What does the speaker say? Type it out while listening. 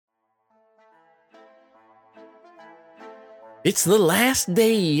It's the last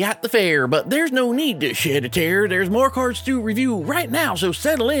day at the fair, but there's no need to shed a tear. There's more cards to review right now, so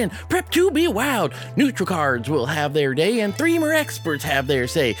settle in. Prep to be wowed. Neutral cards will have their day, and 3 more experts have their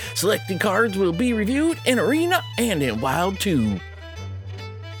say. Selected cards will be reviewed in Arena and in Wild too.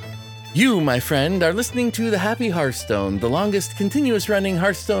 You, my friend, are listening to The Happy Hearthstone, the longest continuous running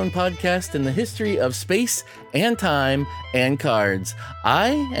Hearthstone podcast in the history of space and time and cards. I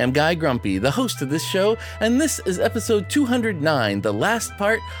am Guy Grumpy, the host of this show, and this is episode 209, the last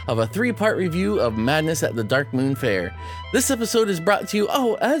part of a 3-part review of Madness at the Darkmoon Faire. This episode is brought to you,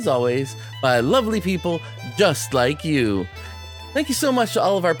 as always, by lovely people just like you. Thank you so much to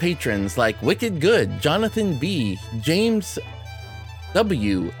all of our patrons like Wicked Good, Jonathan B., James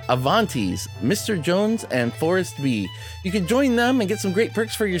W, Avantes, Mr. Jones, and Forrest B. You can join them and get some great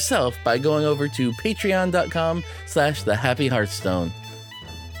perks for yourself by going over to patreon.com/thehappyhearthstone.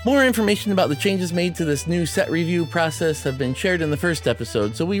 More information about the changes made to this new set review process have been shared in the first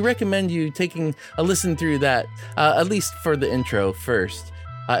episode, so we recommend you taking a listen through that, at least for the intro first.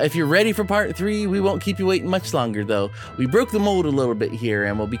 If you're ready for part 3, we won't keep you waiting much longer though. We broke the mold a little bit here,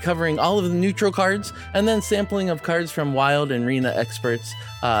 and we'll be covering all of the neutral cards and then sampling of cards from Wild and Arena experts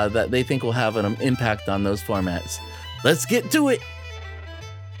that they think will have an impact on those formats. Let's get to it!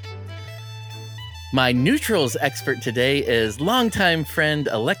 My neutrals expert today is longtime friend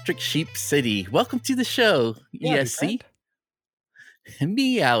Electric Sheep City. Welcome to the show, ESC.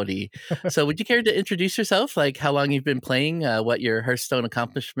 Meowdy. So would you care to introduce yourself, like how long you've been playing, what your Hearthstone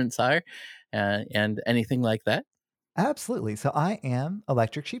accomplishments are, and anything like that? Absolutely. So I am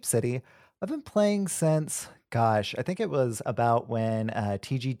Electric Sheep City. I've been playing since, gosh, I think it was about when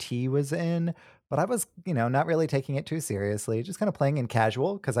TGT was in, but I was, not really taking it too seriously, just kind of playing in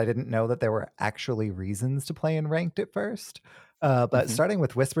casual because I didn't know that there were actually reasons to play in ranked at first. But Hmm. starting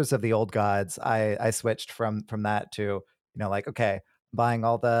with Whispers of the Old Gods, I switched from that to, like, okay, buying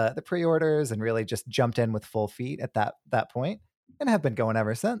all the pre-orders and really just jumped in with full feet at that point and have been going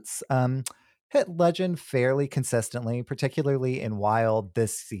ever since. Hit legend fairly consistently, particularly in Wild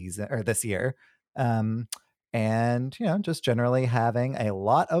this season or this year. Um, and just generally having a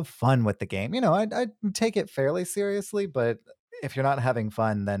lot of fun with the game. I take it fairly seriously, but if you're not having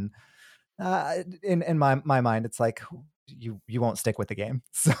fun, then in my mind, it's like you won't stick with the game.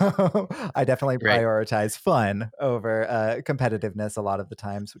 So I definitely Right. prioritize fun over competitiveness a lot of the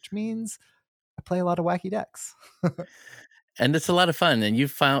times, which means I play a lot of wacky decks. And it's a lot of fun, and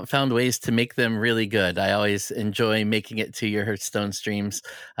you've found ways to make them really good. I always enjoy making it to your Hearthstone streams.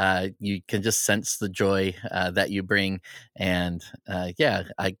 You can just sense the joy that you bring, and yeah,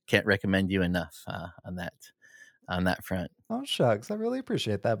 I can't recommend you enough on that front. Oh shucks, I really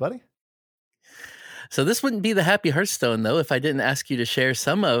appreciate that, buddy. So this wouldn't be the Happy Hearthstone though if I didn't ask you to share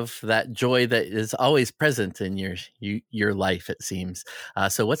some of that joy that is always present in your life. It seems.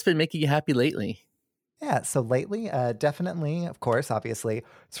 So what's been making you happy lately? Yeah, so lately, definitely, of course, obviously,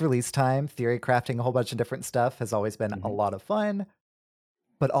 it's release time. Theory crafting a whole bunch of different stuff has always been a Hmm. lot of fun,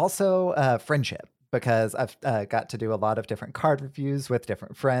 but also friendship because I've got to do a lot of different card reviews with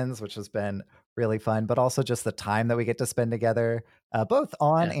different friends, which has been really fun. But also just the time that we get to spend together, both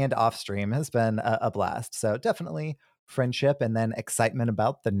on Yeah. and off stream, has been a blast. So definitely friendship, and then excitement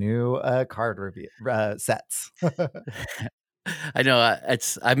about the new card review sets. I know.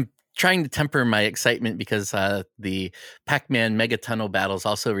 I'm trying to temper my excitement because the Pac-Man Megatunnel Battles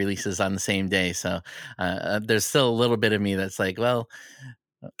also releases on the same day. So there's still a little bit of me that's like, well,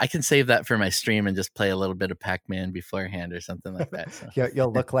 I can save that for my stream and just play a little bit of Pac-Man beforehand or something like that. So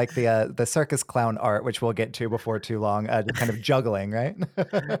You'll look like the circus clown art, which we'll get to before too long. Just kind of juggling, right?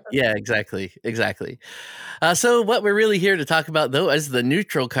 yeah, exactly. So what we're really here to talk about though is the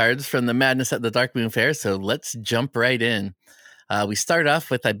neutral cards from the Madness at the Darkmoon Faire. So let's jump right in. We start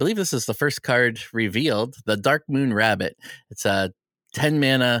off with, I believe this is the first card revealed, the Dark Moon Rabbit. It's a 10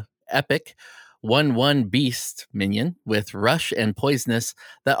 mana epic 1/1 beast minion with rush and poisonous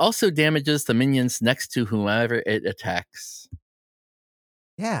that also damages the minions next to whomever it attacks.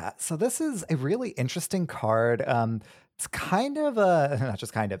 Yeah, so this is a really interesting card. It's kind of a not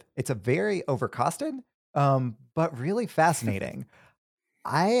just kind of, it's a very overcosted, but really fascinating.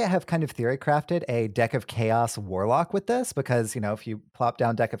 I have kind of theory crafted a deck of chaos warlock with this because, if you plop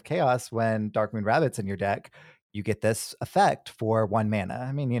down deck of chaos when Dark Moon Rabbit's in your deck, you get this effect for 1 mana.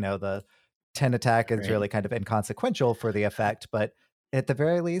 I mean, the 10 attack is Right. really kind of inconsequential for the effect, but at the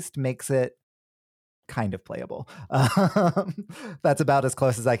very least makes it kind of playable. That's about as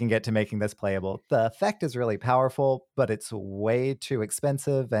close as I can get to making this playable. The effect is really powerful, but it's way too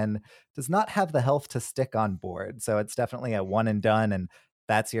expensive and does not have the health to stick on board. So it's definitely a one and done. And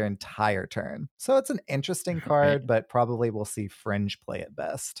That's your entire turn. So it's an interesting Right. card, but probably we'll see Fringe play it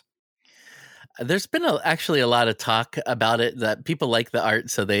best. There's been actually a lot of talk about it that people like the art,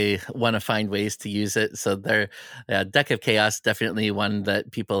 so they want to find ways to use it. So their Deck of Chaos definitely one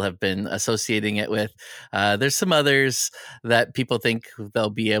that people have been associating it with. There's some others that people think they'll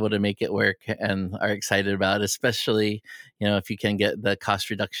be able to make it work and are excited about, especially if you can get the cost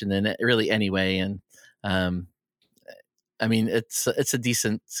reduction in it really anyway. And um, I mean, it's a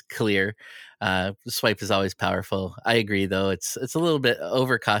decent clear. Swipe is always powerful. I agree, though. It's a little bit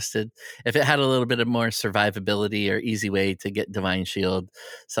overcosted. If it had a little bit of more survivability or easy way to get Divine Shield,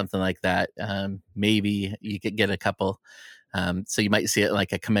 something like that, maybe you could get a couple. So you might see it in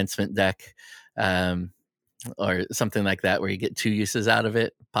like a commencement deck, um, or something like that, where you get 2 uses out of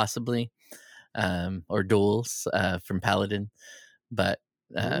it, possibly, or duels from Paladin. But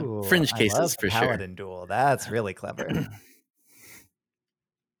Ooh, fringe I love cases the for sure. Paladin duel. That's really clever.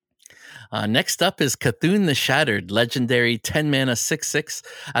 Next up is Cthulhu the Shattered, legendary 10 mana 6/6.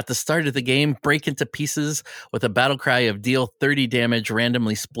 At the start of the game, break into pieces with a battle cry of deal 30 damage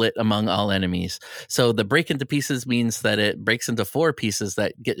randomly split among all enemies. So the break into pieces means that it breaks into 4 pieces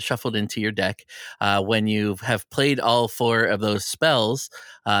that get shuffled into your deck. When you have played all 4 of those spells,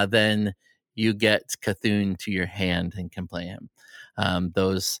 then you get Cthulhu to your hand and can play him.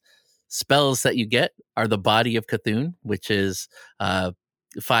 Those spells that you get are the Body of Cthulhu, which is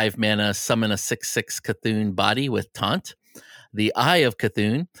 5 mana, summon a 6/6 Cthulhu body with taunt. The Eye of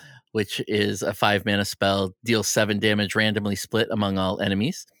Cthulhu, which is a 5 mana spell, deals 7 damage randomly split among all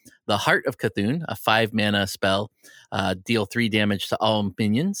enemies. The Heart of Cthulhu, a 5 mana spell, deal 3 damage to all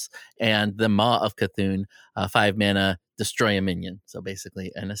minions. And the Maw of Cthulhu, a 5 mana, destroy a minion. So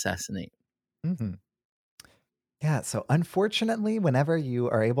basically, an assassinate. Mhm. Yeah, so unfortunately, whenever you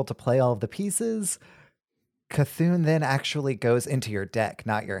are able to play all of the pieces, Cthulhu then actually goes into your deck,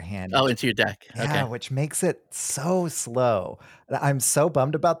 not your hand, Oh, which into your deck. yeah, Okay. which makes it so slow. I'm so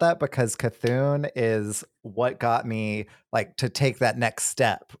bummed about that because Cthulhu is what got me like to take that next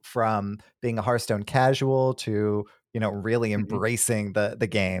step from being a Hearthstone casual to, really Mhm. embracing the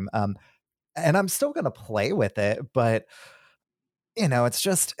game. And I'm still gonna play with it, but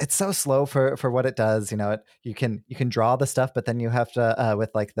it's so slow for what it does. You can draw the stuff, but then you have to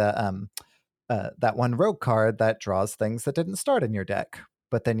with like that one rogue card that draws things that didn't start in your deck.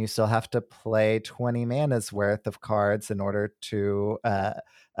 But then you still have to play 20 mana's worth of cards in order to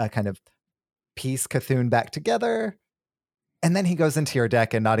kind of piece Cthulhu back together. And then he goes into your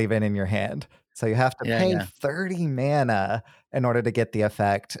deck and not even in your hand. So you have to Yeah, pay yeah. 30 mana in order to get the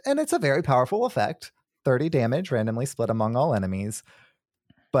effect. And it's a very powerful effect. 30 damage randomly split among all enemies.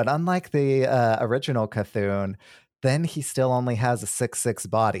 But unlike the original Cthulhu, then he still only has a 6/6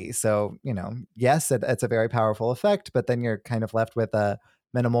 body. So, yes, it's a very powerful effect, but then you're kind of left with a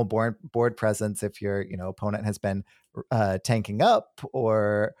minimal board presence if your, opponent has been tanking up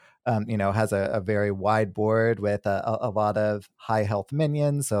or, has a very wide board with a lot of high health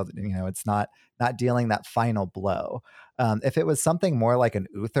minions. So, it's not dealing that final blow. If it was something more like an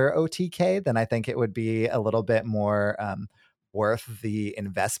Uther OTK, then I think it would be a little bit more worth the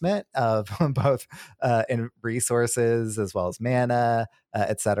investment of both in resources as well as mana,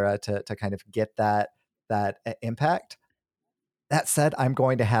 etc., to kind of get that impact. That said, I'm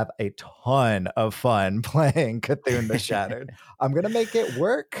going to have a ton of fun playing Cthulhu the Shattered. I'm going to make it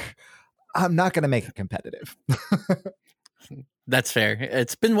work. I'm not going to make it competitive. That's fair.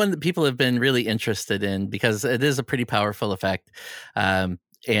 It's been one that people have been really interested in because it is a pretty powerful effect.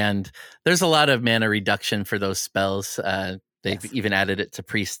 And there's a lot of mana reduction for those spells. They've Yes. even added it to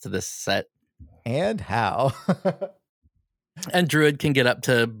priest to this set. And how? And Druid can get up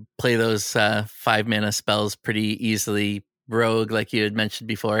to play those 5 mana spells pretty easily. Rogue, like you had mentioned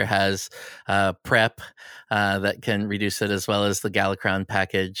before, has prep that can reduce it, as well as the Galacron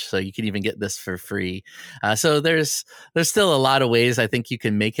package. So you can even get this for free. So there's still a lot of ways I think you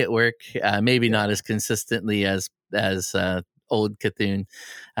can make it work. Maybe Yeah. not as consistently as old Cthulhu,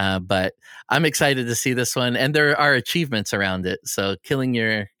 but I'm excited to see this one. And there are achievements around it. So killing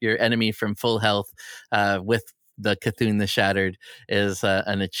your enemy from full health with the Cthulhu the Shattered is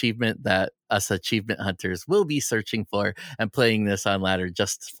an achievement that us achievement hunters will be searching for and playing this on ladder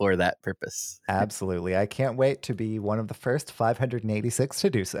just for that purpose. Absolutely. I can't wait to be one of the first 586 to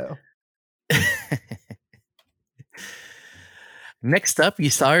do so. Next up,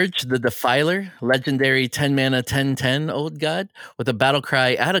 Ysarge the Defiler, legendary 10 mana 10/10 old god with a battle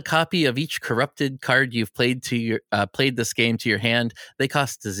cry. Add a copy of each corrupted card you've played this game to your hand. They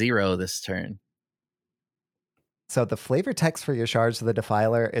cost 0 this turn. So the flavor text for Yasharj the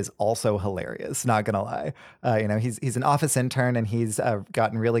Defiler is also hilarious. Not gonna lie, he's an office intern and he's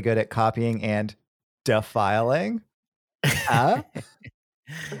gotten really good at copying and defiling. Huh?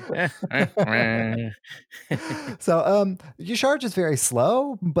 So your charge is very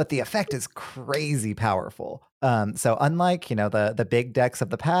slow, but the effect is crazy powerful. So unlike the big decks of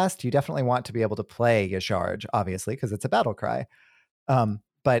the past, you definitely want to be able to play your charge, obviously, because it's a battle cry.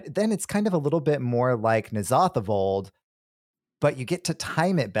 But then it's kind of a little bit more like N'Zoth of old, but you get to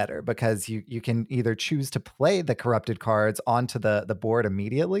time it better because you can either choose to play the corrupted cards onto the board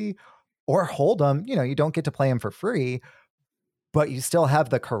immediately or hold them. You don't get to play them for free, but you still have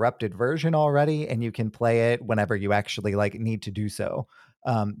the corrupted version already and you can play it whenever you actually like need to do so.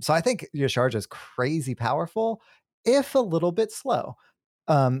 So I think your charge is crazy powerful, if a little bit slow.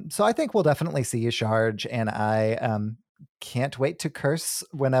 So I think we'll definitely see you charge, and I can't wait to curse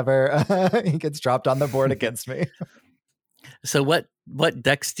whenever he gets dropped on the board against me. So what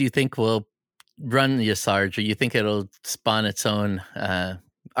decks do you think will run Yasarj, or you think it'll spawn its own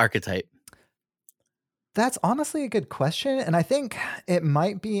archetype? That's honestly a good question, and I think it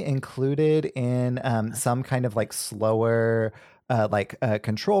might be included in some kind of like slower,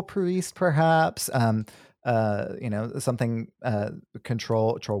 control priest, perhaps. Something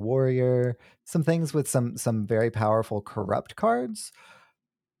control warrior, some things with some very powerful corrupt cards.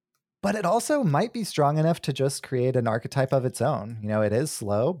 But it also might be strong enough to just create an archetype of its own. It is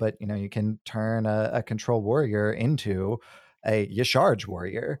slow, but you can turn a control warrior into a Yasharj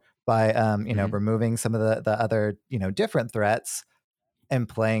warrior by Mhm. removing some of the other different threats and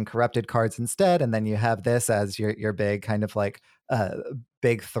playing corrupted cards instead. And then you have this as your big kind of like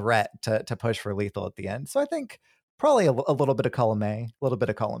big threat to push for lethal at the end. So I think probably a little bit of column A, a little bit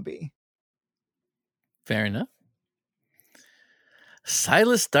of column B. Fair enough.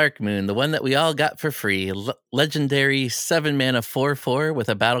 Silas Darkmoon, the one that we all got for free. Legendary 7-mana 4/4 with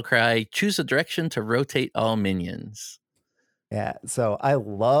a battle cry. Choose a direction to rotate all minions. Yeah, so I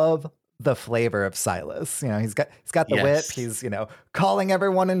love the flavor of Silas. He's got the whip. Yes. He's calling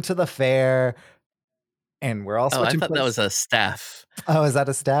everyone into the fair, and we're all Oh, I switching thought that places. was a staff. Oh, is that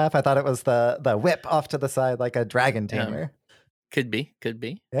a staff? I thought it was the whip off to the side like a dragon Um, tamer. could be, could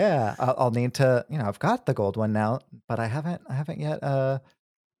be. Yeah, I'll need to. I've got the gold one now, but I haven't yet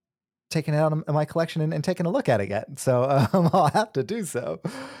taken it out of my collection and taken a look at it yet. So I'll have to do so.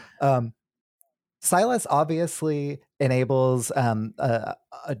 Um, Silas obviously enables a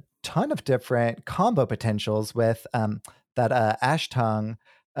ton of different combo potentials with that Ash Tongue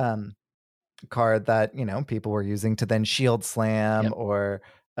um, card that people were using to then shield slam Yep. or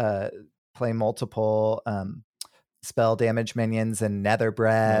uh, play multiple spell damage minions and Nether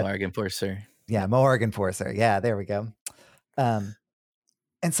Breath. Moarg Enforcer. Yeah, Yep. Moarg Enforcer. Yeah, there we go. Um,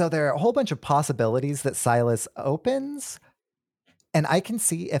 and so there are a whole bunch of possibilities that Silas opens. And I can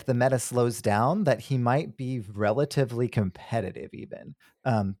see if the meta slows down that he might be relatively competitive even,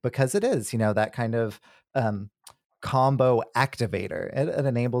 because it is, that kind of um, combo activator. It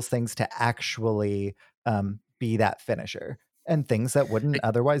enables things to actually be that finisher and things that wouldn't Hey,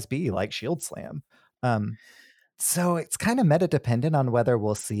 otherwise be like Shield Slam. Um, so it's kind of meta dependent on whether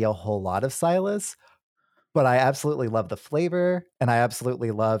we'll see a whole lot of Silas, but I absolutely love the flavor, and I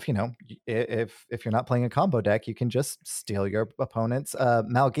absolutely love, if you're not playing a combo deck, you can just steal your opponent's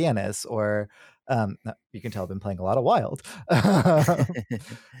Mal'Ganis, or no, you can tell I've been playing a lot of Wild.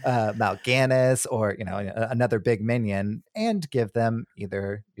 Mal'Ganis, or another big minion, and give them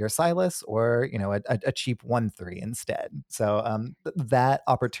either your Silas or a cheap 1/3 instead. So that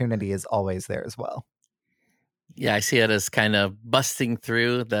opportunity is always there as well. Yeah, I see it as kind of busting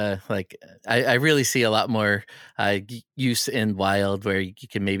through I really see a lot more use in Wild, where you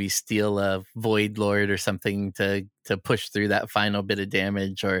can maybe steal a Void Lord or something to push through that final bit of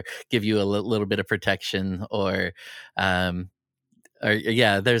damage, or give you a little bit of protection, um, or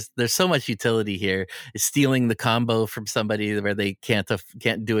yeah, there's so much utility here. Stealing the combo from somebody where they can't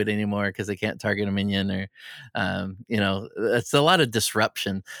do it anymore because they can't target a minion, or it's a lot of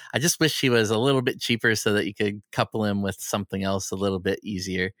disruption. I just wish he was a little bit cheaper so that you could couple him with something else a little bit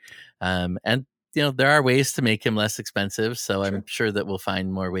easier. And there are ways to make him less expensive, so I'm Sure. sure that we'll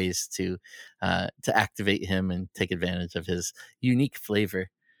find more ways to activate him and take advantage of his unique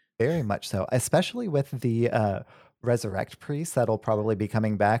flavor. Very much so, especially with the resurrect priest that'll probably be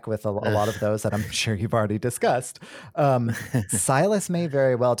coming back with a lot of those that I'm sure you've already discussed. Silas may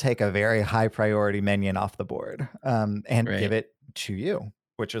very well take a very high priority minion off the board and give Right. it to you,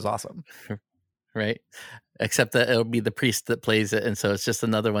 which is awesome. Right. Except that it'll be the priest that plays it, and so it's just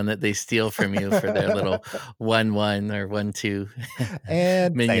another one that they steal from you for their little 1/1 or 1/2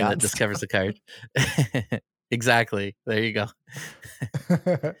 And minion that seance. discovers the card. Exactly. There you go.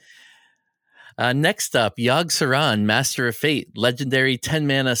 Next up, Yogg Saron, Master of Fate, legendary 10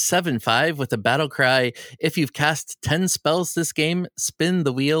 mana 7/5 with a battle cry. If you've cast 10 spells this game, spin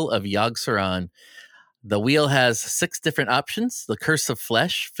the wheel of Yogg Saron. The wheel has 6 different options. The Curse of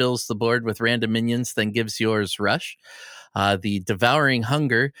Flesh fills the board with random minions, then gives yours Rush. The Devouring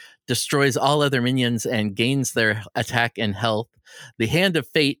Hunger destroys all other minions and gains their attack and health. The Hand of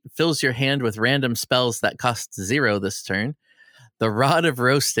Fate fills your hand with random spells that cost 0 this turn. The Rod of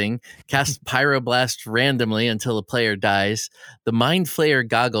Roasting casts Pyroblast randomly until a player dies. The Mind Flayer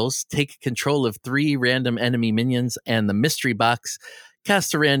Goggles take control of 3 random enemy minions, and the Mystery Box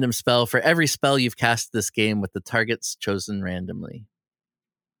casts a random spell for every spell you've cast this game with the targets chosen randomly.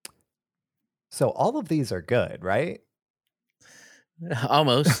 So all of these are good, right?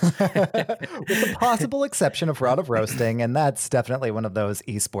 Almost. With the possible exception of Rod of Roasting, and that's definitely one of those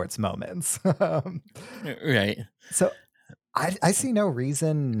esports moments. Right. So I see no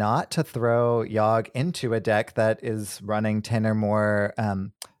reason not to throw Yogg into a deck that is running 10 or more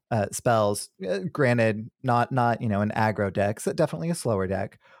spells. Granted, not an aggro deck, so definitely a slower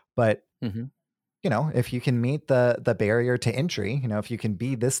deck. But if you can meet the barrier to entry, if you can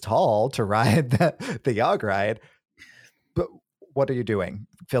be this tall to ride the Yogg ride, but what are you doing?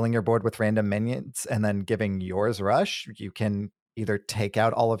 Filling your board with random minions and then giving yours Rush? You can either take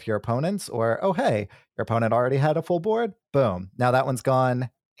out all of your opponents or, oh, hey, your opponent already had a full board. Boom. Now that one's gone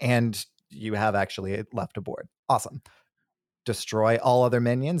and you have actually left a board. Awesome. Destroy all other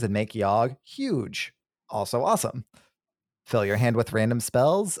minions and make Yogg huge. Also awesome. Fill your hand with random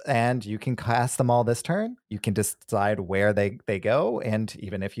spells and you can cast them all this turn. You can decide where they go and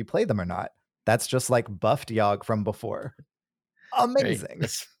even if you play them or not. That's just like buffed Yogg from before. Amazing. Right.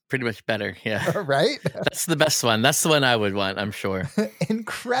 That's pretty much better. Yeah. Right? That's the best one. That's the one I would want, I'm sure.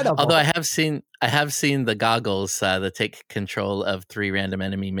 Incredible. Although I have seen the goggles that take control of 3 random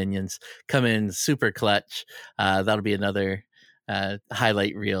enemy minions come in super clutch. That'll be another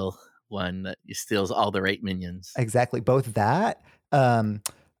highlight reel one that steals all the right minions. Exactly. Both that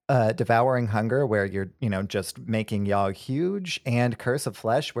Devouring Hunger, where you're, just making Yogg huge, and Curse of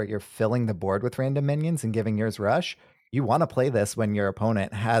Flesh, where you're filling the board with random minions and giving yours Rush. You want to play this when your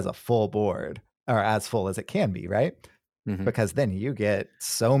opponent has a full board, or as full as it can be, right? Mm-hmm. Because then you get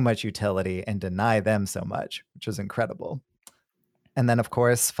so much utility and deny them so much, which is incredible. And then, of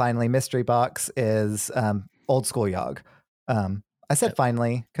course, finally, Mystery Box is old school Yogg. I said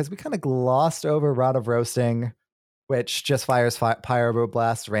finally because we kind of glossed over Rod of Roasting, which just fires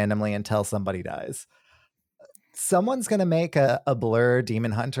Pyroblast randomly until somebody dies. Someone's going to make a Blur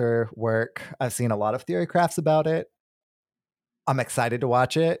Demon Hunter work. I've seen a lot of theory crafts about it. I'm excited to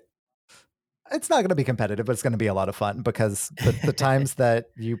watch it. It's not going to be competitive, but it's going to be a lot of fun because the times that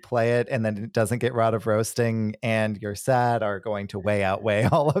you play it and then it doesn't get Rod of Roasting and you're sad are going to outweigh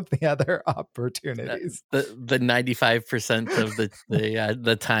all of the other opportunities. The 95% of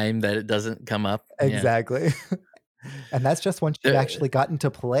the time that it doesn't come up. Exactly. Yeah. And that's just once you've actually gotten to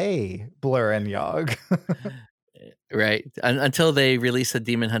play Blur and Yogg. Right. Until they release a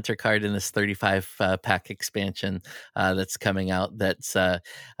Demon Hunter card in this 35 pack expansion that's coming out that's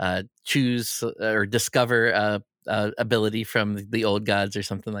choose or discover ability from the old gods or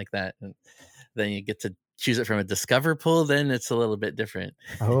something like that. And then you get to choose it from a discover pool, then it's a little bit different.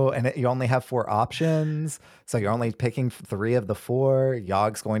 Oh, and you only have 4 options. So you're only picking 3 of the 4.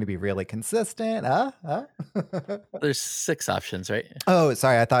 Yogg's going to be really consistent. There's 6 options, right? Oh,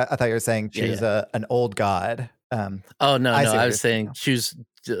 sorry. I thought you were saying choose an old god. Oh, no, I was saying choose,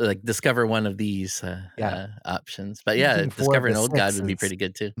 like, discover one of these options. But yeah, discover an old god would be pretty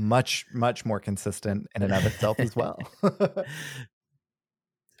good too. Much, much more consistent in and of itself as well.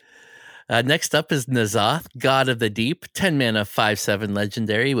 Next up is N'Zoth, God of the Deep, 10 mana, 5/7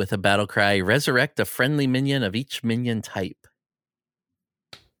 legendary with a battle cry, resurrect a friendly minion of each minion type.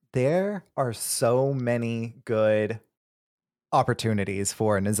 There are so many good opportunities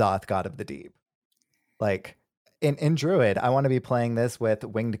for N'Zoth, God of the Deep. Like, in Druid, I want to be playing this with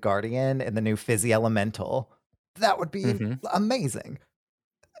Winged Guardian and the new Fizzy Elemental. That would be amazing.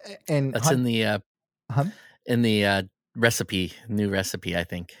 And that's in the new recipe, I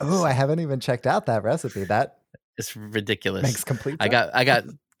think. Oh, I haven't even checked out that recipe. That it's ridiculous. Makes complete sense. I got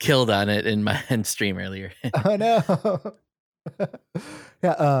killed on it in my stream earlier. Oh no.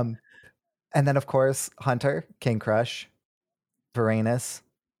 Yeah, and then of course Hunter, King Crush, Varanus,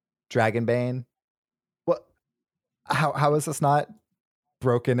 Dragonbane. What how is this not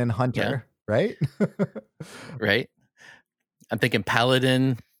broken in Hunter, right? Right. I'm thinking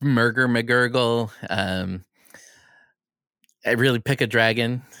Paladin, Murgur McGurgle, really pick a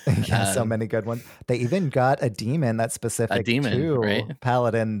dragon. Yeah, so many good ones. They even got a demon that's A specific demon, right? to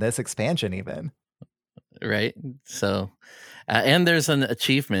Paladin this expansion even. Right. So, and there's an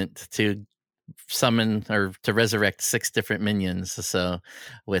achievement to summon or to resurrect 6 different minions. So,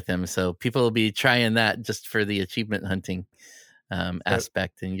 with him, so people will be trying that just for the achievement hunting So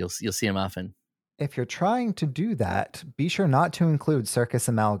aspect, and you'll see him often. if you're trying to do that, be sure not to include Circus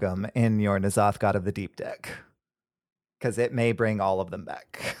Amalgam in your N'Zoth God of the Deep deck, because it may bring all of them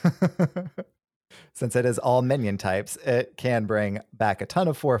back. Since it is all minion types, it can bring back a ton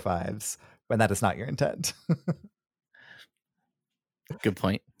of 4/5s when that is not your intent. Good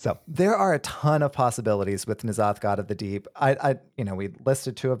point. So there are a ton of possibilities with N'Zoth God of the Deep. We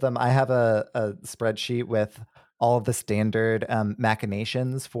listed 2 of them. I have a spreadsheet with all of the standard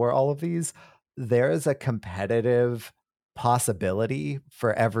machinations for all of these. There is a competitive possibility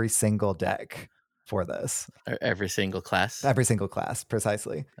for every single deck for this. Every single class. Every single class,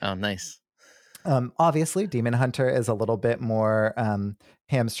 precisely. Oh, nice. Obviously, Demon Hunter is a little bit more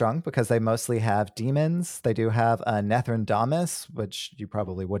hamstrung because they mostly have demons. They do have Nethrandamus, which you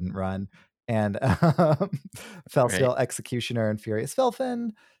probably wouldn't run, and Felsteel Executioner and Furious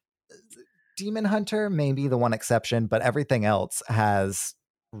Felfin. Demon Hunter may be the one exception, but everything else has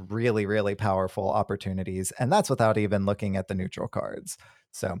really, really powerful opportunities, and that's without even looking at the neutral cards.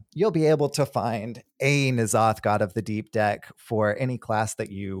 So you'll be able to find a N'Zoth God of the Deep deck for any class that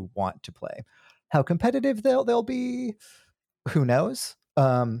you want to play. How competitive they'll be, who knows?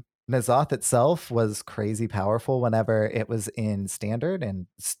 N'Zoth itself was crazy powerful whenever it was in Standard and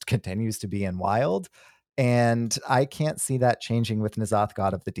continues to be in Wild, and I can't see that changing with N'Zoth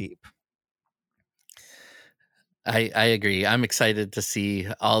God of the Deep. I agree. I'm excited to see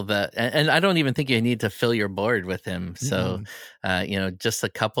all the, and I don't even think you need to fill your board with him. So, just a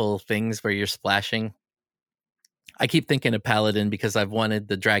couple things where you're splashing. I keep thinking of Paladin because I've wanted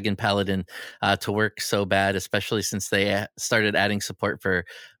the Dragon Paladin to work so bad, especially since they started adding support for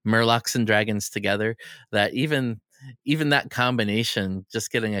Murlocs and dragons together. That even that combination,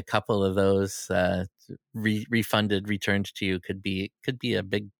 just getting a couple of those returned to you could be a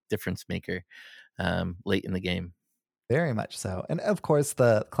big difference maker late in the game. Very much so. And of course,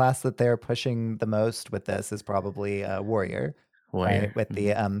 the class that they're pushing the most with this is probably Warrior, right? Warrior. With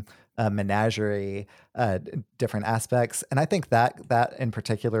the menagerie, different aspects. And I think that in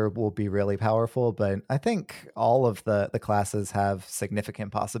particular will be really powerful. But I think all of the classes have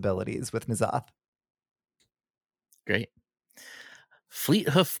significant possibilities with N'Zoth. Great.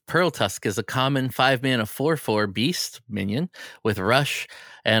 Fleethoof Pearltusk is a common 5-mana 4/4 beast minion with rush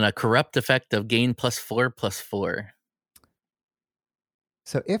and a corrupt effect of gain +4/+4.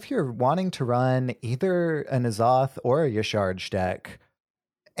 So if you're wanting to run either a N'Zoth or a Yasharj deck,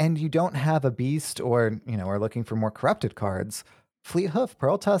 and you don't have a beast or, are looking for more corrupted cards, Fleethoof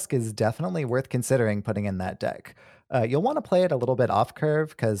Pearltusk is definitely worth considering putting in that deck. You'll want to play it a little bit off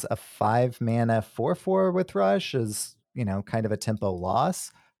curve because a 5-mana 4/4 with Rush is, kind of a tempo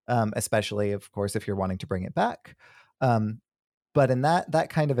loss, especially, of course, if you're wanting to bring it back. But in that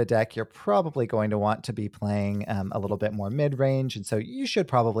kind of a deck, you're probably going to want to be playing a little bit more mid-range, and so you should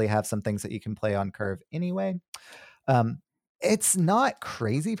probably have some things that you can play on curve anyway. It's not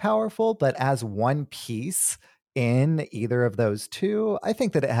crazy powerful, but as one piece in either of those 2, I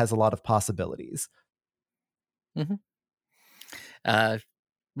think that it has a lot of possibilities. Mm-hmm.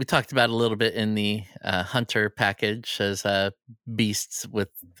 We talked about a little bit in the Hunter package as beasts with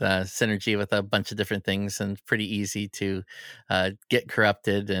synergy with a bunch of different things, and pretty easy to get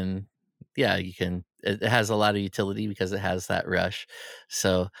corrupted. And yeah, it has a lot of utility because it has that rush.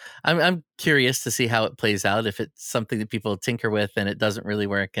 So I'm curious to see how it plays out. If it's something that people tinker with and it doesn't really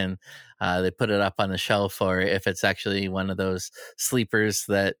work, and they put it up on the shelf, or if it's actually one of those sleepers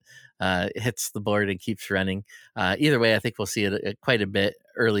that hits the board and keeps running. Either way, I think we'll see it quite a bit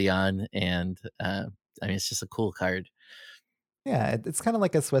early on, and it's just a cool card. Yeah, it's kind of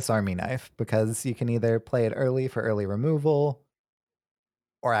like a Swiss Army knife because you can either play it early for early removal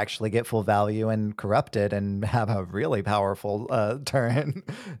or actually get full value and corrupted and have a really powerful turn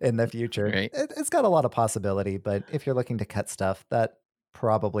in the future. Right. It's got a lot of possibility, but if you're looking to cut stuff, that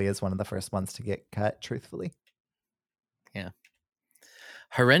probably is one of the first ones to get cut, truthfully. Yeah.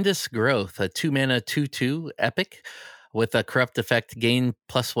 Horrendous Growth, a 2-mana 2/2 epic with a corrupt effect, gain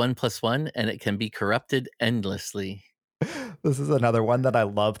 +1/+1, and it can be corrupted endlessly. This is another one that I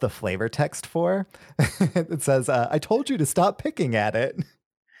love the flavor text for. It says, I told you to stop picking at it.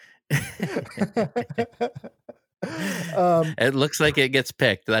 It looks like it gets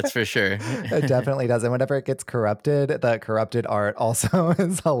picked, that's for sure. It definitely does. And whenever it gets corrupted, the corrupted art also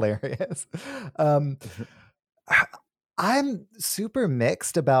is hilarious. I'm super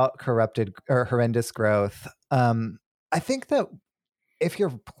mixed about corrupted or horrendous growth. I think that if you're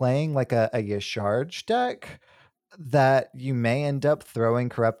playing like a Yasharge deck, that you may end up throwing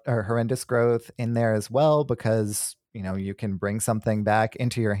corrupt or horrendous growth in there as well because you can bring something back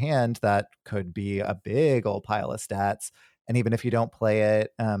into your hand that could be a big old pile of stats, and even if you don't play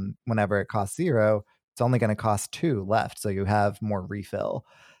it whenever it costs 0, it's only going to cost 2 left, so you have more refill.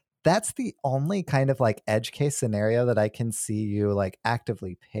 That's the only kind of like edge case scenario that I can see you like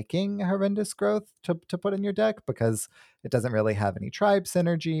actively picking horrendous growth to put in your deck, because it doesn't really have any tribe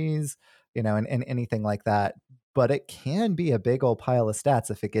synergies, and anything like that. But it can be a big old pile of stats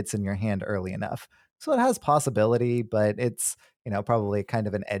if it gets in your hand early enough. So it has possibility, but it's, probably kind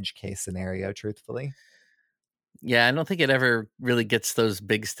of an edge case scenario, truthfully. Yeah, I don't think it ever really gets those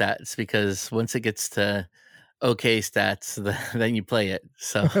big stats because once it gets to okay stats, then you play it.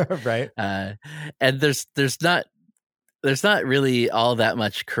 So, Right. uh, and there's not really all that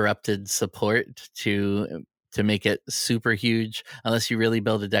much corrupted support to make it super huge unless you really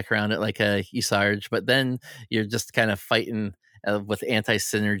build a deck around it like a Usarge. But then you're just kind of fighting with anti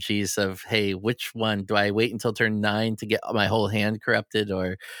synergies of, hey, which one do I wait until turn 9 to get my whole hand corrupted,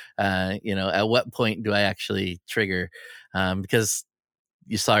 or at what point do I actually trigger? Because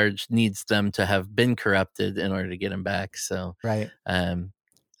Usarge needs them to have been corrupted in order to get them back. So Right. um,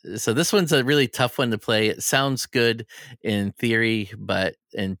 so this one's a really tough one to play. It sounds good in theory, but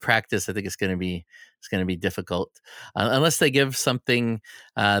in practice, I think it's going to be difficult unless they give something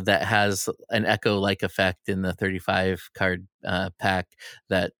that has an echo-like effect in the 35 card pack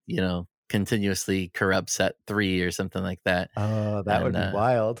that continuously corrupts at 3 or something like that. Oh, that would And be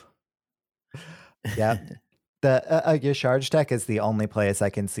wild. Yeah. The Yasharge deck is the only place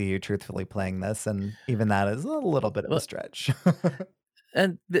I can see you truthfully playing this, and even that is a little bit of a well, stretch.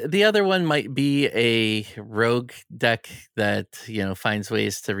 and the other one might be a rogue deck that finds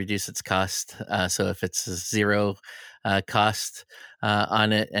ways to reduce its cost. So if it's a 0 cost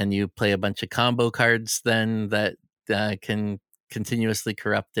on it, and you play a bunch of combo cards, then that can continuously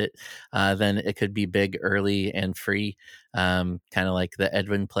corrupt it. Then it could be big early and free, kind of like the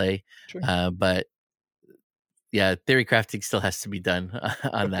Edwin play. Sure. But yeah, theory crafting still has to be done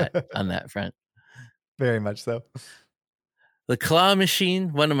on that front. Very much so. The Claw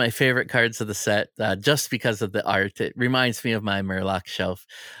Machine, one of my favorite cards of the set, just because of the art. It reminds me of my Murloc shelf.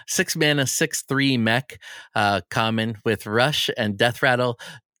 6 mana, 6/3 mech, common with Rush and Death Rattle.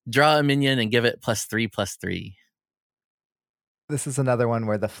 Draw a minion and give it +3/+3. This is another one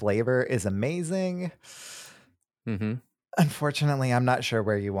where the flavor is amazing. Mm-hmm. Unfortunately, I'm not sure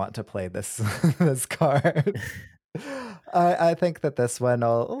where you want to play this this card. I think that this one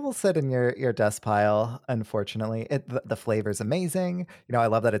will sit in your dust pile. Unfortunately, the flavor's amazing. I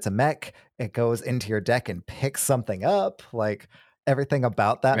love that it's a mech. It goes into your deck and picks something up. Like everything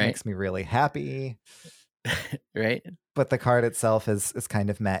about that Right, makes me really happy. right. But the card itself is kind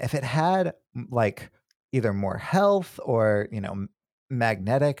of meh. If it had like either more health or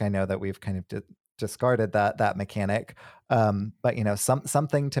magnetic, I know that we've kind of discarded that mechanic. But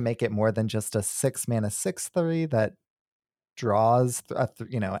something to make it more than just a 6 mana 6/3 that draws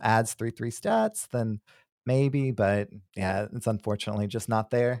adds 3/3 stats, then maybe. But yeah, it's unfortunately just not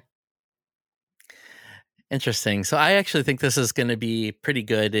there. Interesting. So I actually think this is going to be pretty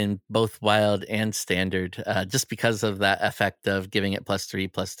good in both wild and standard, just because of that effect of giving it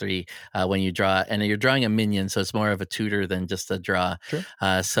 +3/+3 when you draw, and you're drawing a minion, so it's more of a tutor than just a draw. True.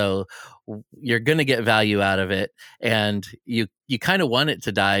 So you're going to get value out of it, and you kind of want it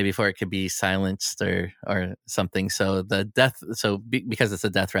to die before it could be silenced or something. So because it's a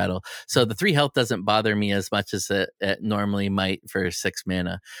death rattle, so the 3 health doesn't bother me as much as it normally might for 6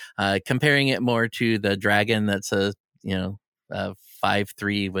 mana. Comparing it more to the dragon, that's a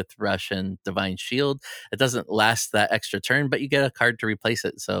 5/3 with rush and divine shield. It doesn't last that extra turn, but you get a card to replace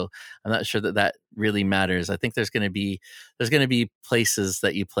it. So I'm not sure that really matters. I think there's going to be places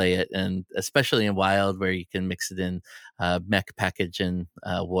that you play it, and especially in wild where you can mix it in mech package and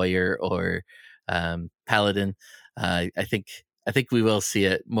warrior or paladin. I think we will see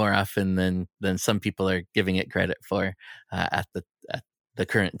it more often than some people are giving it credit for at the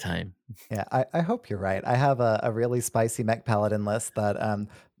current time. Yeah, I hope you're right. I have a really spicy mech paladin list that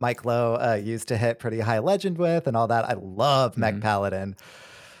Mike Lowe used to hit pretty high legend with and all that. I love mech Hmm. paladin.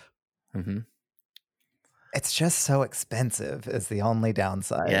 Hmm. It's just so expensive is the only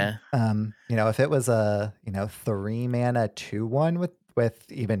downside. Yeah, If it was a 3 mana 2/1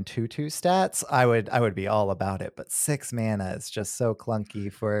 with even 2/2 stats, I would be all about it. But 6 mana is just so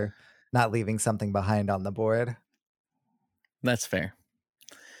clunky for not leaving something behind on the board. that's fair.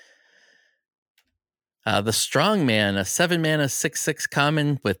 The Strong Man, a 7 mana 6/6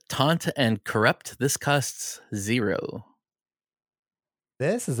 common with Taunt and Corrupt. This costs 0.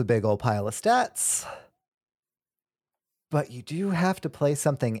 This is a big old pile of stats. But you do have to play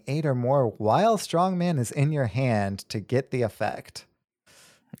something 8 or more while Strongman is in your hand to get the effect.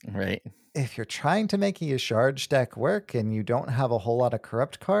 Right. If you're trying to make a charge deck work and you don't have a whole lot of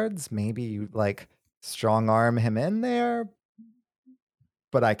corrupt cards, maybe you like strong arm him in there,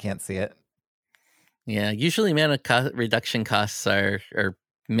 but I can't see it. Yeah, usually mana reduction costs or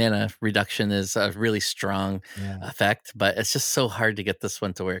mana reduction is a really strong effect, but it's just so hard to get this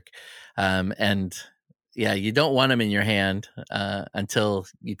one to work. And yeah, you don't want him in your hand until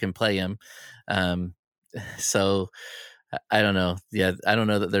you can play him. So I don't know. Yeah, I don't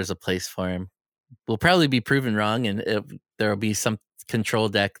know that there's a place for him. We'll probably be proven wrong, and there'll be some control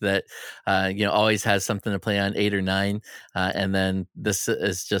deck that always has something to play on 8 or 9, and then this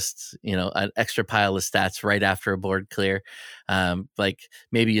is just an extra pile of stats right after a board clear. Like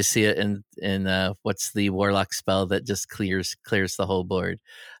maybe you see it in what's the warlock spell that just clears the whole board.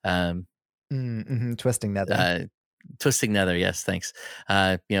 Twisting Nether. Twisting Nether, yes, thanks.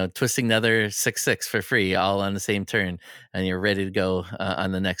 Twisting Nether 6/6 for free, all on the same turn, and you're ready to go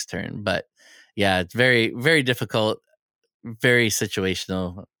on the next turn. But yeah, it's very, very difficult, very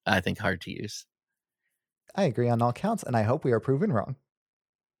situational. I think hard to use. I agree on all counts, and I hope we are proven wrong.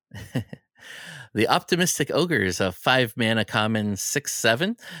 The Optimistic Ogre is a 5 mana common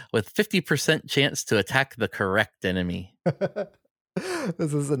 6/7 with 50% chance to attack the correct enemy.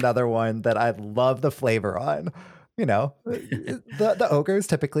 This is another one that I love the flavor on. The ogres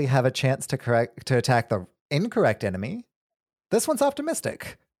typically have a chance to attack the incorrect enemy. This one's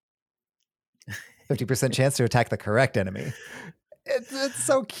optimistic. 50% chance to attack the correct enemy. It's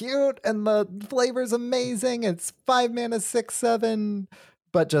so cute, and the flavor's amazing. It's 5 mana 6/7,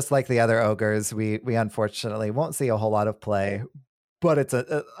 but just like the other ogres, we unfortunately won't see a whole lot of play. But it's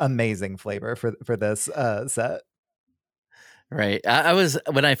an amazing flavor for this set. Right. I was,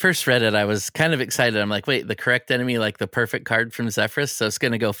 when I first read it, I was kind of excited. I'm like, wait, the correct enemy, like the perfect card from Zephyrus, so it's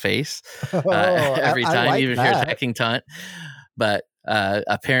going to go face every time, like even if you're attacking taunt. But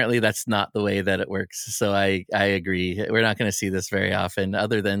apparently that's not the way that it works. So I agree. We're not going to see this very often,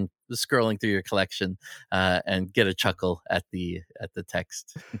 other than scrolling through your collection and get a chuckle at the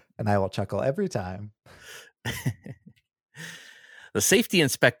text. And I will chuckle every time. The Safety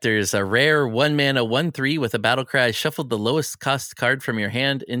Inspector is a rare 1 mana 1/3 with a battle cry. Shuffle the lowest cost card from your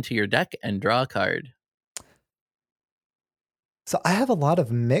hand into your deck and draw a card. So I have a lot of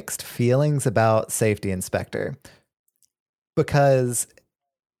mixed feelings about Safety Inspector, because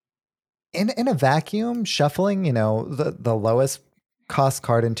in a vacuum, shuffling, the lowest cost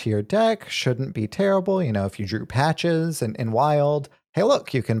card into your deck shouldn't be terrible. If you drew Patches in Wild, hey,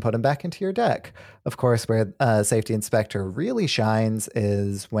 look, you can put them back into your deck. Of course, where Safety Inspector really shines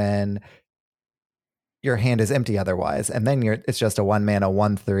is when your hand is empty otherwise, and then it's just a 1 mana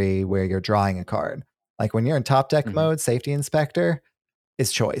 1/3 where you're drawing a card. Like when you're in top deck mode, Safety Inspector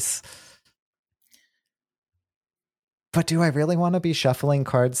is choice. But do I really want to be shuffling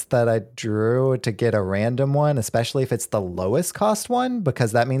cards that I drew to get a random one, especially if it's the lowest cost one?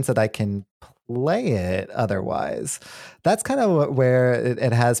 Because that means that I can play it otherwise. That's kind of where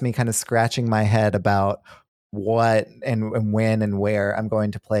it has me kind of scratching my head about what and when and where I'm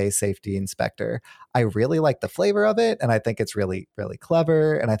going to play Safety Inspector. I really like the flavor of it, and I think it's really, really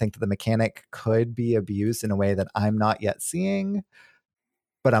clever, and I think that the mechanic could be abused in a way that I'm not yet seeing,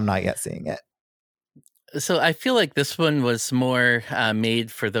 but I'm not yet seeing it. So I feel like this one was more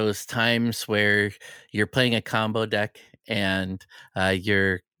made for those times where you're playing a combo deck and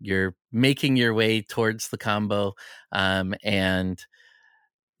you're making your way towards the combo, and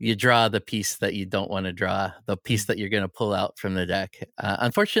you draw the piece that you don't want to draw, the piece that you're going to pull out from the deck.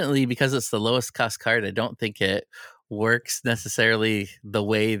 Unfortunately, because it's the lowest cost card, I don't think it works necessarily the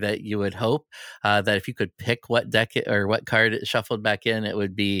way that you would hope. That if you could pick what deck or what card it shuffled back in, it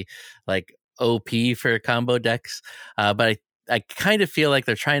would be like OP for combo decks. But I kind of feel like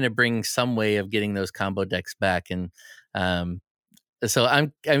they're trying to bring some way of getting those combo decks back, and so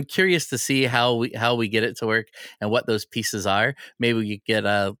I'm curious to see how we get it to work and what those pieces are. Maybe we get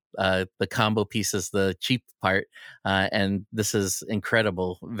the combo pieces, the cheap part, and this is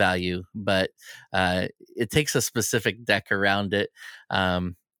incredible value. But it takes a specific deck around it,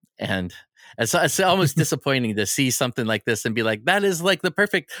 and so it's almost disappointing to see something like this and be like, that is like the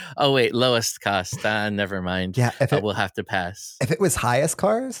perfect. Oh wait, lowest cost. Never mind. Yeah, we'll have to pass. If it was highest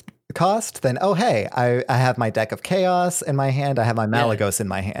cost, then oh hey, I have my deck of Chaos in my hand. I have my Malagos in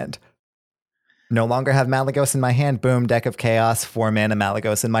my hand. No longer have Malagos in my hand. Boom, deck of Chaos, 4 mana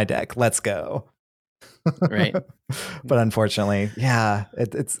Malagos in my deck. Let's go. Right. But unfortunately, yeah,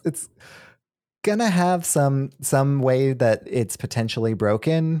 it's gonna have some way that it's potentially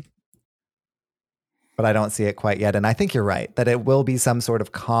broken, but I don't see it quite yet. And I think you're right that it will be some sort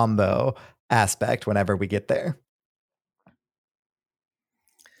of combo aspect whenever we get there.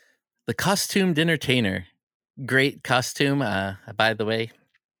 The costumed entertainer. Great costume. By the way,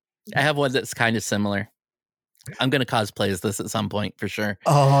 I have one that's kind of similar. I'm going to cosplay as this at some point for sure.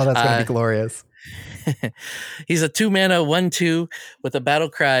 Oh, that's gonna be Uh, glorious. he's a 2 mana 1/2 with a battle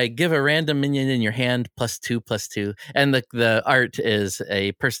cry. Give a random minion in your hand +2/+2. And the art is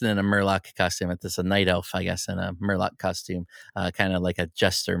a person in a Murloc costume. It's a night elf, I guess, in a Murloc costume, kind of like a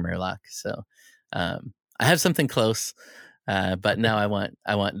jester Murloc. So I have something close, but now I want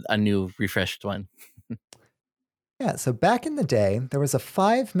a new refreshed one. Yeah, so back in the day, there was a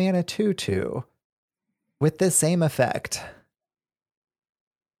 5 mana 2/2 with this same effect.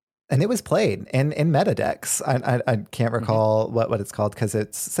 And it was played in meta decks. I can't Mhm. recall what it's called because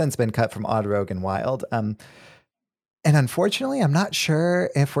it's since been cut from Odd Rogue and Wild. And unfortunately, I'm not sure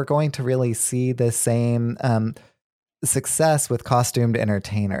if we're going to really see the same success with costumed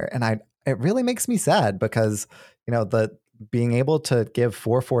entertainer. And it really makes me sad because the being able to give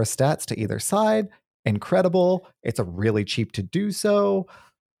 4/4 stats to either side, incredible. It's a really cheap to do so.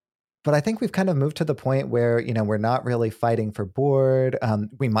 But I think we've kind of moved to the point where, we're not really fighting for board.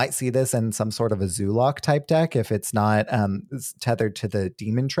 We might see this in some sort of a Zoolock type deck if it's not tethered to the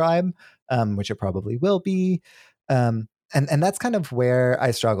demon tribe, which it probably will be. And that's kind of where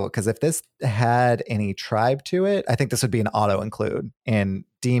I struggle because if this had any tribe to it, I think this would be an auto include in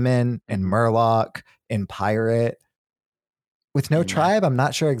demon, in Mhm. Murloc, in pirate. With no And tribe, I'm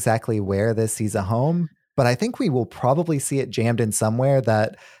not sure exactly where this sees a home, but I think we will probably see it jammed in somewhere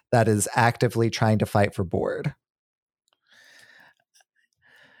that is actively trying to fight for board.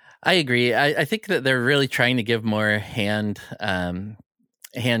 I agree. I think that they're really trying to give more hand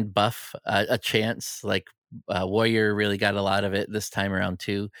buff a chance. Like Warrior really got a lot of it this time around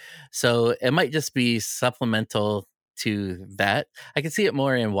too, so it might just be supplemental to that. I can see it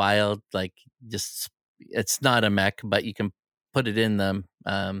more in Wild, like just it's not a mech, but you can put it in the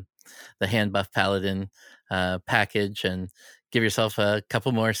hand buff paladin package and give yourself a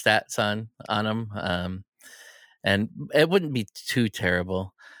couple more stats on them. And it wouldn't be too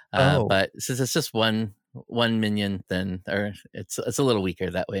terrible. Oh, But since it's just one minion, then or it's a little weaker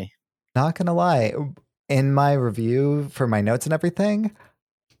that way. not gonna lie. In my review for my notes and everything,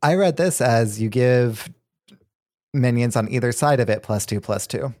 I read this as you give minions on either side of it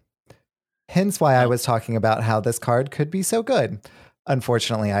 +2/+2. Hence why I Oh, was talking about how this card could be so good.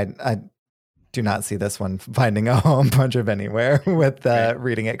 Unfortunately, I do not see this one finding a home punch of anywhere with right.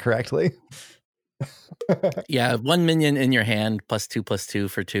 reading it correctly. Yeah, one minion in your hand +2/+2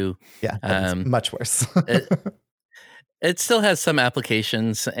 for two. Yeah, that is Um, much worse. it it still has some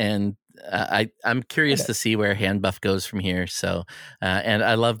applications, and I'm It curious to is. see where hand buff goes from here. So, and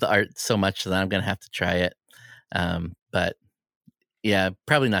I love the art so much that I'm gonna have to try it. But yeah,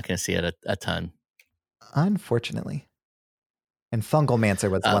 probably not gonna see it a ton. Unfortunately. And Fungal Mancer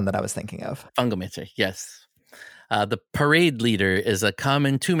was the Uh, one that I was thinking of. Fungomancer, yes. The Parade Leader is a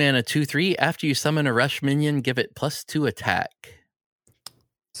common 2 mana 2/3. After you summon a rush minion, give it +2 attack.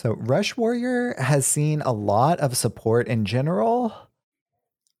 So Rush Warrior has seen a lot of support in general,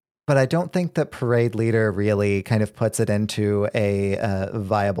 but I don't think that Parade Leader really kind of puts it into a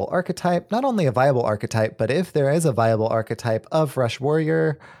viable archetype. Not only a viable archetype, but if there is a viable archetype of Rush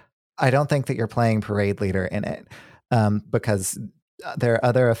Warrior, I don't think that you're playing Parade Leader in it, because there are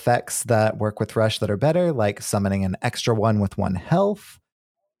other effects that work with Rush that are better, like summoning an extra one with 1 health,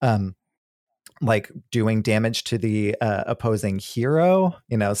 um, like doing damage to the opposing hero,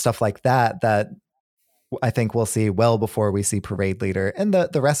 stuff like that. That I think we'll see well before we see Parade Leader. And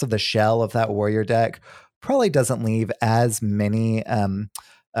the rest of the shell of that warrior deck probably doesn't leave as many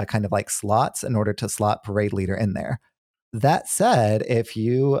kind of like slots in order to slot Parade Leader in there. That said, if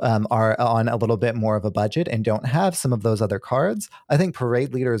you are on a little bit more of a budget and don't have some of those other cards, I think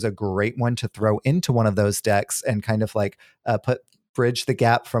Parade Leader is a great one to throw into one of those decks and kind of like put bridge the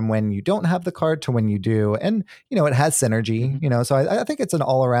gap from when you don't have the card to when you do. And it has synergy. Mhm. So I think it's an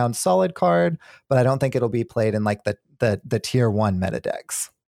all around solid card, but I don't think it'll be played in like the tier one meta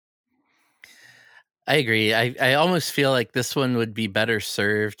decks. I agree. I almost feel like this one would be better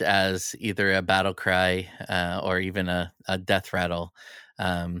served as either a battle cry or even a death rattle,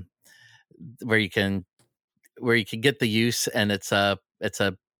 um, where you can get the use, and it's a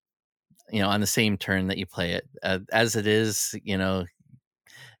on the same turn that you play it. As it is,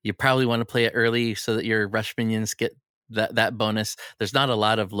 you probably want to play it early so that your rush minions get that bonus. There's not a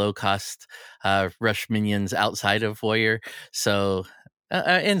lot of low cost rush minions outside of warrior, so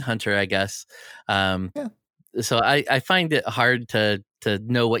in hunter, I guess. Yeah. So I find it hard to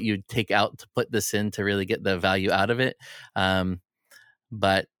know what you'd take out to put this in to really get the value out of it.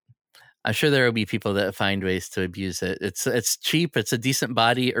 But I'm sure there will be people that find ways to abuse it. It's cheap. It's a decent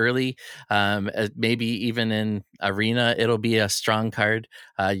body early. Maybe even in arena, it'll be a strong card.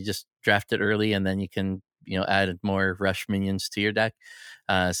 You just draft it early, and then you can add more rush minions to your deck.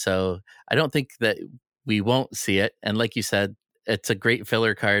 So I don't think that we won't see it. And like you said, it's a great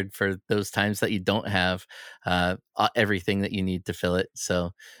filler card for those times that you don't have everything that you need to fill it.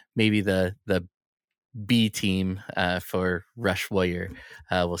 So maybe the B team for Rush Warrior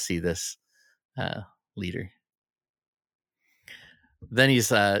will see this leader. Then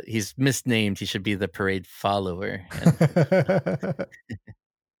he's misnamed. He should be the parade follower.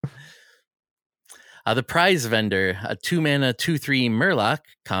 The prize vendor, a 2-mana 2/3 Murloc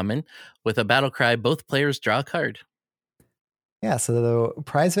common with a battle cry. Both players draw a card. Yeah, so the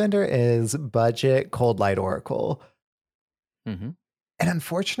prize vendor is budget Cold Light Oracle. Mm-hmm. And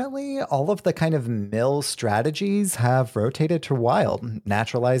unfortunately, all of the kind of mill strategies have rotated to wild.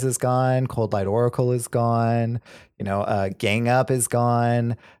 Naturalize is gone, Cold Light Oracle is gone, Gang Up is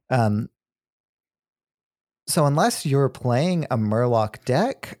gone. So unless you're playing a Murloc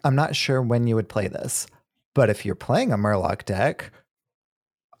deck, I'm not sure when you would play this. But if you're playing a Murloc deck,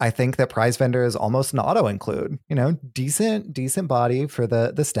 I think that prize vendor is almost an auto include. Decent body for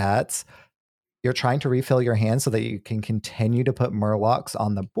the stats. You're trying to refill your hand so that you can continue to put Murlocs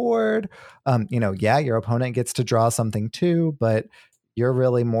on the board. Your opponent gets to draw something too, but you're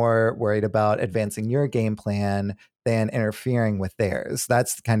really more worried about advancing your game plan than interfering with theirs.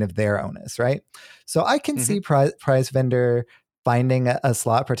 That's kind of their onus, right? So I can see prize vendor finding a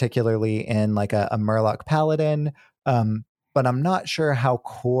slot, particularly in like a Murloc Paladin, but I'm not sure how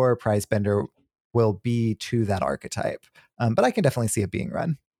core prize vendor will be to that archetype. But I can definitely see it being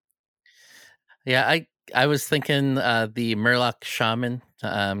run. Yeah, I was thinking the Murloc Shaman.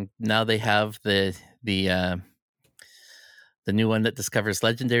 Now they have the new one that discovers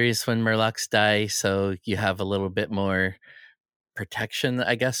legendaries when Murlocs die, so you have a little bit more protection,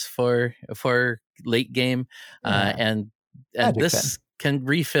 I guess, for late game. Yeah. And Magic this can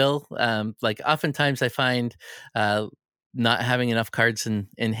refill. Like oftentimes I find not having enough cards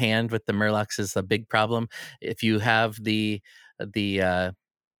in hand with the Murlocs is a big problem. If you have the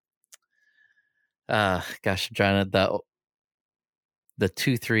gosh, John, the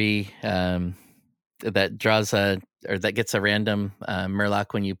 2/3 that draws or that gets a random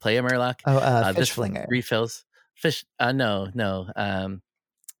Murloc when you play a Murloc. Fish This Flinger. refills fish. No.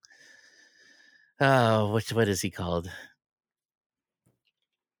 Oh, what is he called?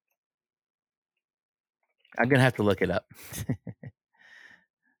 I'm gonna have to look it up.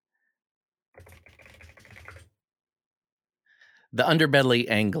 The Underbelly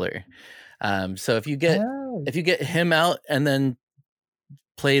Angler. So if you get him out and then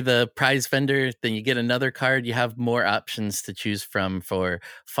play the prize vendor, then you get another card. You have more options to choose from for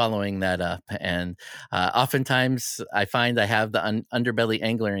following that up. And oftentimes I find I have the Underbelly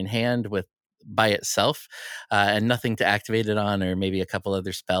Angler in hand by itself and nothing to activate it on, or maybe a couple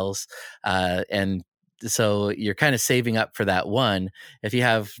other spells. And so you're kind of saving up for that one. If you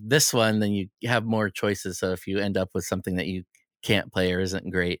have this one, then you have more choices. So if you end up with something that you can't play or isn't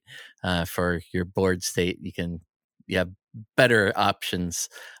great for your board state, you have better options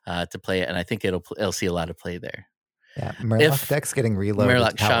to play it, and I think it'll see a lot of play there. Yeah, Murloc deck's getting reloaded.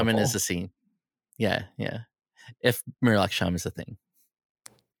 Murloc Shaman is a scene. Yeah. If Murloc Shaman is a thing.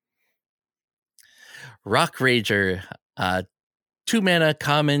 Rock Rager, 2-mana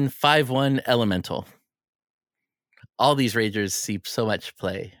common 5/1 elemental. All these Ragers see so much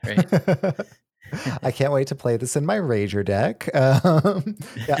play, right? I can't wait to play this in my Rager deck.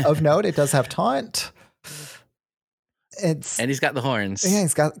 Of note, it does have taunt. And he's got the horns. Yeah,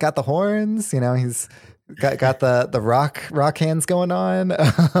 he's got the horns. He's got the rock hands going on.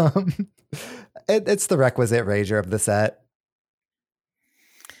 It's the requisite Rager of the set.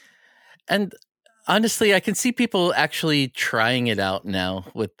 And honestly, I can see people actually trying it out now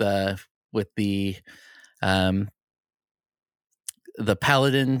with the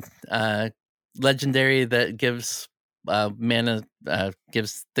Paladin legendary that gives mana,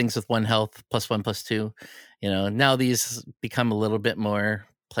 gives things with 1 health +1/+2. Now these become a little bit more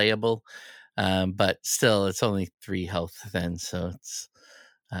playable, but still it's only 3 health then, so it's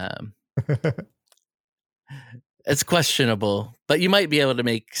It's questionable, but you might be able to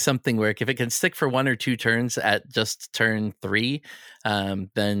make something work if it can stick for 1 or 2 turns at just turn 3.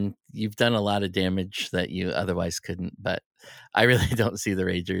 Then you've done a lot of damage that you otherwise couldn't. But I really don't see the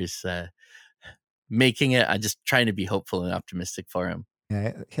Ragers making it. I'm just trying to be hopeful and optimistic for him.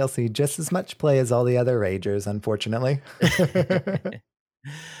 Yeah, he'll see just as much play as all the other Ragers, unfortunately.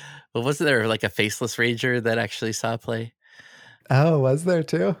 Well, wasn't there like a faceless Rager that actually saw play? Oh, was there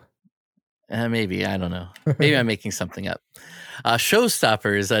too? Maybe. I don't know. Maybe I'm making something up.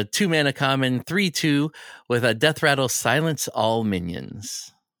 Showstoppers, a 2-mana common, 3/2 with a Death Rattle, silence all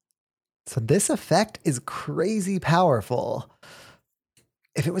minions. So this effect is crazy powerful.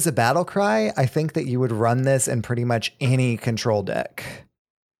 If it was a battle cry, I think that you would run this in pretty much any control deck.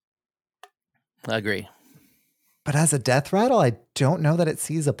 I agree. But as a death rattle, I don't know that it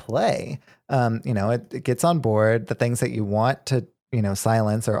sees a play. It gets on board. The things that you want to,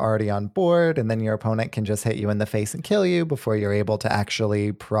 silence are already on board, and then your opponent can just hit you in the face and kill you before you're able to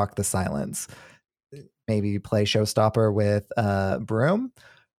actually proc the silence. Maybe you play Showstopper with Broom.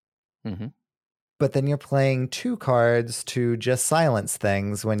 Mm-hmm. But then you're playing 2 cards to just silence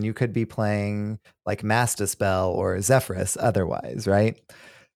things when you could be playing like Mass Dispel or Zephyrus otherwise, right?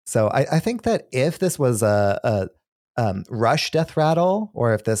 So I think that if this was a Rush Death Rattle,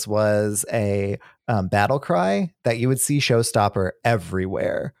 or if this was a Battle Cry, that you would see Showstopper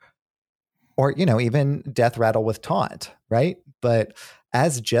everywhere. Or, even Death Rattle with Taunt, right? But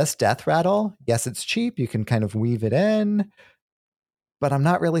as just Death Rattle, yes, it's cheap. You can kind of weave it in. But I'm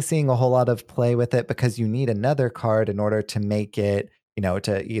not really seeing a whole lot of play with it because you need another card in order to make it,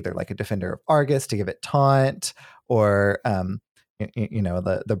 to either like a Defender of Argus to give it Taunt, or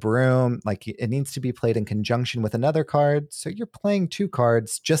the Broom. Like, it needs to be played in conjunction with another card. So you're playing 2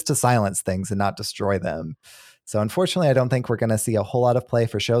 cards just to silence things and not destroy them. So unfortunately, I don't think we're going to see a whole lot of play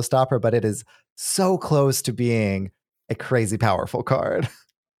for Showstopper, but it is so close to being a crazy powerful card.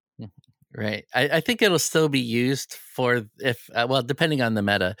 Right. I think it'll still be used for depending on the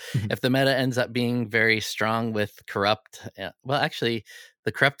meta. If the meta ends up being very strong with corrupt, actually,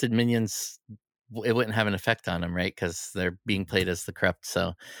 the corrupted minions, it wouldn't have an effect on them, right? Because they're being played as the corrupt.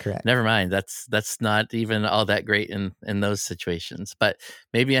 So, Correct. never mind. That's not even all that great in those situations. But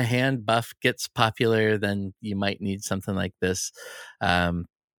maybe a hand buff gets popular, then you might need something like this.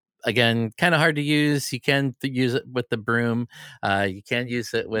 Again, kind of hard to use. You can use it with the Broom. You can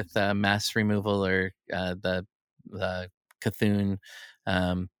use it with mass removal, or the Cthulhu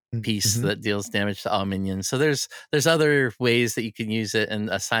piece Mm-hmm. that deals damage to all minions. So there's other ways that you can use it, and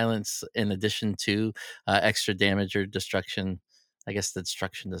a silence in addition to extra damage or destruction. I guess the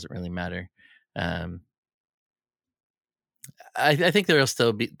destruction doesn't really matter. I think there'll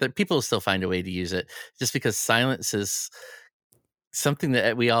still be that people will still find a way to use it, just because silence is something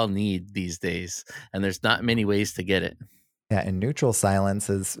that we all need these days, and there's not many ways to get it. Yeah, and neutral silence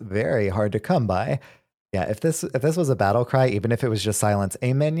is very hard to come by. Yeah, if this was a battle cry, even if it was just silence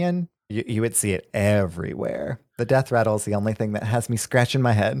a minion, you would see it everywhere. The death rattle is the only thing that has me scratching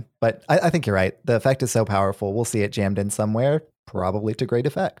my head. But I think you're right. The effect is so powerful. We'll see it jammed in somewhere, probably to great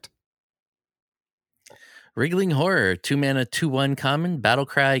effect. Wriggling Horror, 2-mana, 2/1 common, battle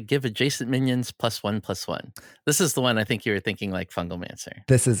cry, give adjacent minions +1/+1. This is the one I think you were thinking, like Fungal Mancer.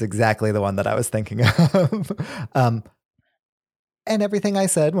 This is exactly the one that I was thinking of. And everything I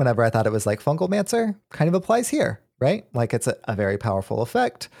said whenever I thought it was like Fungal Mancer kind of applies here, right? Like, it's a very powerful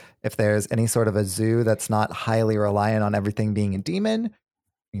effect. If there's any sort of a zoo that's not highly reliant on everything being a demon,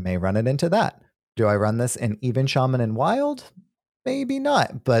 you may run it into that. Do I run this in even Shaman and Wild? Maybe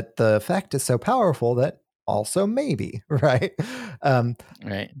not, but the effect is so powerful that also maybe, right?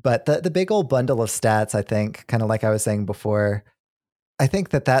 Right. But the big old bundle of stats, I think, kind of like I was saying before, I think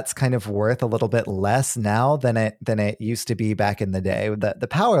that that's kind of worth a little bit less now than it used to be back in the day. The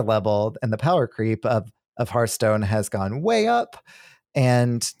power level and the power creep of Hearthstone has gone way up.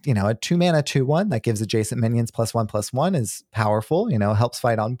 And, a 2-mana 2/1 that gives adjacent minions +1/+1 is powerful, helps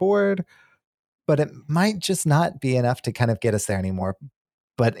fight on board, but it might just not be enough to kind of get us there anymore.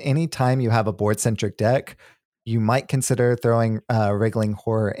 But anytime you have a board centric deck, you might consider throwing Wriggling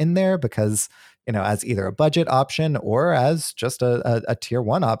Horror in there because, as either a budget option or as just a tier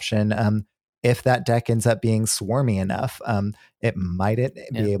 1 option, if that deck ends up being swarmy enough, it might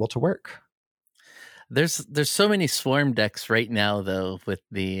be able to work. There's so many swarm decks right now, though, with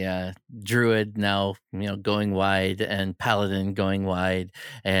the Druid now, going wide, and Paladin going wide,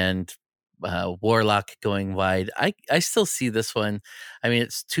 and Warlock going wide. I still see this one. I mean,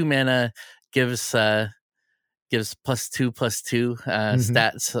 it's 2-mana, gives +2/+2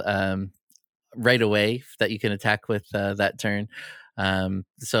 stats right away that you can attack with that turn.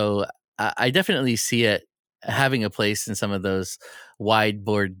 So I definitely see it having a place in some of those wide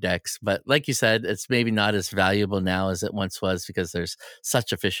board decks. But like you said, it's maybe not as valuable now as it once was because there's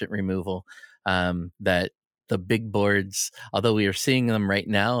such efficient removal that the big boards, although we are seeing them right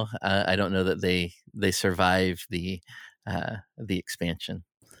now, I don't know that they survive the expansion.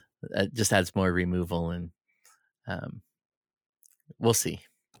 It just adds more removal, and we'll see.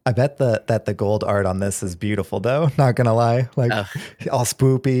 I bet that the gold art on this is beautiful, though. Not gonna lie, like all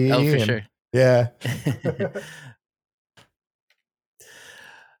spoopy. Oh, for sure. Yeah.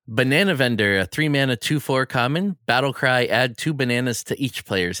 Banana Vendor, a 3-mana 2/4 common. Battle cry, add 2 bananas to each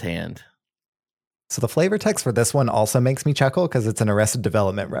player's hand. So the flavor text for this one also makes me chuckle because it's an Arrested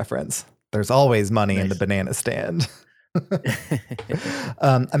Development reference. There's always money in the banana stand.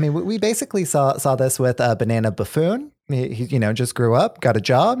 I mean, we basically saw this with Banana Buffoon. He just grew up, got a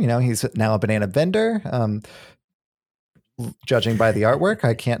job. He's now a banana vendor. Judging by the artwork,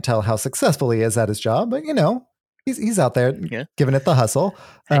 I can't tell how successful he is at his job, but he's out there giving it the hustle.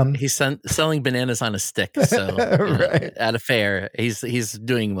 He's selling bananas on a stick, so right. At a fair, he's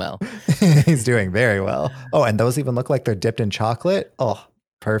doing well. He's doing very well. Oh, and those even look like they're dipped in chocolate. Oh,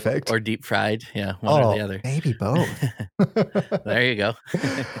 perfect. Or deep fried. Yeah, one or the other. Maybe both. There you go.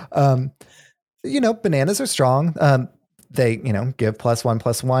 Bananas are strong. They, give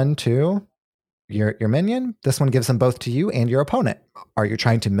 +1/+1 to your minion. This one gives them both to you and your opponent. Are you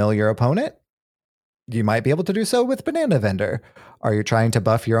trying to mill your opponent? You might be able to do so with Banana Vendor. Are you trying to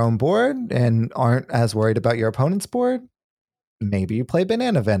buff your own board and aren't as worried about your opponent's board? Maybe you play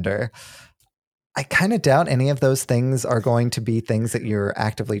Banana Vendor. I kind of doubt any of those things are going to be things that you're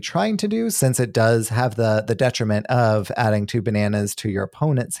actively trying to do, since it does have the detriment of adding 2 bananas to your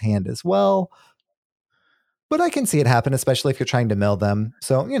opponent's hand as well. But I can see it happen, especially if you're trying to mill them.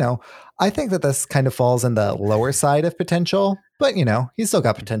 So, I think that this kind of falls in the lower side of potential. But, he's still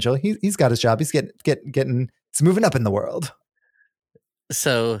got potential. He's got his job. He's he's moving up in the world.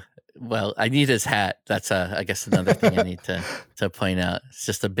 So, well, I need his hat. That's I guess another thing I need to point out. It's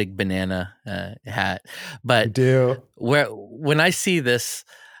just a big banana hat. But when I see this,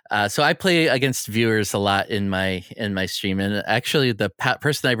 so I play against viewers a lot in my stream, and actually the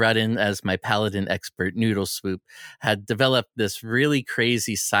person I brought in as my paladin expert, Noodle Swoop, had developed this really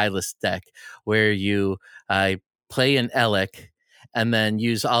crazy Silas deck where you play an Elec and then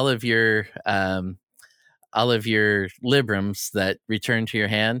use all of your Librams that return to your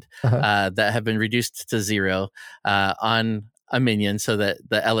hand that have been reduced to 0 on a minion, so that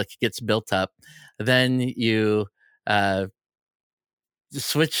the Elec gets built up. Then you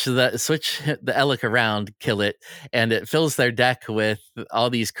switch the Elec around, kill it, and it fills their deck with all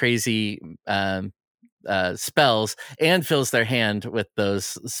these crazy spells, and fills their hand with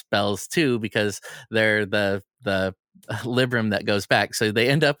those spells too, because they're the Libram that goes back. So they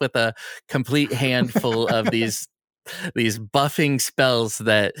end up with a complete handful of these buffing spells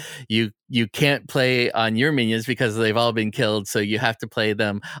that you can't play on your minions because they've all been killed. So you have to play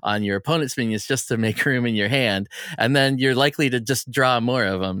them on your opponent's minions just to make room in your hand. And then you're likely to just draw more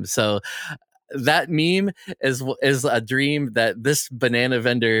of them. So that meme is a dream that this Banana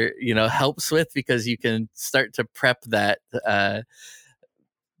Vendor, helps with, because you can start to prep that,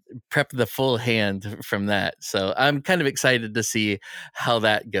 prep the full hand from that. So I'm kind of excited to see how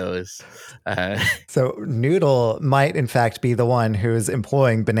that goes. So Noodle might in fact be the one who's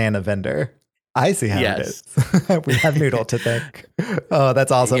employing Banana Vendor. I see how it is. We have Noodle to thank. Oh,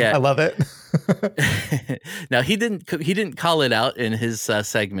 that's awesome. Yeah. I love it. Now he didn't call it out in his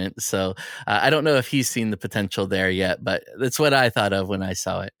segment, so I don't know if he's seen the potential there yet, but that's what I thought of when I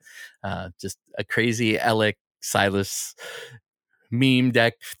saw it. Just a crazy Elec Silas meme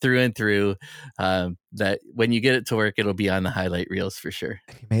deck through and through, that when you get it to work, it'll be on the highlight reels for sure.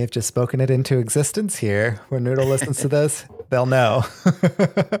 You may have just spoken it into existence here. When Noodle listens to this, they'll know.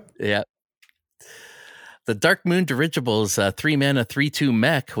 Yeah. The Darkmoon Dirigibles, 3-mana 3/2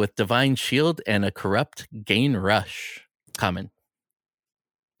 mech with Divine Shield and a Corrupt Gain Rush. Common.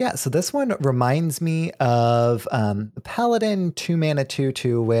 Yeah, so this one reminds me of Paladin 2-mana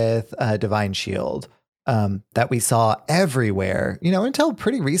 2/2 with Divine Shield. That we saw everywhere, until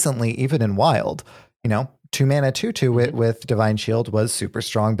pretty recently, even in Wild. 2-mana 2/2 with Divine Shield was super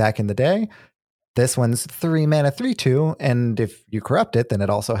strong back in the day. This one's 3-mana 3/2, and if you corrupt it, then it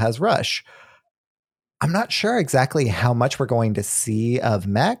also has Rush. I'm not sure exactly how much we're going to see of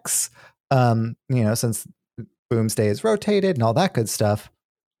mechs, since Boomsday is rotated and all that good stuff.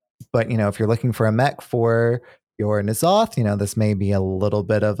 But, if you're looking for a mech for your N'Zoth, this may be a little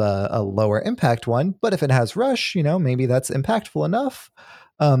bit of a lower impact one, but if it has Rush, maybe that's impactful enough.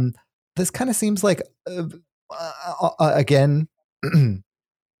 This kind of seems like, again,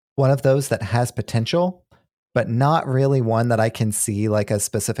 one of those that has potential, but not really one that I can see like a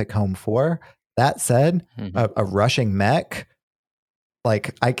specific home for. That said, a rushing mech,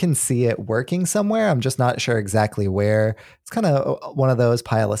 like I can see it working somewhere. I'm just not sure exactly where. It's kind of one of those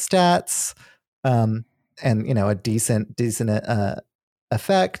pile of stats, and a decent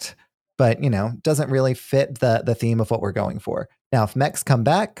effect, but doesn't really fit the theme of what we're going for. Now, if mechs come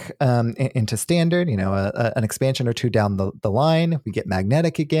back into standard, an expansion or two down the line, we get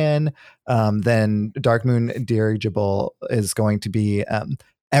magnetic again. Then Darkmoon dirigible is going to be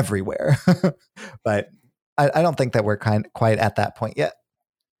everywhere, but I don't think that we're quite at that point yet.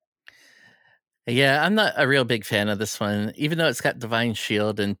 Yeah, I'm not a real big fan of this one. Even though it's got Divine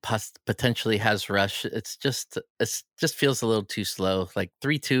Shield and potentially has Rush, it just feels a little too slow. Like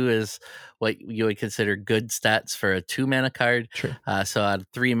 3/2 is what you would consider good stats for a 2-mana card. True. So out of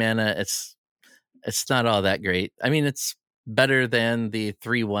 3 mana, it's not all that great. I mean, it's better than the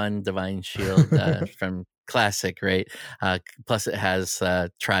 3/1 Divine Shield from Classic, right? Plus, it has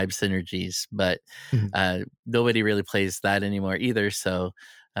tribe synergies, but nobody really plays that anymore either. So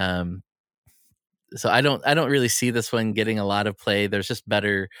I don't really see this one getting a lot of play. There's just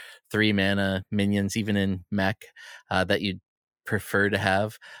better 3-mana minions, even in mech, that you'd prefer to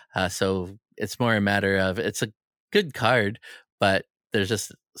have. So it's more a matter of it's a good card, but there's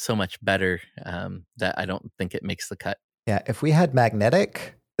just so much better that I don't think it makes the cut. Yeah, if we had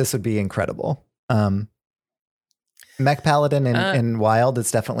magnetic, this would be incredible. Mech Paladin in Wild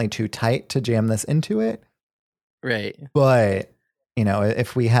is definitely too tight to jam this into it. Right. But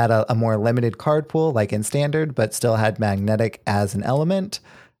if we had a more limited card pool, like in Standard, but still had magnetic as an element,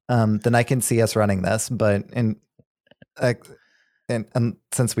 then I can see us running this. But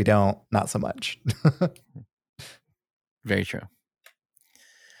since we don't, not so much. Very true.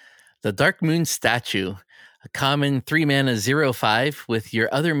 The Darkmoon statue, a common 3-mana 0/5 with your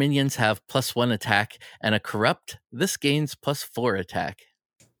other minions have +1 attack and a corrupt. This gains +4 attack.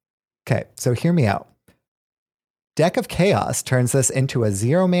 Okay, so hear me out. Deck of Chaos turns this into a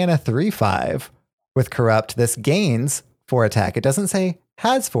 0-mana 3/5 with corrupt. This gains 4 attack. It doesn't say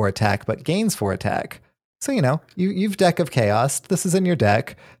has 4 attack, but gains 4 attack. So, you've Deck of Chaos. This is in your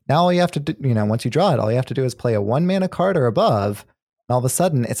deck. Now all you have to do, once you draw it, all you have to do is play a 1-mana card or above. And all of a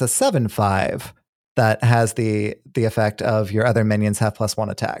sudden, it's a 7/5 that has the effect of your other minions have +1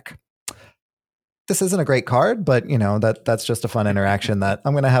 attack. This isn't a great card, but that's just a fun interaction that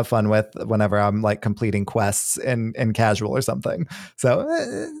I'm going to have fun with whenever I'm like completing quests in casual or something. So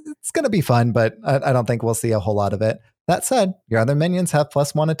it's going to be fun, but I don't think we'll see a whole lot of it. That said, your other minions have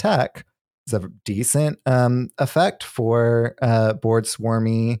 +1 attack. It's a decent effect for board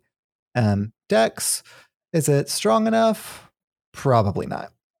swarmy decks. Is it strong enough? Probably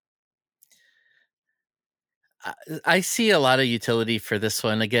not. I see a lot of utility for this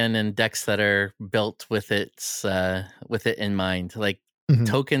one again in decks that are built with it in mind. Like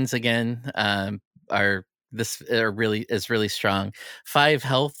tokens again are really strong. 5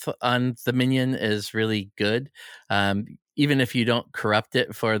 health on the minion is really good. Even if you don't corrupt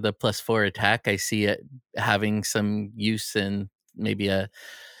it for the +4 attack, I see it having some use in maybe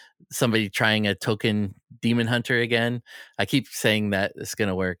somebody trying a token demon hunter again. I keep saying that it's going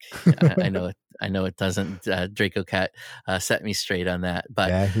to work. I know it. I know it doesn't. Draco Cat set me straight on that. But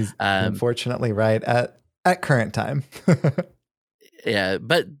yeah, he's unfortunately right at current time. Yeah,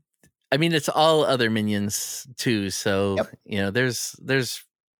 but I mean, it's all other minions too. So yep. There's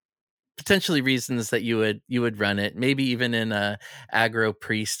potentially reasons that you would run it. Maybe even in a aggro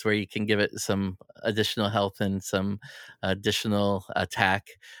priest where you can give it some additional health and some additional attack.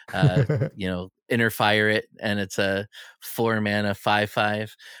 Inner fire it, and it's a 4-mana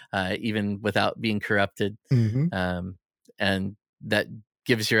 5/5, even without being corrupted. And that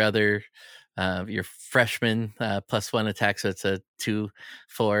gives your other your freshman +1 attack, so it's a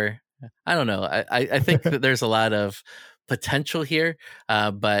 2/4. I don't know. I think that there's a lot of potential here,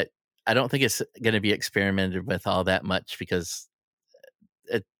 but I don't think it's going to be experimented with all that much because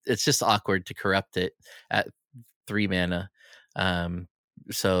it's just awkward to corrupt it at 3 mana.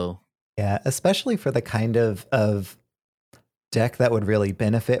 So yeah, especially for the kind of deck that would really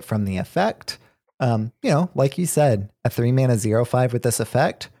benefit from the effect. Like you said, a 3-mana 0/5 with this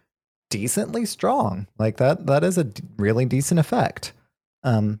effect, decently strong. Like that is a really decent effect.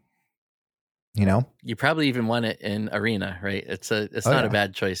 You probably even want it in Arena, right? It's not a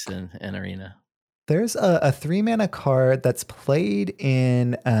bad choice in Arena. There's a 3-mana card that's played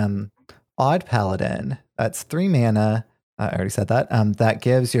in Odd Paladin. That's 3 mana. I already said that. That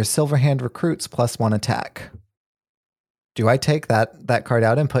gives your Silverhand recruits +1 attack. Do I take that card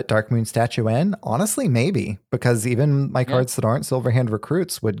out and put Darkmoon statue in? Honestly, maybe, because even my cards that aren't Silverhand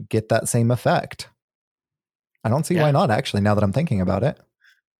recruits would get that same effect. I don't see why Yeah, not, actually, now that I'm thinking about it.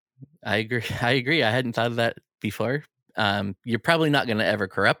 I agree. I agree. I hadn't thought of that before. You're probably not going to ever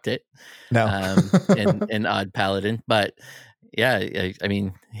corrupt it No. in Odd Paladin, but yeah, I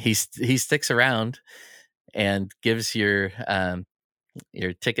mean, he sticks around and gives your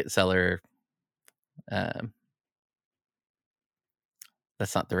ticket seller. Um,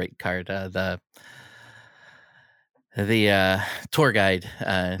 that's not the right card. The tour guide.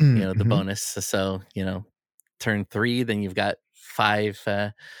 The Mm-hmm. bonus. So turn 3, then you've got 5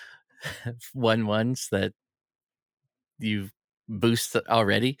 1/1s that you've boosted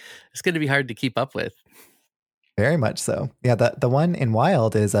already. It's going to be hard to keep up with. Very much so. Yeah, the one in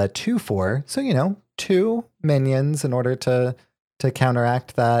Wild is a 2/4, so two minions in order to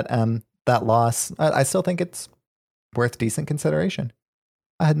counteract that loss. I still think it's worth decent consideration.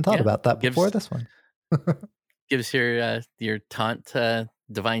 I hadn't thought Yeah, about that before gives this one. gives your taunt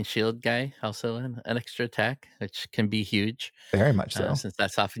divine shield guy also an extra attack, which can be huge, Very much so. since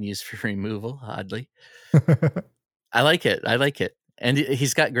that's often used for removal. Oddly, I like it. I like it, and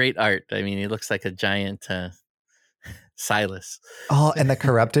he's got great art. I mean, he looks like a giant Silas. Oh, and the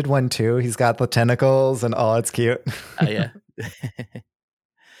corrupted one too. He's got the tentacles and it's cute. Yeah.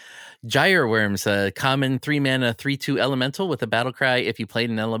 Gyre Worms, a common 3-mana 3/2 elemental with a battle cry. If you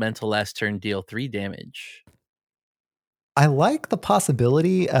played an elemental last turn, deal 3 damage. I like the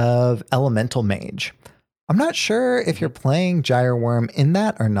possibility of Elemental Mage. I'm not sure if you're playing Gyre Worm in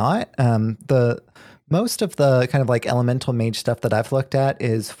that or not. The most of the kind of like Elemental Mage stuff that I've looked at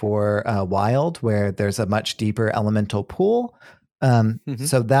is for Wild, where there's a much deeper elemental pool.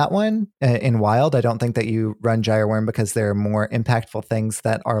 So that one in Wild, I don't think that you run Gyre Worm because there are more impactful things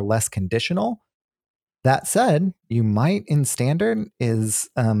that are less conditional. That said, you might in Standard. Is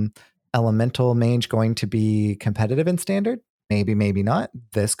Elemental Mage going to be competitive in Standard? Maybe, maybe not.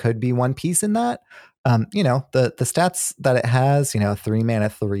 This could be one piece in that. The stats that it has, 3 mana,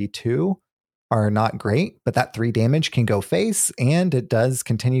 3/2 are not great, but that 3 damage can go face, and it does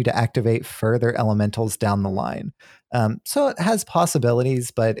continue to activate further elementals down the line. So it has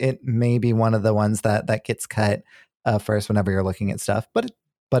possibilities, but it may be one of the ones that gets cut first whenever you're looking at stuff.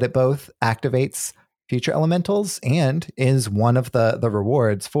 But it both activates future elementals and is one of the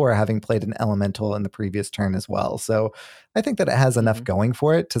rewards for having played an elemental in the previous turn as well. So I think that it has enough going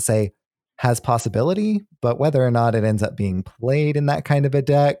for it to say has possibility, but whether or not it ends up being played in that kind of a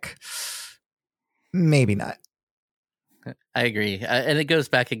deck, maybe not. I agree, and it goes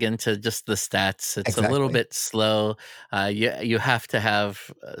back again to just the stats. It's a little Exactly. bit slow. You have to have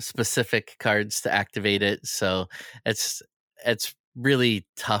specific cards to activate it, so it's really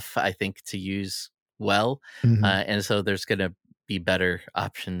tough, I think, to use well. Mhm. And so there's going to be better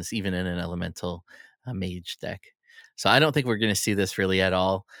options even in an elemental mage deck. So I don't think we're going to see this really at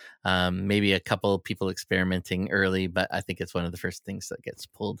all. Maybe a couple people experimenting early, but I think it's one of the first things that gets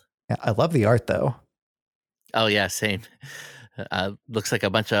pulled. Yeah, I love the art though. Oh yeah, same. Looks like a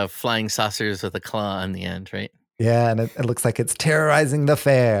bunch of flying saucers with a claw on the end, right? Yeah, and it looks like it's terrorizing the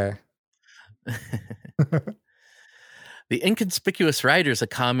Faire. The Inconspicuous Rider is a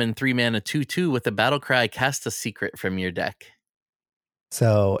common 3-mana 2/2 with a battle cry. Cast a secret from your deck.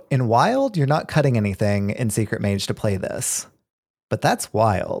 So in Wild, you're not cutting anything in Secret Mage to play this, but that's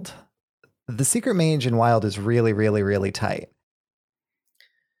Wild. The Secret Mage in Wild is really, really, really tight.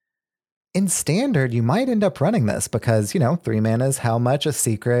 In Standard, you might end up running this because, 3 mana is how much a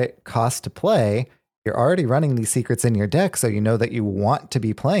secret costs to play. You're already running these secrets in your deck, so you know that you want to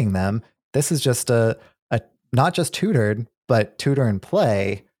be playing them. This is just a not just tutored, but tutor and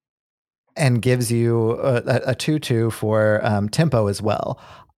play, and gives you a 2/2 for tempo as well.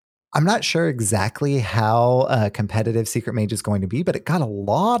 I'm not sure exactly how competitive Secret Mage is going to be, but it got a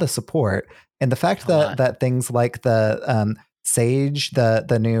lot of support. And the fact A lot. that things like the Sage,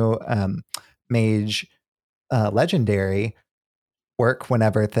 the new Mage legendary, work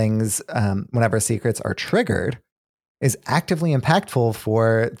whenever secrets are triggered is actively impactful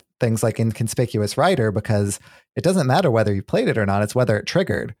for things like Inconspicuous Rider, because it doesn't matter whether you played it or not, it's whether it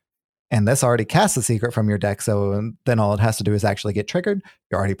triggered. And this already casts a secret from your deck, so then all it has to do is actually get triggered.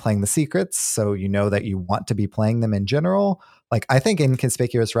 You're already playing the secrets, so you know that you want to be playing them in general. Like, I think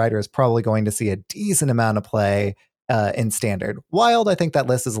Inconspicuous Rider is probably going to see a decent amount of play in Standard. Wild, I think that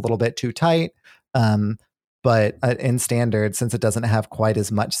list is a little bit too tight. But in Standard, since it doesn't have quite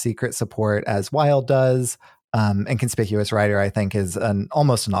as much secret support as Wild does, Inconspicuous Rider, I think, is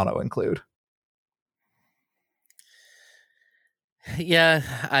almost an auto include. Yeah,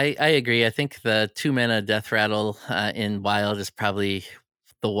 I agree. I think the 2-mana Death Rattle in Wild is probably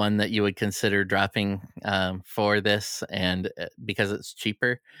the one that you would consider dropping for this, and because it's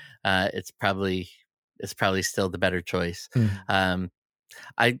cheaper, it's probably is probably still the better choice. Mhm.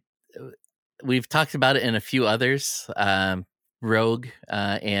 I We've talked about it in a few others. Rogue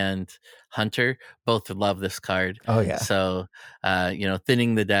and Hunter both love this card. Oh yeah. So,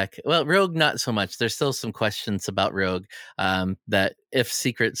 thinning the deck. Well, Rogue, not so much. There's still some questions about Rogue. That if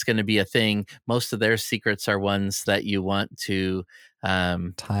secret's going to be a thing, most of their secrets are ones that you want to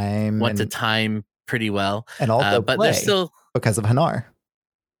time pretty well. And also but there's play still because of Hanar.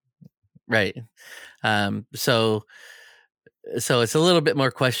 Right. So it's a little bit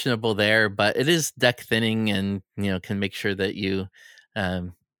more questionable there, but it is deck thinning, and can make sure that you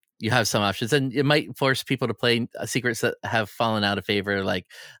have some options, and it might force people to play secrets that have fallen out of favor, like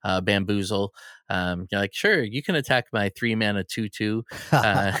Bamboozle. You're like, sure, you can attack my 3-mana 2/2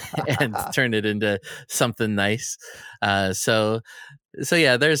 and turn it into something nice. So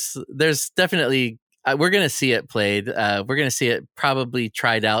yeah, there's definitely we're going to see it played. We're going to see it probably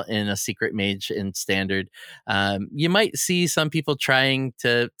tried out in a secret mage in standard. You might see some people trying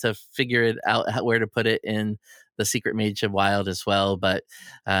to figure it out where to put it in the secret mage of wild as well. But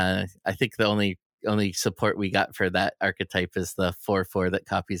I think the only support we got for that archetype is the 4/4 that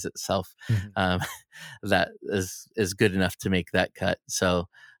copies itself. Mhm. That is good enough to make that cut. So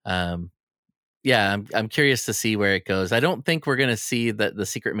yeah, I'm curious to see where it goes. I don't think we're going to see that the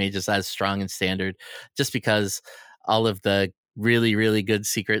secret mage is as strong in standard, just because all of the really, really good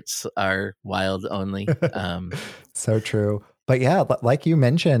secrets are wild only. So true. But yeah, like you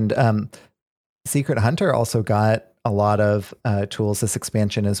mentioned, Secret Hunter also got a lot of tools this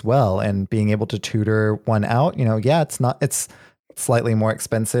expansion as well, and being able to tutor one out. It's slightly more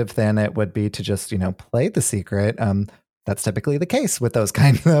expensive than it would be to just play the secret. That's typically the case with those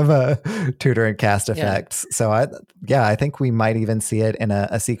kinds of tutor and cast effects. Yeah. So I think we might even see it in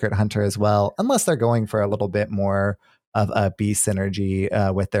a Secret Hunter as well, unless they're going for a little bit more of a B synergy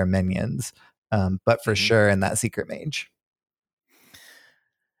with their minions. But for sure in that Secret Mage.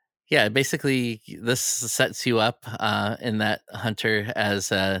 Yeah, basically this sets you up in that Hunter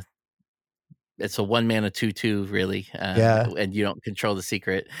as it's a 1-mana 2/2 really, and you don't control the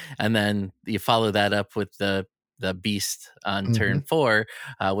secret, and then you follow that up with the beast on turn 4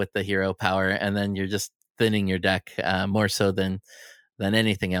 with the hero power, and then you're just thinning your deck more so than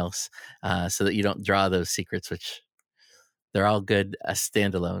anything else, so that you don't draw those secrets, which they're all good as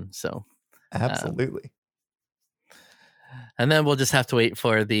standalone. So absolutely. And then we'll just have to wait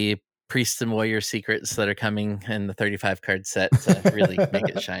for the priest and warrior secrets that are coming in the 35 card set to really make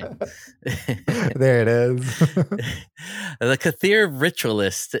it shine. There it is. The Kathir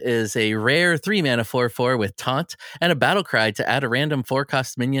Ritualist is a rare 3-mana 4/4 with taunt and a battle cry to add a random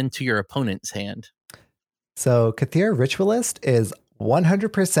 4-cost minion to your opponent's hand. So Kathir Ritualist is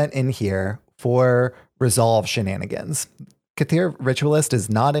 100% in here for resolve shenanigans. Kathir Ritualist is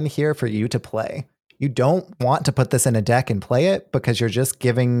not in here for you to play. You don't want to put this in a deck and play it because you're just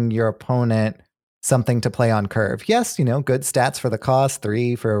giving your opponent something to play on curve. Yes, good stats for the cost,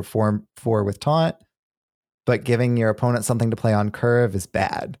 3 for 4 with taunt, but giving your opponent something to play on curve is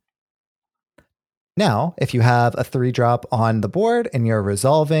bad. Now, if you have a 3-drop on the board and you're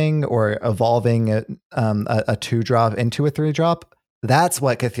resolving or evolving a 2-drop into a 3-drop, that's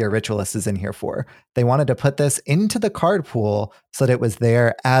what Kathir Ritualist is in here for. They wanted to put this into the card pool so that it was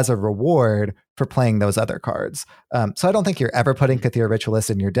there as a reward for playing those other cards. So I don't think you're ever putting Kathir Ritualist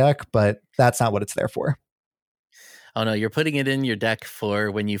in your deck, but that's not what it's there for. Oh no, you're putting it in your deck for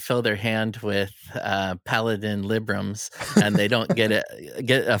when you fill their hand with Paladin Librams and they don't get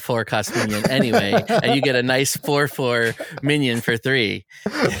a 4-cost minion anyway, and you get a nice 4/4 minion for 3.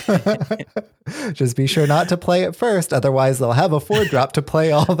 Just be sure not to play it first, otherwise they'll have a 4-drop to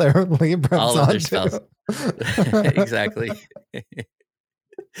play all their Librams all of their spells. Exactly.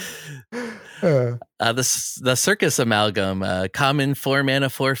 The Circus Amalgam, common 4-mana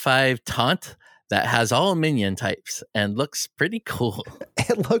 4/5 taunt that has all minion types and looks pretty cool.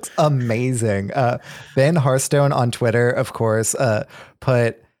 It looks amazing. Ben Hearthstone on Twitter, of course,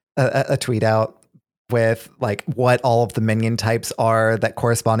 put a tweet out with like what all of the minion types are that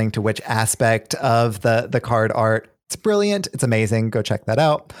corresponding to which aspect of the card art. It's brilliant. It's amazing. Go check that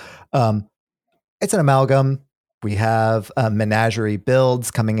out. It's an amalgam. We have menagerie builds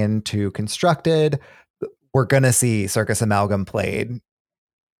coming into constructed. We're going to see Circus Amalgam played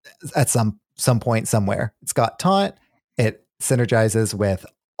at some point somewhere. It's got taunt. It synergizes with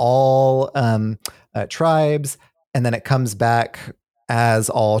all tribes, and then it comes back as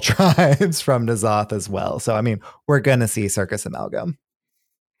all tribes from N'Zoth as well. So, I mean, we're going to see Circus Amalgam.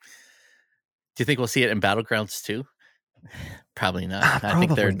 Do you think we'll see it in Battlegrounds too? Probably not. I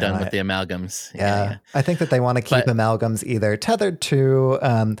think they're Probably done with not. the amalgams. Yeah, I think that they want to keep But amalgams either tethered to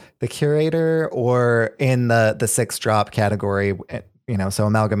the curator or in the 6-drop category. So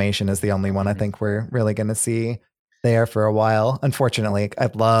amalgamation is the only one I mhm, think we're really going to see there for a while. Unfortunately, I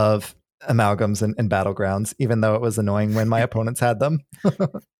love amalgams in battlegrounds, even though it was annoying when my opponents had them.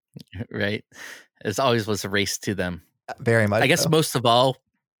 right. It always was a race to them. Very much I guess so. most of all,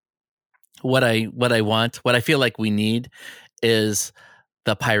 what I feel like we need is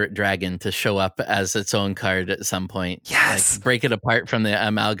the pirate dragon to show up as its own card at some point. Like Yes, break it apart from the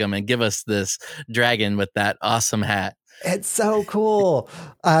amalgam and give us this dragon with that awesome hat. it's so cool.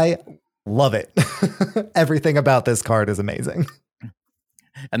 I love it. Everything about this card is amazing.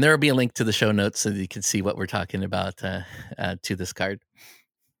 And there will be a link to the show notes so that you can see what we're talking about to this card.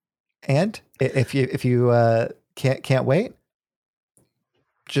 And if you can't wait,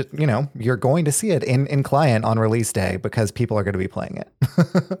 just you're going to see it in client on release day because people are going to be playing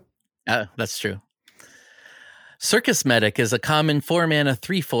it. That's true. Circus Medic is a common 4-mana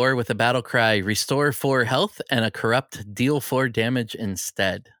 3/4 with a battle cry, restore 4 health, and a corrupt, deal 4 damage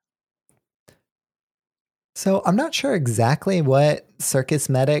instead. So I'm not sure exactly what Circus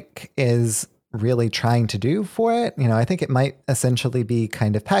Medic is really trying to do for it. I think it might essentially be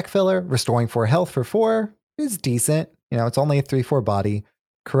kind of pack filler. Restoring 4 health for 4 is decent. It's only a 3/4 body.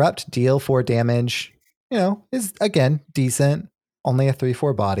 Corrupt, deal 4 damage, is again decent. Only a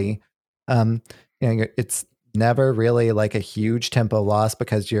 3/4 body. Um, it's never really like a huge tempo loss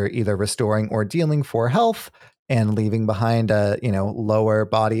because you're either restoring or dealing 4 health and leaving behind a lower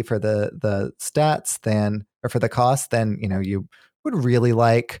body for the stats than, or for the cost than you would really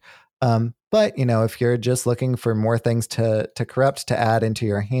like. But if you're just looking for more things to corrupt to add into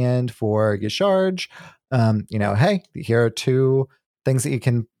your hand for your charge, hey, here are 2 things that you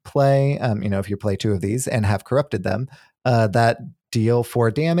can play. If you play 2 of these and have corrupted them, that deal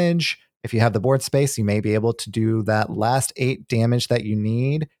 4 damage. If you have the board space, you may be able to do that last 8 damage that you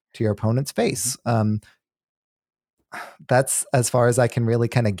need to your opponent's face. That's as far as I can really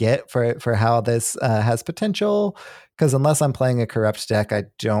kind of get for how this has potential. Because unless I'm playing a corrupt deck, I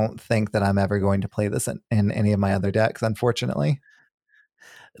don't think that I'm ever going to play this in any of my other decks, unfortunately.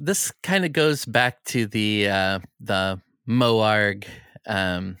 This kind of goes back to the Moarg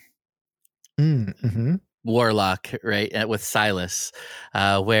Mm-hmm. warlock, right? With Silas,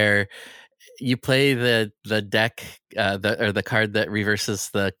 where you play the deck or the card that reverses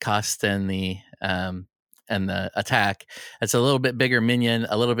the cost and the attack. It's a little bit bigger minion,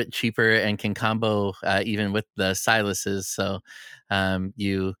 a little bit cheaper, and can combo even with the Silas's. So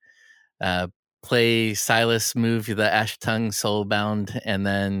you uh, play Silas, move the Ash Tongue Soulbound, and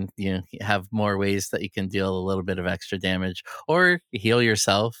then you have more ways that you can deal a little bit of extra damage or heal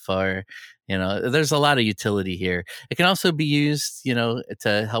yourself, or there's a lot of utility here. It can also be used,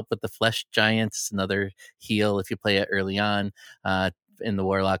 to help with the Flesh Giant. It's another heal if you play it early on in the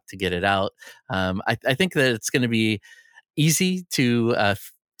Warlock to get it out. I think that it's going to be easy to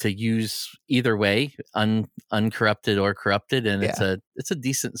use either way, uncorrupted or corrupted, and Yeah. it's a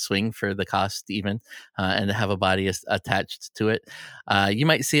decent swing for the cost even, and to have a body attached to it. You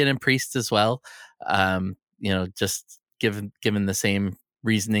might see it in Priest as well. Just given the same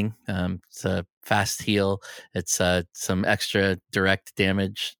reasoning. It's a fast heal. It's some extra direct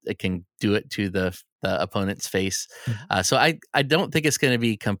damage. It can do it to the opponent's face. Mhm. So I don't think it's going to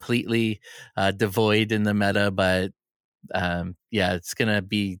be completely devoid in the meta, but yeah, it's gonna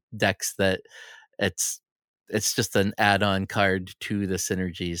be decks that it's it's just an add-on card to the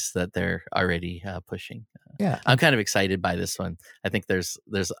synergies that they're already pushing. Yeah. I'm kind of excited by this one. I think there's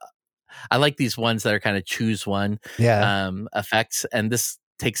I like these ones that are kind of choose one Yeah. effects, and this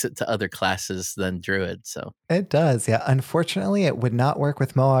takes it to other classes than Druid. So It does. Yeah. Unfortunately, it would not work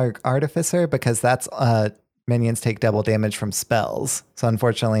with Moarg Artificer because that's minions take double damage from spells. So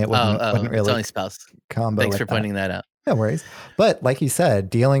unfortunately, it wouldn't it's really only spells. combo Thanks with for that. pointing that out. No worries. But like you said,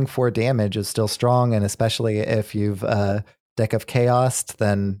 dealing 4 damage is still strong. And especially if you've Deck of Chaos,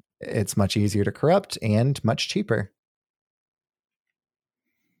 then it's much easier to corrupt and much cheaper.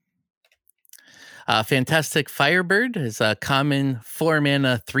 Fantastic Firebird is a common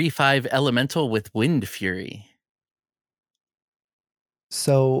 4-mana 3/5 elemental with Wind Fury.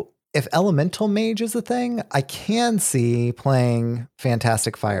 So if Elemental Mage is a thing, I can see playing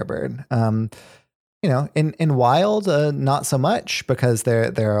Fantastic Firebird. In Wild, not so much because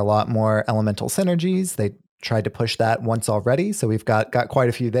there are a lot more elemental synergies. They tried to push that once already, so we've got quite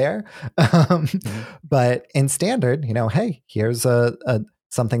a few there. Mhm. But in Standard, hey, here's a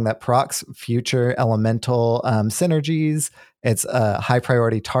something that procs future elemental synergies. It's a high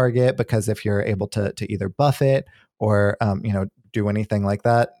priority target because if you're able to either buff it or do anything like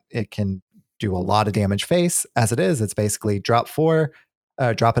that. It can do a lot of damage face. As it is, it's basically drop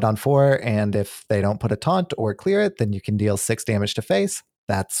it on 4, and if they don't put a taunt or clear it, then you can deal 6 damage to face.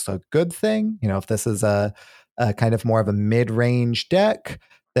 That's a good thing. If this is a kind of more of a mid-range deck,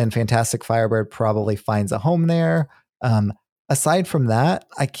 then Fantastic Firebird probably finds a home there. Aside from that,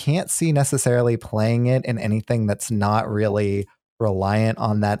 I can't see necessarily playing it in anything that's not really reliant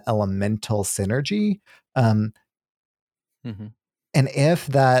on that elemental synergy. Mm-hmm. And if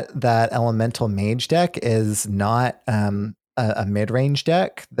that elemental mage deck is not a mid-range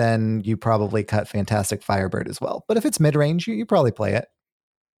deck, then you probably cut Fantastic Firebird as well. But if it's mid-range, you probably play it.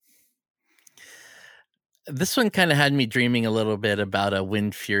 This one kind of had me dreaming a little bit about a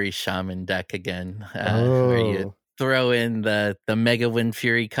Wind Fury Shaman deck again, where you throw in the Mega Wind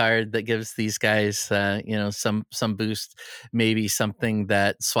Fury card that gives these guys, some boost, maybe something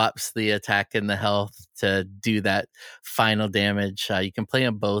that swaps the attack and the health to do that final damage. You can play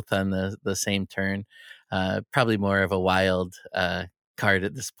them both on the same turn. Probably more of a wild card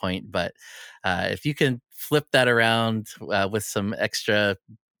at this point, but if you can flip that around with some extra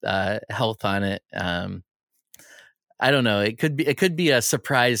health on it. I don't know. It could be a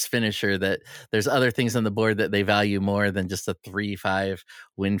surprise finisher that there's other things on the board that they value more than just a 3/5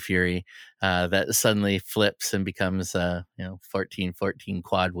 Wind Fury that suddenly flips and becomes 14/14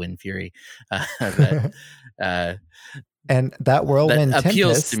 quad Wind Fury and that Whirlwind that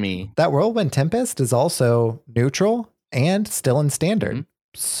appeals Tempest to me. That Whirlwind Tempest is also neutral and still in standard.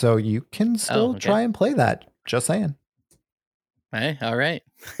 Mm-hmm. So you can still try and play that. Just saying. Hey, all right.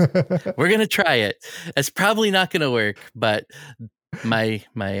 We're going to try it. It's probably not going to work, but my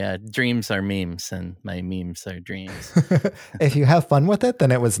dreams are memes and my memes are dreams. If you have fun with it,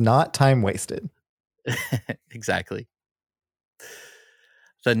 then it was not time wasted. Exactly.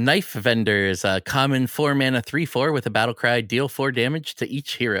 The Knife Vendor is a common 4-mana 3/4 with a battle cry. Deal 4 damage to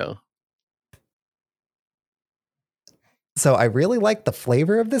each hero. So I really like the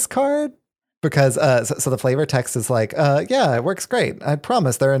flavor of this card. Because so the flavor text is like, yeah, it works great. I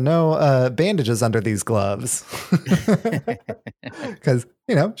promise there are no bandages under these gloves. Because,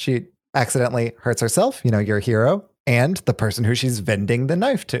 she accidentally hurts herself, your hero, and the person who she's vending the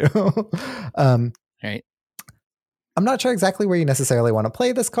knife to. Right. I'm not sure exactly where you necessarily want to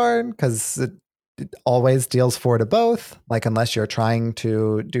play this card, because it always deals 4 to both, like unless you're trying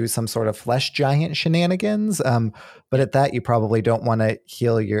to do some sort of flesh giant shenanigans. But at that, you probably don't want to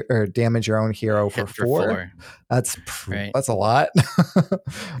heal or damage your own hero for 4. That's a lot.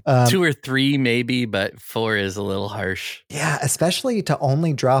 2 or 3 maybe, but 4 is a little harsh. Yeah, especially to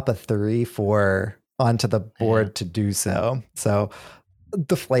only drop a 3/4 onto the board to do so. So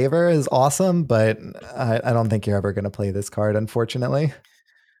the flavor is awesome, but I don't think you're ever going to play this card, unfortunately.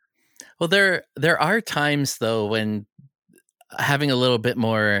 Well, there are times though when having a little bit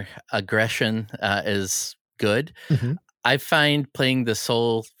more aggression is good. Mm-hmm. I find playing the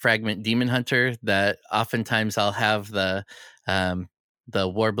Soul Fragment Demon Hunter that oftentimes I'll have the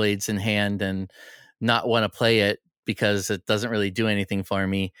Warblades in hand and not want to play it because it doesn't really do anything for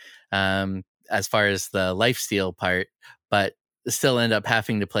me as far as the lifesteal part, but still end up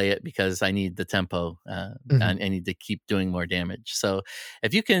having to play it because I need the tempo and I need to keep doing more damage. So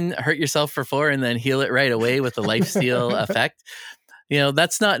if you can hurt yourself for 4 and then heal it right away with the lifesteal effect,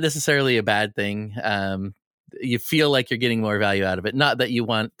 that's not necessarily a bad thing. You feel like you're getting more value out of it. Not that you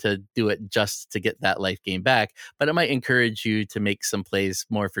want to do it just to get that life gain back, but it might encourage you to make some plays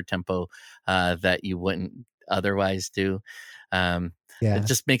more for tempo that you wouldn't otherwise do. It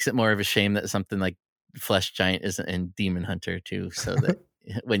just makes it more of a shame that something like Flesh Giant isn't in Demon Hunter too, so that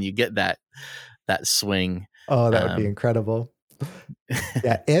when you get that swing, that would be incredible.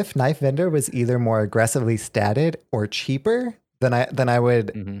 Yeah, if Knife Vendor was either more aggressively statted or cheaper, then I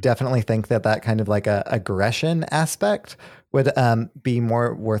would definitely think that kind of like a aggression aspect would be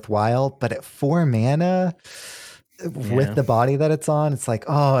more worthwhile. But at 4 mana with the body that it's on, it's like,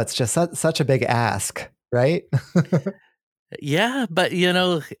 it's just such a big ask, right? Yeah, but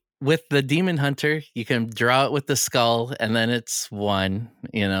with the Demon Hunter, you can draw it with the skull and then it's 1,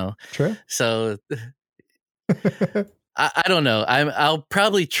 True. So I don't know. I'll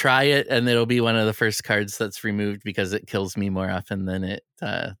probably try it and it'll be one of the first cards that's removed because it kills me more often than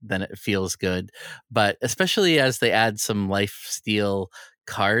it feels good. But especially as they add some life steal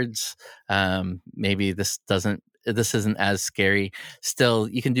cards, maybe this isn't as scary. Still,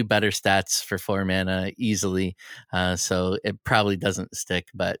 you can do better stats for 4 mana easily. So it probably doesn't stick,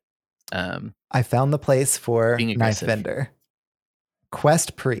 but I found the place for Knife Vendor.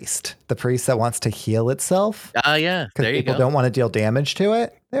 Quest Priest, the priest that wants to heal itself. Yeah, there you go. People don't want to deal damage to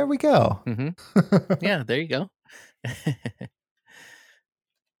it. There we go. Yeah, there you go.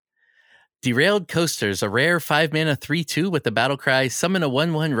 Derailed Coasters, a rare 5-mana 3/2 with the battle cry, summon a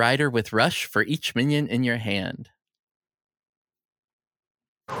 1/1 rider with rush for each minion in your hand.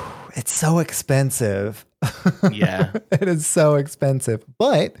 It's so expensive. Yeah. It is so expensive.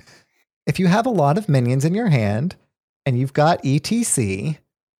 But if you have a lot of minions in your hand and you've got ETC,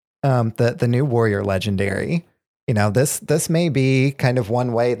 the new warrior legendary, this may be kind of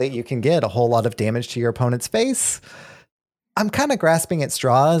one way that you can get a whole lot of damage to your opponent's face. I'm kind of grasping at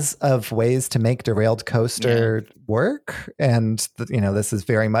straws of ways to make Derailed Coaster work. And, this is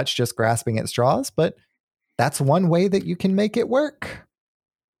very much just grasping at straws, but that's one way that you can make it work.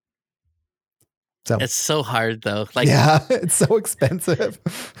 So it's so hard though. Like, yeah, it's so expensive.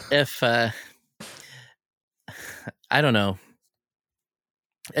 If I don't know.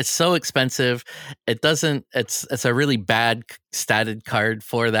 It's so expensive. It's a really bad statted card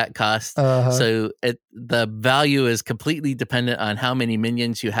for that cost. So the value is completely dependent on how many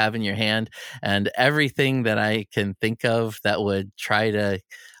minions you have in your hand, and everything that I can think of that would try to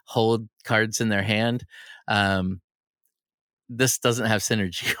hold cards in their hand. This doesn't have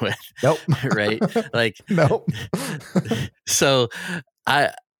synergy with. Nope. Right? Like, nope. So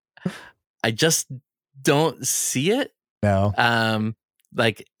I just don't see it. No.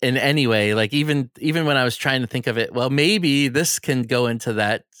 Like in any way, like even when I was trying to think of it, well, maybe this can go into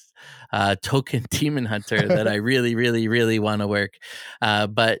that token demon hunter that I really, really, really want to work.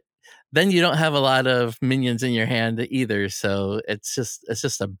 But then you don't have a lot of minions in your hand either. So it's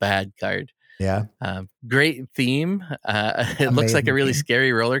just a bad card. Yeah. Great theme. It looks like a really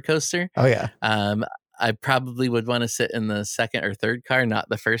scary roller coaster. Oh yeah. I probably would want to sit in the second or third car, not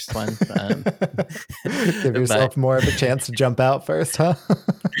the first one. Give yourself more of a chance to jump out first, huh?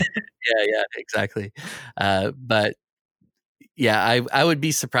 Yeah, exactly. But yeah, I would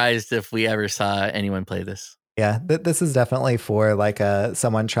be surprised if we ever saw anyone play this. Yeah, this is definitely for like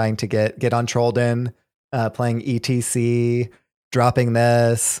someone trying to get on Trollden, playing ETC, dropping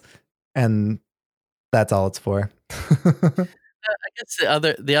this, and that's all it's for. I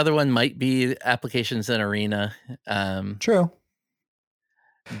guess the other one might be applications in Arena. True.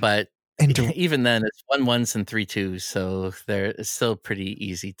 But even then, it's 1/1s and 3/2s, so it's still pretty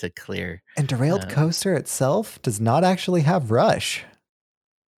easy to clear. And Derailed Coaster itself does not actually have rush.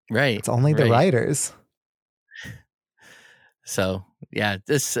 Right. It's only the riders. So yeah,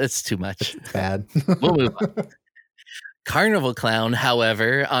 it's too much. It's bad. We'll move on. Carnival Clown,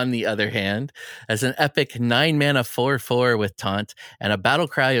 however, on the other hand, as an epic 9-mana 4/4 with taunt and a battle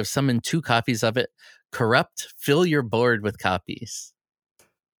cry of summon 2 copies of it, corrupt, fill your board with copies.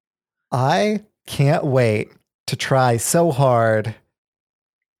 I can't wait to try so hard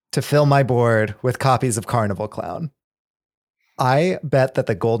to fill my board with copies of Carnival Clown. I bet that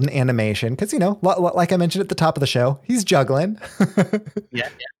the golden animation, because, like I mentioned at the top of the show, he's juggling. Yeah.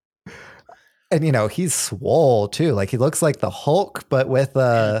 And, he's swole too. Like he looks like the Hulk, but with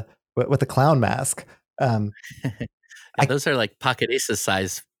a clown mask. Those are like pocket aces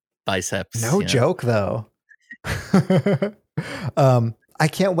size biceps. No joke though. I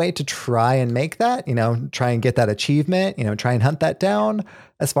can't wait to try and make that, try and get that achievement, try and hunt that down.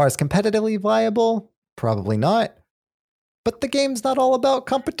 As far as competitively viable, probably not. But the game's not all about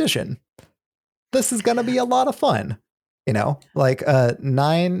competition. This is going to be a lot of fun. Like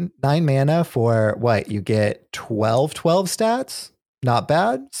 9 mana for what? You get 12 stats. Not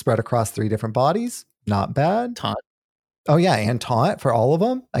bad. Spread across 3 different bodies. Not bad. Taunt. Oh yeah, and taunt for all of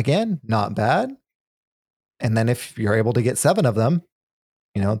them. Again, not bad. And then if you're able to get 7 of them,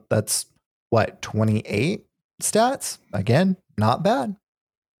 that's what, 28 stats? Again, not bad.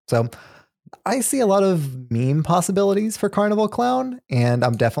 So I see a lot of meme possibilities for Carnival Clown, and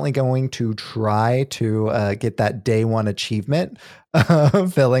I'm definitely going to try to get that day 1 achievement,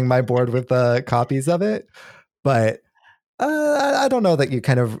 filling my board with copies of it. But I don't know that you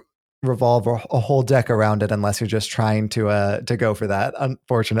kind of revolve a whole deck around it unless you're just trying to go for that,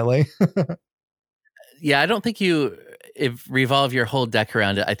 unfortunately. Yeah, I don't think you revolve your whole deck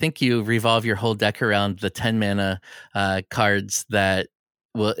around it. I think you revolve your whole deck around the 10 mana cards that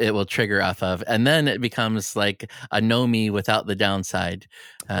it will trigger off of, and then it becomes like a Nomi without the downside.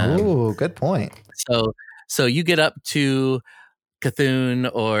 Oh, good point. So you get up to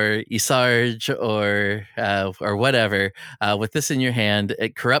Cthulhu or Isarge or whatever with this in your hand,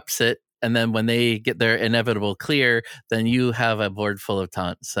 it corrupts it, and then when they get their inevitable clear, then you have a board full of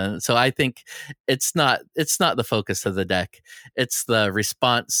taunts. And so I think it's not the focus of the deck. It's the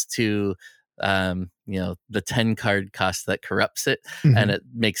response to the 10 card cost that corrupts it, and Mhm. it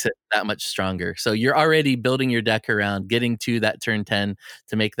makes it that much stronger. So you're already building your deck around getting to that turn 10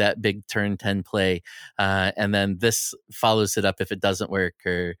 to make that big turn 10 play. And then this follows it up if it doesn't work,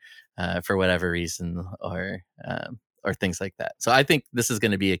 or for whatever reason, or things like that. So I think this is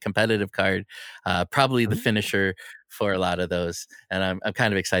going to be a competitive card, probably the Ooh. finisher for a lot of those. And I'm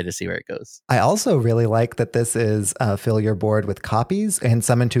kind of excited to see where it goes. I also really like that this is fill your board with copies and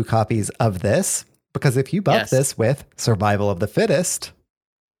summon 2 copies of this, because if you buff Yes. this with Survival of the Fittest,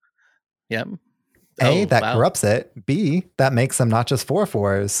 Yep. A, Oh, that wow. corrupts it. B, that makes them not just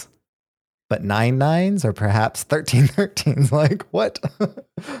 4/4s, but 9/9s or perhaps 13/13s. Like, what?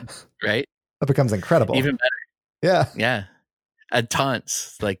 Right? That becomes incredible. Even better. Yeah. Yeah. And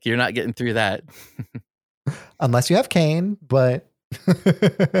taunts. Like, you're not getting through that. Unless you have Kane, but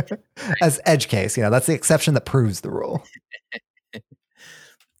as edge case, that's the exception that proves the rule.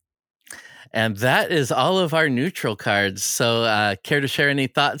 And that is all of our neutral cards. So, care to share any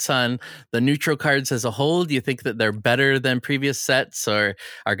thoughts on the neutral cards as a whole? Do you think that they're better than previous sets, or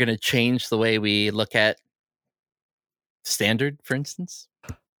are going to change the way we look at standard, for instance?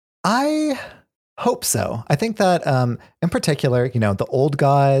 I hope so. I think that in particular, the old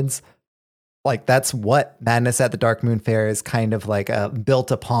gods, like that's what Madness at the Darkmoon Faire is kind of like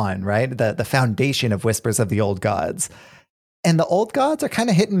built upon, right? The foundation of Whispers of the Old Gods. And the old gods are kind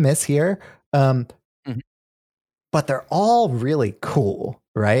of hit and miss here. Mhm. But they're all really cool,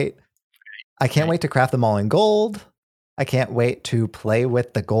 right? I can't Right. wait to craft them all in gold. I can't wait to play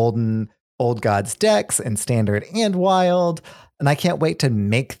with the golden old gods decks in standard and wild. And I can't wait to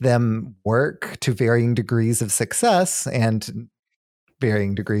make them work to varying degrees of success and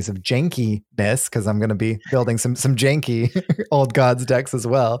varying degrees of jankiness, because I'm going to be building some janky old gods decks as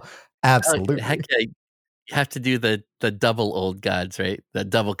well. Oh, heck Absolutely. yeah. You have to do the double old gods, right? The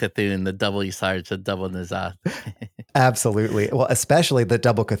double Cthulhu, the double Isarge, the double Nazath. Absolutely. Well, especially the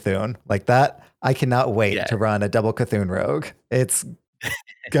double Cthulhu. Like that, I cannot wait Yeah. to run a double Cthulhu rogue. It's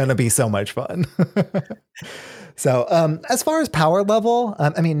gonna be so much fun. So, as far as power level,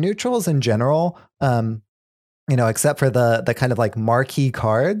 I mean, neutrals in general, except for the kind of like marquee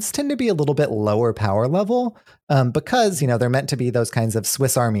cards, tend to be a little bit lower power level, because they're meant to be those kinds of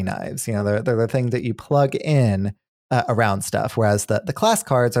Swiss Army knives. They're the thing that you plug in around stuff, whereas the class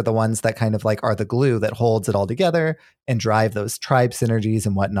cards are the ones that kind of like are the glue that holds it all together and drive those tribe synergies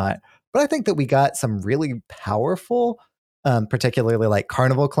and whatnot. But I think that we got some really powerful, particularly like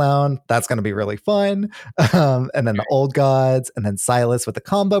Carnival Clown. That's going to be really fun. And then the Old Gods, and then Silas with the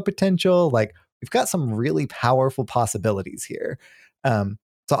combo potential. Like, we've got some really powerful possibilities here.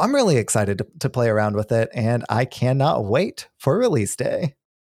 So I'm really excited to play around with it, and I cannot wait for release day.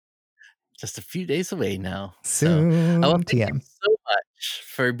 Just a few days away now. So, Soon, thank you TM. so much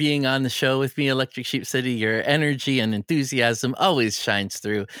for being on the show with me, Electric Sheep City. Your energy and enthusiasm always shines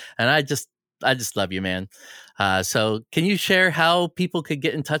through, and I just love you, man. So, can you share how people could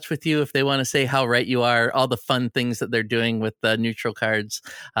get in touch with you if they want to say how right you are, all the fun things that they're doing with the neutral cards,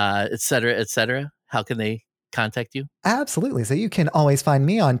 et cetera, et cetera? How can they contact you? Absolutely. So you can always find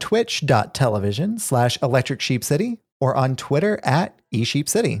me on twitch.tv/Electric Sheep City, or on Twitter at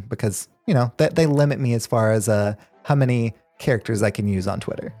eSheepCity, because, they limit me as far as how many characters I can use on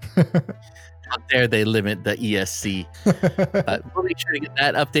Twitter. How dare they limit the ESC? But we'll make sure to get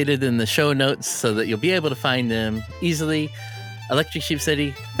that updated in the show notes so that you'll be able to find them easily. Electric Sheep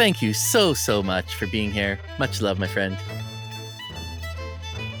City, thank you so, so much for being here. Much love, my friend.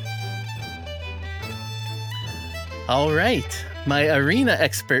 All right. My arena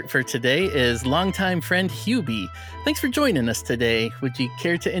expert for today is longtime friend Hubie. Thanks for joining us today. Would you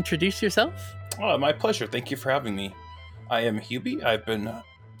care to introduce yourself? Oh, my pleasure. Thank you for having me. I am Hubie. I've been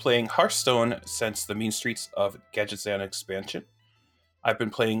playing Hearthstone since the Mean Streets of Gadgetzan expansion. I've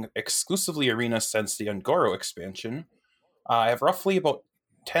been playing exclusively Arena since the Ungoro expansion. I have roughly about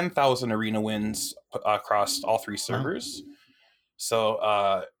 10,000 Arena wins across all 3 servers. Wow.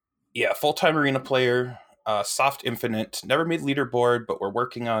 So, yeah, full-time Arena player, soft infinite. Never made leaderboard, but we're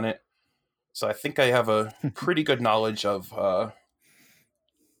working on it. So I think I have a pretty good knowledge of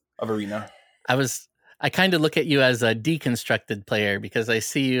Arena. I kind of look at you as a deconstructed player, because I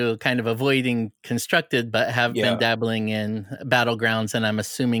see you kind of avoiding constructed, but have been dabbling in battlegrounds, and I'm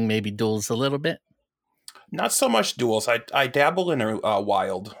assuming maybe duels a little bit. Not so much duels. I dabble in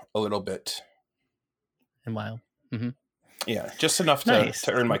wild a little bit. In wild. Mm-hmm. Yeah, just enough to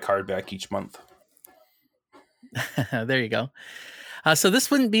earn my card back each month. There you go. So this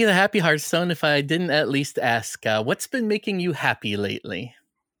wouldn't be the Happy Hearthstone if I didn't at least ask, what's been making you happy lately?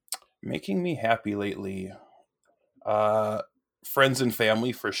 Making me happy lately? Friends and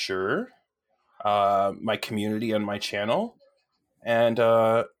family for sure. my community on my channel, and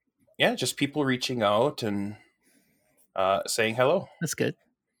just people reaching out and saying hello. That's good.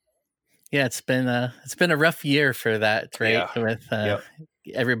 Yeah, it's been a rough year for that, right? Yeah. With Yep.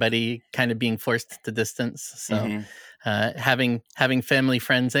 everybody kind of being forced to distance. So Mhm. having family,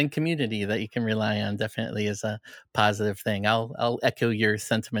 friends, and community that you can rely on definitely is a positive thing. I'll echo your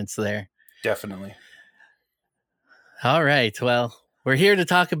sentiments there. Definitely. All right. Well, we're here to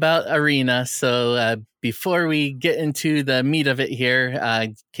talk about Arena. So before we get into the meat of it here,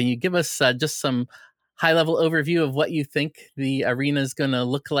 can you give us just some high-level overview of what you think the Arena is going to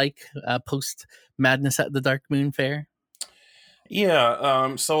look like post Madness at the Darkmoon Faire?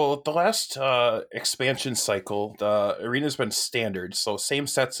 Yeah, so the last expansion cycle, the arena's been standard, so same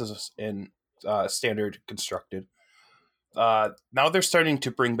sets as in standard constructed. Now they're starting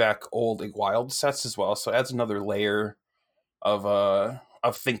to bring back old wild sets as well, so it adds another layer of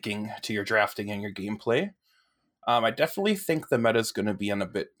thinking to your drafting and your gameplay. I definitely think the meta is going to be on a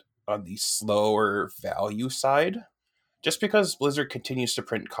bit on the slower value side, just because Blizzard continues to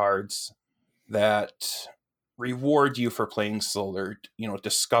print cards that reward you for playing solar.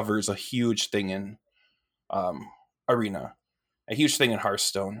 Discovers a huge thing in Arena, a huge thing in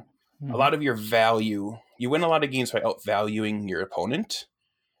Hearthstone. A lot of your value, you win a lot of games by outvaluing your opponent.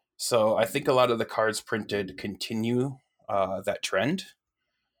 So I think a lot of the cards printed continue that trend.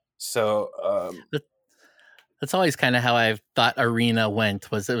 So That's always kind of how I've thought Arena went.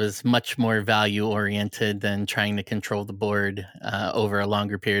 It was much more value oriented than trying to control the board over a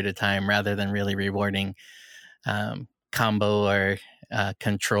longer period of time, rather than really rewarding combo or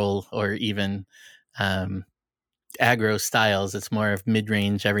control or even aggro styles. It's more of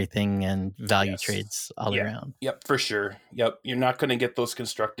mid-range everything and value yes. trades all Yeah. around. Yep, for sure. Yep, you're not going to get those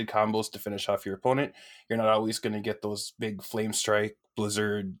constructed combos to finish off your opponent. You're not always going to get those big flame strike,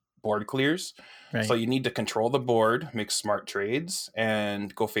 blizzard board clears. Right. So you need to control the board, make smart trades,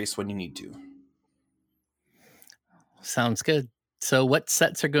 and go face when you need to. Sounds good. So what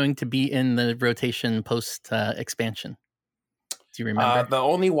sets are going to be in the rotation post expansion? Do you remember? The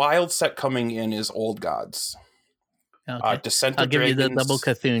only wild set coming in is Old Gods. Okay. Descent I'll of give Dragons. you the double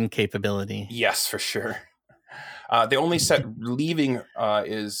Cthulhu capability. Yes, for sure. The only set leaving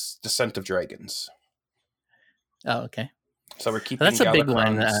is Descent of Dragons. Oh, okay. So we're keeping. That's a big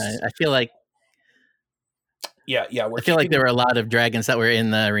one. I feel like. Yeah. I feel like there were a lot of dragons that were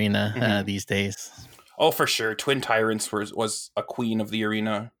in the arena these days. Oh, for sure. Twin Tyrants was a queen of the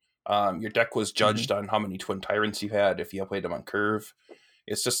arena. Your deck was judged on how many Twin Tyrants you had if you played them on curve.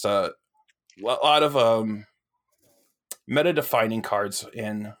 It's just a lot of meta-defining cards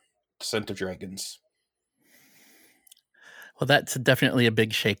in Descent of Dragons. Well, that's definitely a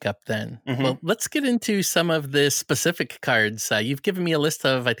big shakeup then. Well, let's get into some of the specific cards. You've given me a list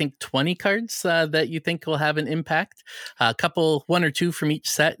of, I think, 20 cards that you think will have an impact. A couple, one or two from each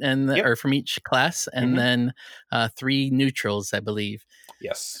set or from each class, and then 3 neutrals, I believe.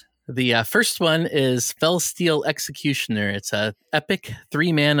 Yes. The first one is Fellsteel Executioner. It's a epic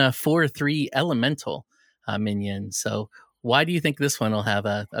 3-mana 4/3 elemental minion. So why do you think this one will have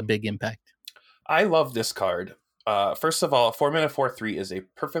a big impact? I love this card. First of all, 4-mana 4/3 is a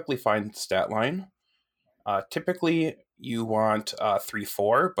perfectly fine stat line. Typically, you want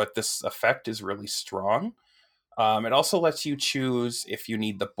 3/4, but this effect is really strong. It also lets you choose if you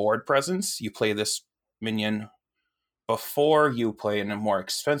need the board presence. You play this minion before you play in a more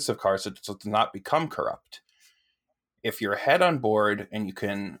expensive card, so it does not become corrupt. If you're ahead on board and you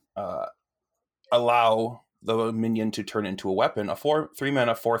can allow the minion to turn into a weapon, a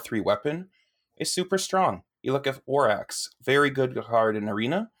 3-mana 4/3 weapon is super strong. You look at Orax, very good card in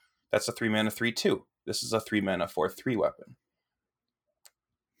Arena. That's a 3-mana 3/2. This is a 3-mana 4/3 weapon.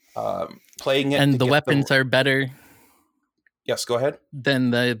 Playing it, and the weapons are better. Yes, go ahead. Then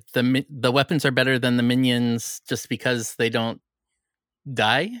the weapons are better than the minions just because they don't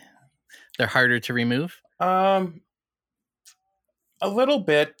die. They're harder to remove. A little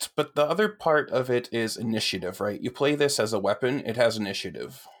bit, but the other part of it is initiative, right? You play this as a weapon; it has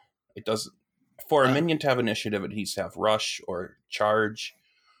initiative. It does. For a minion to have initiative, it needs to have rush or charge,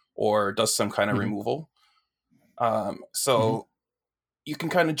 or does some kind of removal. So you can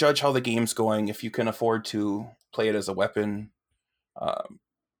kind of judge how the game's going if you can afford to play it as a weapon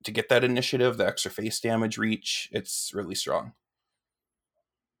to get that initiative, the extra face damage reach. It's really strong.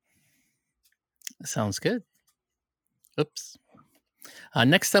 Sounds good. Oops.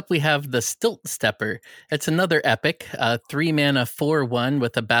 Next up, we have the Stilt Stepper. It's another epic, 3-mana 4/1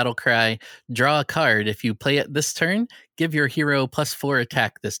 with a battle cry. Draw a card. If you play it this turn, give your hero +4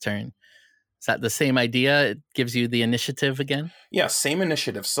 attack this turn. Is that the same idea? It gives you the initiative again? Yeah, same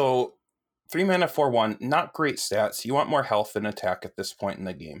initiative. So 3 mana, 4/1, not great stats. You want more health and attack at this point in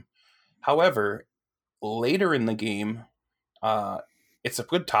the game. However, later in the game, it's a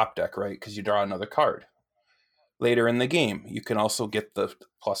good top deck, right? Because you draw another card. Later in the game, you can also get the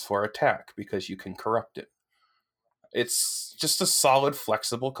 +4 attack because you can corrupt it. It's just a solid,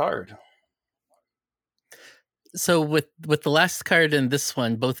 flexible card. So with the last card and this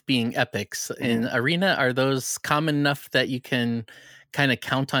one both being epics in Arena, are those common enough that you can kind of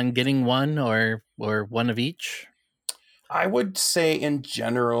count on getting one or one of each? I would say in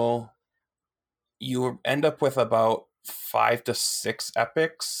general, you end up with about 5 to 6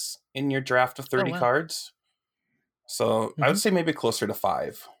 epics in your draft of 30 cards. So I would say maybe closer to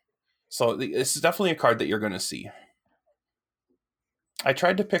 5. So this is definitely a card that you're going to see. I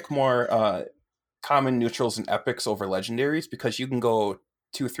tried to pick more common neutrals and epics over legendaries because you can go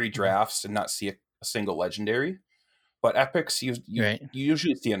 2-3 drafts and not see a single legendary. But epics, you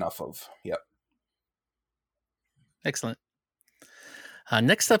usually see enough of. Yep. Excellent.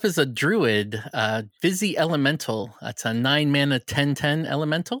 Next up is a druid, Fizzy Elemental. That's a 9 mana 10/10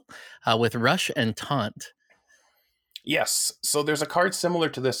 elemental with rush and taunt. Yes. So there's a card similar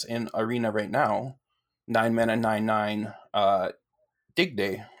to this in Arena right now. 9 mana 9/9 Dig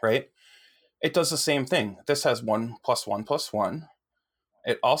Day, right? It does the same thing. This has 1+1+1.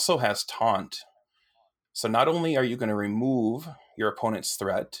 It also has taunt. So not only are you going to remove your opponent's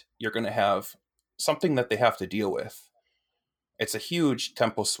threat, you're going to have something that they have to deal with. It's a huge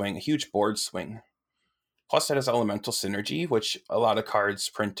tempo swing, a huge board swing. Plus it has elemental synergy, which a lot of cards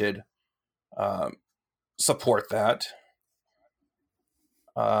printed support that.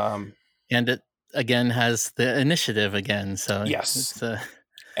 And it again has the initiative again. So yes,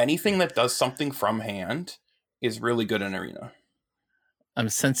 anything that does something from hand is really good in Arena. I'm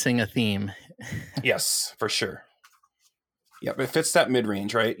sensing a theme. Yes, for sure. Yep, it fits that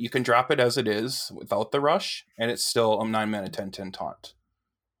mid-range, right? You can drop it as it is without the rush, and it's still a 9 mana 10/10 taunt.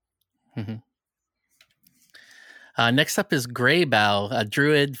 Next up is Greybow, a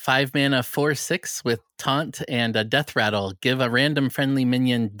druid 5 mana 4/6 with taunt and a death rattle. Give a random friendly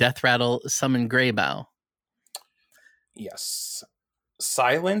minion death rattle, summon Greybow. Yes.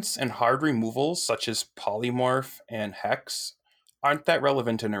 Silence and hard removals such as polymorph and hex aren't that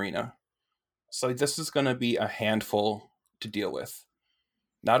relevant in Arena. So this is going to be a handful to deal with.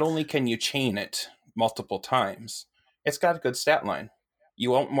 Not only can you chain it multiple times, it's got a good stat line.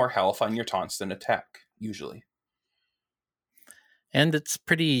 You want more health on your taunts than attack, usually. And it's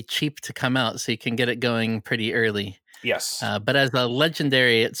pretty cheap to come out, so you can get it going pretty early. Yes. But as a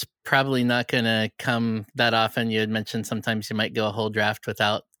legendary, it's probably not going to come that often. You had mentioned sometimes you might go a whole draft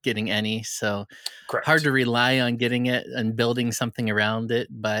without getting any. So correct. Hard to rely on getting it and building something around it.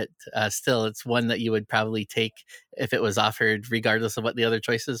 But still, it's one that you would probably take if it was offered, regardless of what the other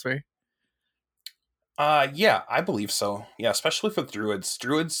choices were. Yeah, I believe so. Yeah, especially for druids.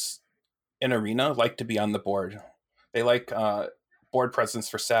 Druids in Arena like to be on the board. They like board presence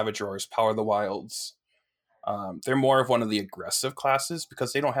for Savage Roars, Power of the Wilds. They're more of one of the aggressive classes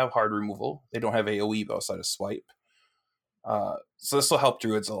because they don't have hard removal. They don't have AoE outside of swipe. So this will help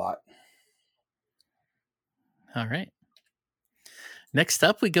druids a lot. All right. Next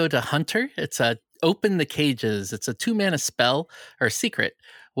up, we go to Hunter. It's a Open the Cages. It's a 2 mana spell or secret.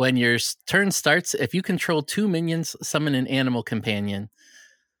 When your turn starts, if you control 2 minions, summon an animal companion.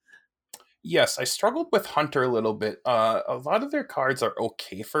 Yes, I struggled with Hunter a little bit. A lot of their cards are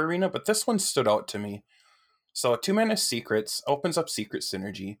okay for Arena, but this one stood out to me. So 2 mana secrets opens up secret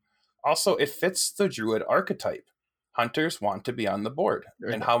synergy. Also, it fits the druid archetype. Hunters want to be on the board.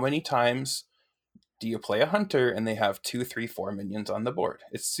 Right. And how many times do you play a hunter and they have 2, 3, 4 minions on the board?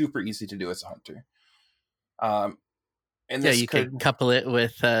 It's super easy to do as a hunter. And you could couple it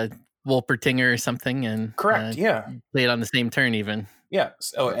with Wolpertinger or something and correct, play it on the same turn even. Yeah.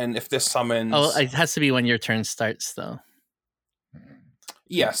 So, and if this summons... Oh, it has to be when your turn starts, though.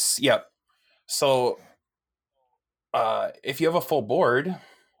 Yes, yep. So, if you have a full board,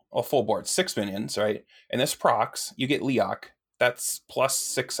 6 minions, right? And this procs, you get Leok. That's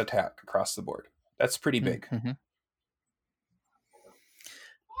 +6 attack across the board. That's pretty big. Mm-hmm.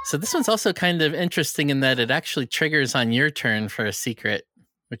 So this one's also kind of interesting in that it actually triggers on your turn for a secret,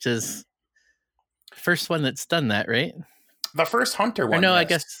 which is the first one that's done that, right? The first hunter one. Or no, yes. I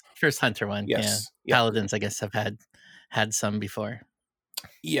guess first hunter one. Yes. Yeah. Paladins, I guess, have had some before.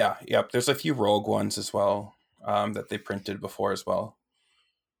 Yeah. Yep. There's a few rogue ones as well that they printed before as well.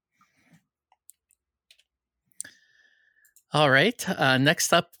 All right.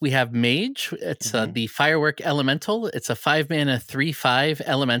 Next up, we have Mage. It's the Firework Elemental. It's a 5 mana 3/5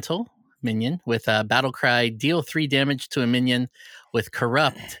 elemental minion with a battle cry. Deal 3 damage to a minion with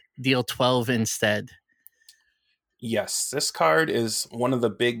Corrupt deal 12 instead. Yes, this card is one of the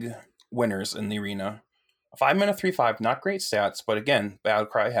big winners in the arena. 5 mana 3/5, not great stats, but again,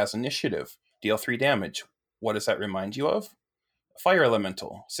 Battlecry has initiative. Deal 3 damage. What does that remind you of? Fire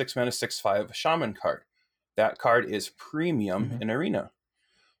Elemental, 6 mana 6/5 Shaman card. That card is premium in Arena.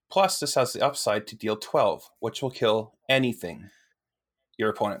 Plus, this has the upside to deal 12, which will kill anything your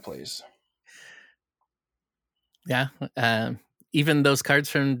opponent plays. Yeah. Even those cards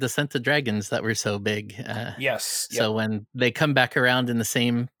from Descent of Dragons that were so big. Yes. So when they come back around in the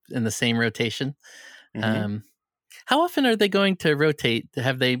same rotation, how often are they going to rotate?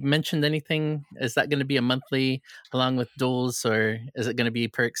 Have they mentioned anything? Is that going to be a monthly along with duels, or is it going to be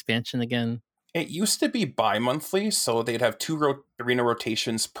per expansion again? It used to be bi-monthly, so they'd have 2 arena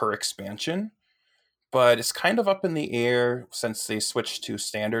rotations per expansion. But it's kind of up in the air since they switched to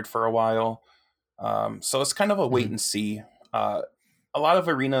standard for a while. So it's kind of a wait and see. A lot of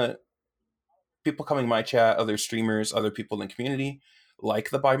arena people coming my chat, other streamers, other people in the community like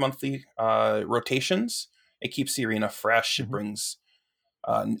the bi-monthly rotations. It keeps the arena fresh. It brings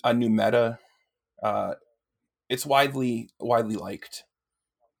a new meta. It's widely liked.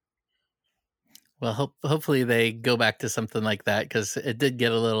 Well, hopefully they go back to something like that, because it did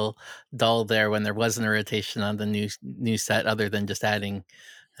get a little dull there when there wasn't a rotation on the new set, other than just adding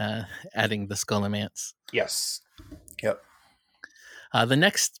the Scholomance. Yes. Yep. The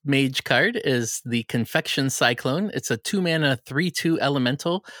next mage card is the Confection Cyclone. It's a 2 mana 3/2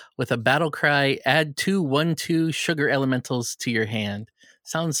 elemental with a battle cry. Add 2 1/2 sugar elementals to your hand.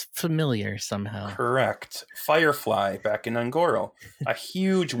 Sounds familiar somehow. Correct. Firefly back in Ungoro. A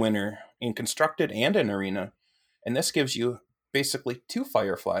huge winner in Constructed and in Arena. And this gives you basically 2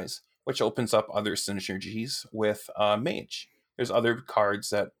 Fireflies, which opens up other synergies with Mage. There's other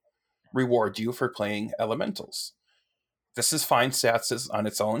cards that reward you for playing elementals. This is fine stats on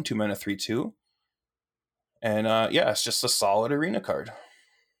its own, 2 mana 3/2. And it's just a solid Arena card.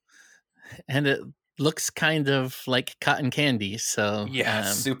 And it looks kind of like cotton candy, so yeah,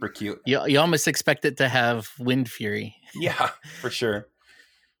 super cute. You almost expect it to have Wind Fury. Yeah, for sure.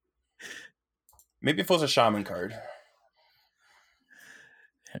 Maybe if it was a Shaman card.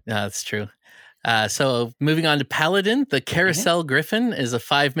 No, that's true. So moving on to Paladin, the Carousel Griffin is a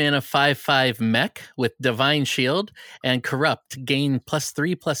 5 mana 5/5 mech with Divine Shield and Corrupt. Gain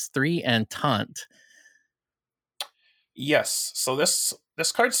 +3/+3 and Taunt. Yes, so this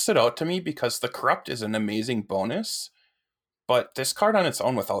card stood out to me because the Corrupt is an amazing bonus, but this card on its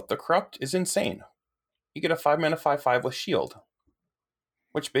own without the Corrupt is insane. You get a 5 mana 5/5 with Shield,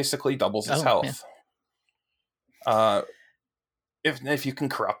 which basically doubles its health. Yeah. If you can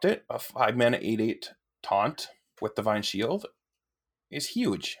corrupt it, a 5 mana 8/8 Taunt with Divine Shield is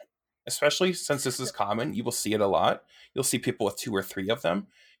huge. Especially since this is common, you will see it a lot. You'll see people with 2 or 3 of them.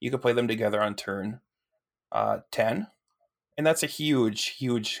 You can play them together on turn 10. And that's a huge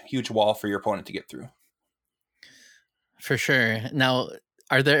wall for your opponent to get through. For sure. Now,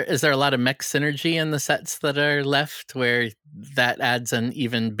 is there a lot of mech synergy in the sets that are left where that adds an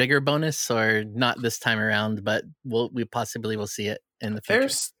even bigger bonus, or not this time around, but we possibly will see it in the future?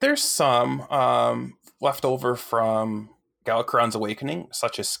 There's some left over from Galakrond's Awakening,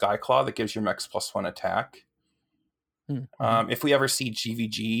 such as Skyclaw, that gives your mechs +1 attack. If we ever see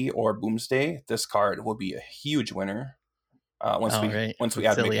GVG or Boomsday, this card will be a huge winner. Once we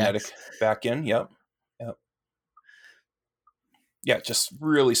add Magnetic back in. Yep. Yeah, just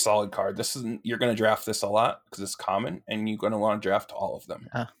really solid card. You're going to draft this a lot because it's common, and you're going to want to draft all of them.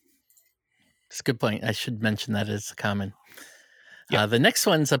 That's a good point. I should mention that as common. Yep. The next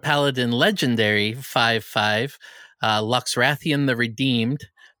one's a Paladin Legendary 5/5. Luxrathian the Redeemed.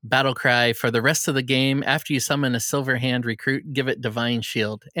 Battle cry: for the rest of the game, after you summon a Silver Hand recruit, give it Divine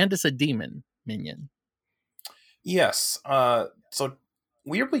Shield. And it's a demon minion. Yes. So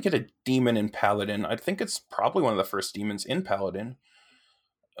weirdly get a demon in Paladin. I think it's probably one of the first demons in Paladin.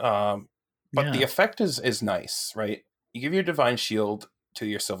 But the effect is nice, right? You give your Divine Shield to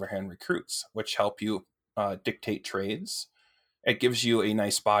your Silverhand recruits, which help you dictate trades. It gives you a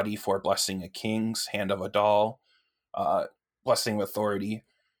nice body for Blessing of Kings, Hand of a Doll, Blessing of Authority.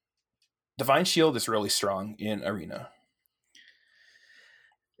 Divine Shield is really strong in Arena.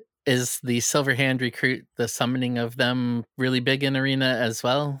 Is the Silverhand recruit, the summoning of them, really big in Arena as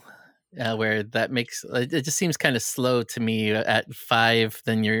well? Where that makes it just seems kind of slow to me at 5.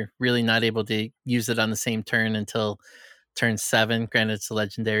 Then you're really not able to use it on the same turn until turn 7. Granted, it's a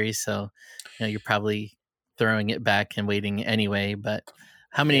legendary, so you're probably throwing it back and waiting anyway. But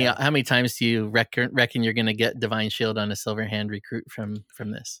how many times do you reckon you're going to get Divine Shield on a Silverhand recruit from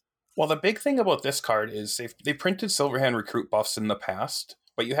this? Well, the big thing about this card is they printed Silverhand recruit buffs in the past,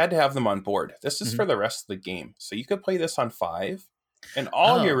 but you had to have them on board. This is for the rest of the game. So you could play this on 5, and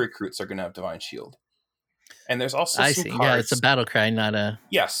all your recruits are going to have Divine Shield. And there's also I some see. cards. Yeah, it's a battle cry, not a...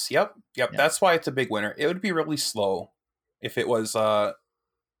 Yes, yep. That's why it's a big winner. It would be really slow if it was,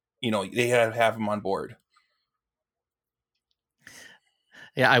 they had to have them on board.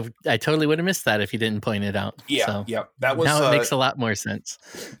 Yeah, I totally would have missed that if you didn't point it out. Yeah, so that was... Now it makes a lot more sense.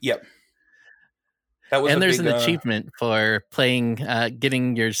 Yep. That was and there's an achievement for playing,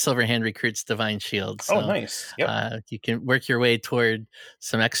 getting your Silver Hand recruits Divine Shield. So, nice. Yep. You can work your way toward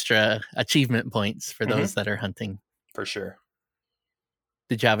some extra achievement points for those that are hunting. For sure.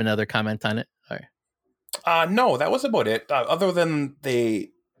 Did you have another comment on it? Or? No, that was about it. Other than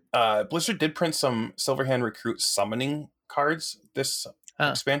Blizzard did print some Silver Hand recruit summoning cards this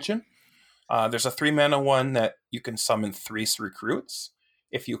expansion. There's a 3-mana one that you can summon 3 recruits.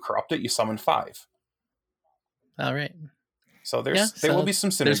 If you corrupt it, you summon 5. All right. So there will be some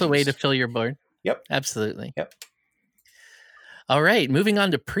synergies. There's a way to fill your board. Yep. Absolutely. Yep. All right. Moving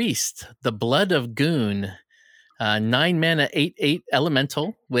on to Priest, the Blood of Goon. 9-mana 8/8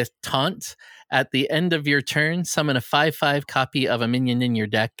 elemental with taunt. At the end of your turn, summon a 5/5 copy of a minion in your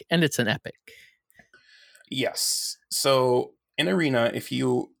deck, and it's an epic. Yes. So in Arena, if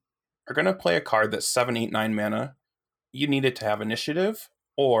you are going to play a card that's 7, 8, 9 mana, you need it to have initiative,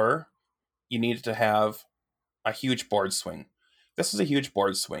 or you need it to have a huge board swing. This is a huge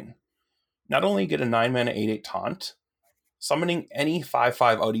board swing. Not only get a 9-mana 8/8 taunt, summoning any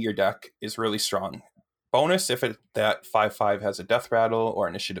 5/5 out of your deck is really strong. Bonus if that 5/5 has a death rattle or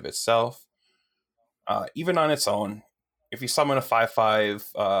initiative itself. Even on its own, if you summon a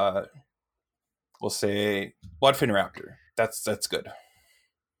 5/5, we'll say Bloodfin Raptor, that's good.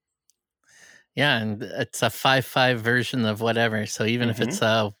 Yeah, and it's a 5/5 version of whatever. So even if it's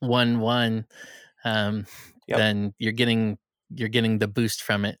a 1/1, then you're getting the boost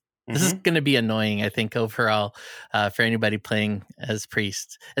from it. This is going to be annoying, I think, overall, for anybody playing as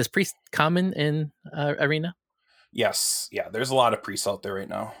Priest. Is Priest common in Arena? Yes. Yeah, there's a lot of priests out there right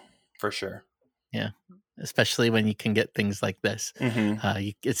now, for sure. Yeah, especially when you can get things like this.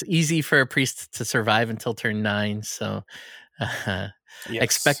 It's easy for a Priest to survive until turn 9, so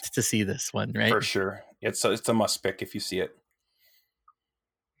expect to see this one, right? For sure. It's a must pick if you see it.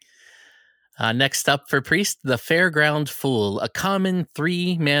 Next up for Priest, the Fairground Fool, a common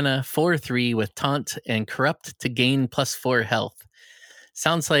 3-mana 4/3 with taunt and corrupt to gain +4 health.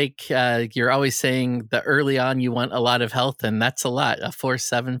 Sounds like you're always saying that early on you want a lot of health, and that's a lot. A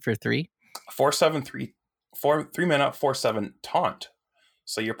 4/7 for 3? 4/7 3-mana 4/7 taunt.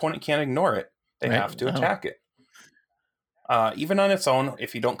 So your opponent can't ignore it. They have to attack it. Even on its own,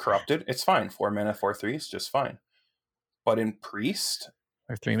 if you don't corrupt it, it's fine. 4-mana 4/3 is just fine. But in Priest,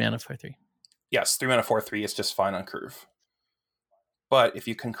 or 3-mana 4/3. Yes, 3-mana 4/3 is just fine on curve. But if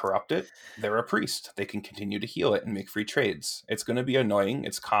you can corrupt it, they're a Priest. They can continue to heal it and make free trades. It's going to be annoying.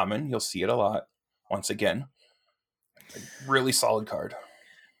 It's common. You'll see it a lot. Once again, a really solid card.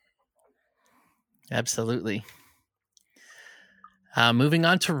 Absolutely. Moving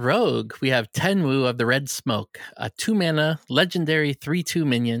on to Rogue, we have Tenwu of the Red Smoke, a 2-mana legendary 3/2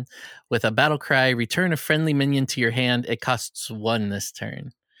 minion with a battle cry, return a friendly minion to your hand. It costs 1 this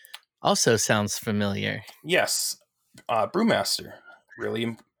turn. Also sounds familiar. Yes. Brewmaster.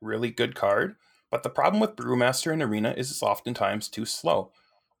 Really, really good card. But the problem with Brewmaster in Arena is it's oftentimes too slow.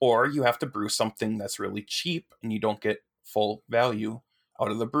 Or you have to brew something that's really cheap and you don't get full value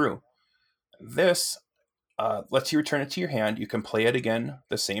out of the brew. This lets you return it to your hand. You can play it again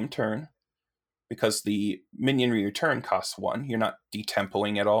the same turn because the minion return costs 1. You're not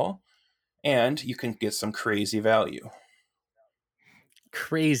detempoing at all. And you can get some crazy value.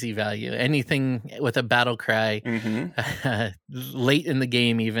 Crazy value. Anything with a battle cry late in the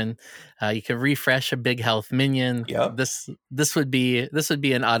game, even you can refresh a big health minion. Yep. This would be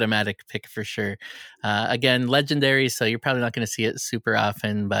an automatic pick for sure. Again, legendary, so you're probably not going to see it super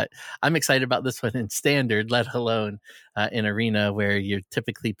often, but I'm excited about this one in standard, let alone in Arena where you're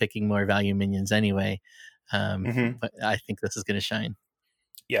typically picking more value minions anyway. But I think this is going to shine.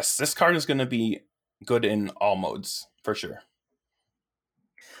 Yes, this card is going to be good in all modes for sure.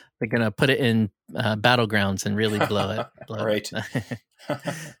 They're going to put it in Battlegrounds and really blow it. Right.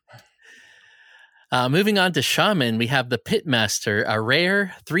 Moving on to Shaman, we have the Pitmaster, a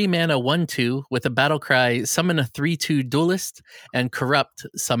rare 3-mana 1/2 with a battle cry, summon a 3/2 duelist, and corrupt,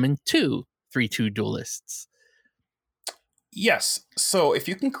 summon 2 3/2 duelists. Yes. So if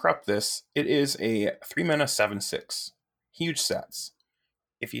you can corrupt this, it is a 3-mana 7/6. Huge stats.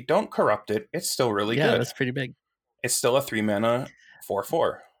 If you don't corrupt it, it's still really good. Yeah, that's pretty big. It's still a 3-mana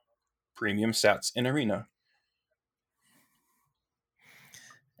 4/4. Premium stats in Arena.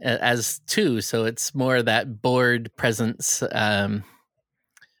 as 2, so it's more that board presence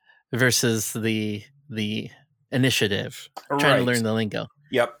versus the initiative. Trying to Right. learn the lingo.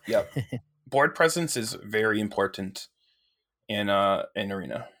 Yep. Board presence is very important in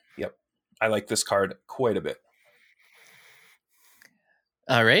Arena. Yep. I like this card quite a bit.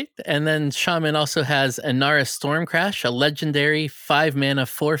 All right. And then Shaman also has Inara Stormcrash, a legendary 5 mana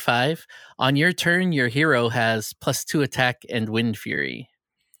 4/5. On your turn, your hero has +2 attack and Wind Fury.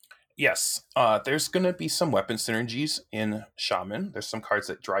 Yes. There's going to be some weapon synergies in Shaman. There's some cards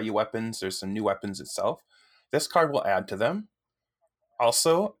that draw you weapons. There's some new weapons itself. This card will add to them.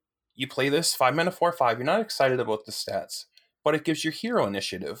 Also, you play this 5 mana 4/5. You're not excited about the stats, but it gives your hero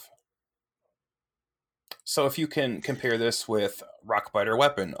initiative. So if you can compare this with Rockbiter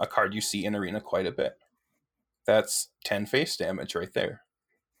Weapon, a card you see in Arena quite a bit, that's 10 face damage right there.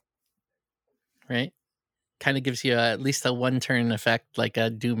 Right. Kind of gives you at least a 1-turn effect, like a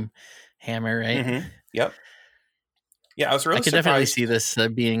Doom Hammer, right? Mm-hmm. Yep. Yeah, I was really I could surprised. definitely see this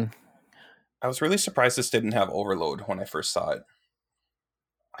being. I was really surprised this didn't have Overload when I first saw it.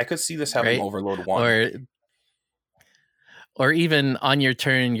 I could see this having Right? Overload 1. Or even on your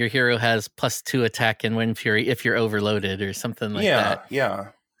turn, your hero has +2 attack and Wind Fury if you're overloaded or something like that.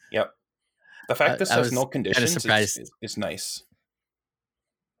 Yeah. Yep. The fact this I has was no kind of conditions surprised. is nice.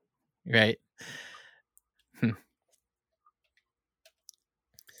 Right.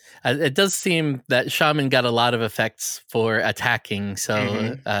 It does seem that Shaman got a lot of effects for attacking,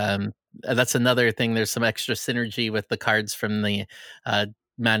 so that's another thing. There's some extra synergy with the cards from the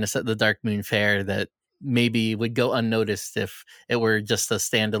Madness at the Darkmoon Faire that maybe would go unnoticed if it were just a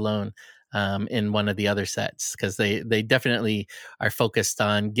standalone in one of the other sets, because they definitely are focused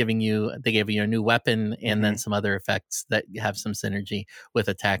on giving you. They gave you a new weapon and then some other effects that have some synergy with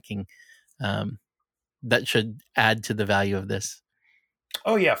attacking. That should add to the value of this.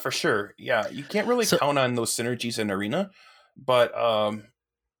 Oh yeah, for sure. Yeah, you can't really count on those synergies in Arena, but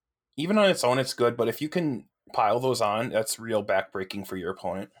even on its own, it's good. But if you can pile those on, that's real backbreaking for your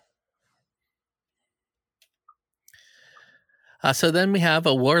opponent. So then we have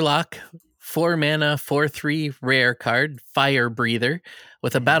a Warlock 4 mana 4/3 rare card, Fire Breather,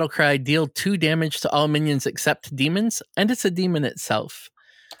 with a battle cry: deal 2 damage to all minions except demons, and it's a demon itself.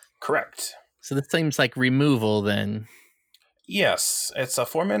 Correct. So this seems like removal then. Yes, it's a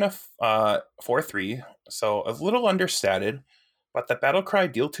 4 mana 4/3, so a little understated, but the battle cry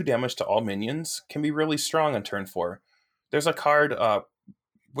deal 2 damage to all minions can be really strong on turn 4. There's a card,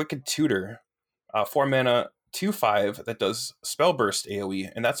 Wicked Tutor, 4 mana 2/5 that does Spell Burst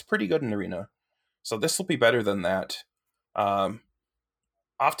AoE, and that's pretty good in Arena. So this will be better than that.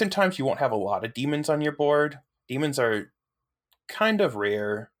 Oftentimes you won't have a lot of demons on your board. Demons are kind of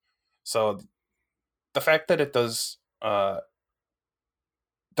rare, so the fact that it does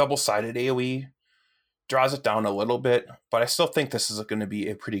double-sided AoE draws it down a little bit, but I still think this is going to be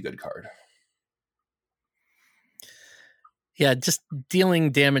a pretty good card. Yeah, just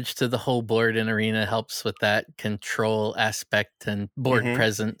dealing damage to the whole board in Arena helps with that control aspect, and board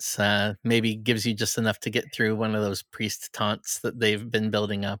presence maybe gives you just enough to get through one of those priest taunts that they've been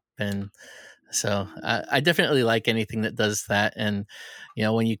building up. And so I definitely like anything that does that. And,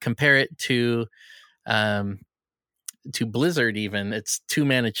 when you compare it to Blizzard, even, it's 2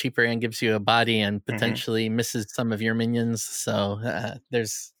 mana cheaper and gives you a body and potentially misses some of your minions. So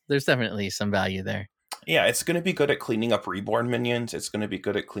there's definitely some value there. Yeah, it's going to be good at cleaning up Reborn minions. It's going to be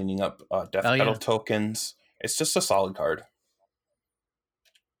good at cleaning up Death Petal tokens. It's just a solid card.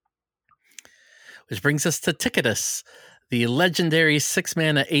 Which brings us to Ticketus, the legendary 6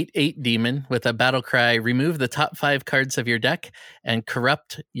 mana 8/8 demon with a battle cry: remove the top 5 cards of your deck and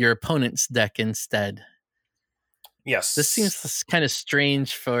corrupt your opponent's deck instead. Yes. This seems kind of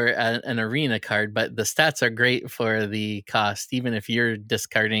strange for an Arena card, but the stats are great for the cost, even if you're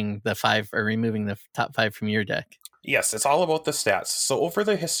discarding the 5 or removing the top 5 from your deck. Yes, it's all about the stats. So over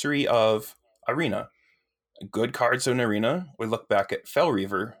the history of Arena, good cards in Arena, we look back at Fel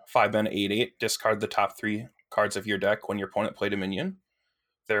Reaver, 5 mana 8/8, discard the top 3 cards of your deck when your opponent played a minion.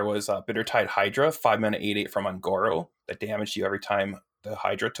 There was Bittertide Hydra, 5 mana 8/8 from Ungoro, that damaged you every time the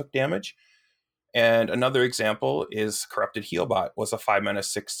Hydra took damage. And another example is Corrupted Healbot, was a 5 mana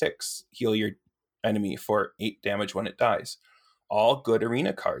 6/6. Heal your enemy for 8 damage when it dies. All good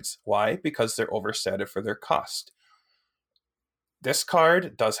Arena cards. Why? Because they're overstated for their cost. This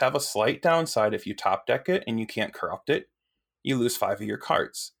card does have a slight downside. If you top deck it and you can't corrupt it, you lose 5 of your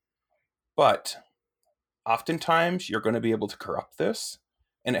cards. But oftentimes you're going to be able to corrupt this,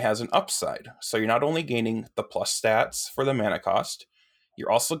 and it has an upside. So you're not only gaining the plus stats for the mana cost, you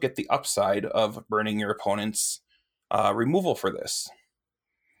also get the upside of burning your opponent's removal for this.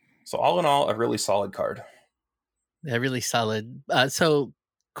 So all in all, a really solid card. Yeah, really solid. So,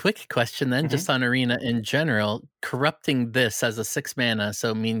 quick question then, Mhm. just on Arena in general, corrupting this as a 6 mana,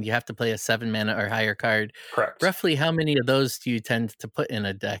 so I mean you have to play a 7 mana or higher card. Correct. Roughly how many of those do you tend to put in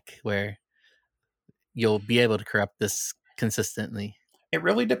a deck where you'll be able to corrupt this consistently? It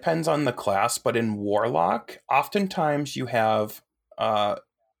really depends on the class, but in Warlock, oftentimes you have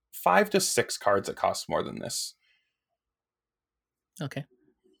 5 to 6 cards that cost more than this. Okay.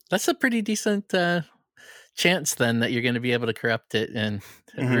 That's a pretty decent chance then that you're going to be able to corrupt it and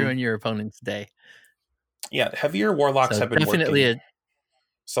ruin your opponent's day. Yeah, heavier Warlocks So have been definitely working.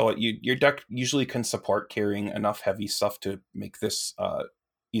 So your deck usually can support carrying enough heavy stuff to make this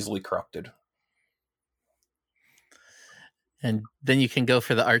easily corrupted. and then you can go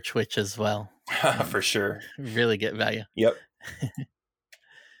for the Archwitch as well. For sure. Really get value. Yep.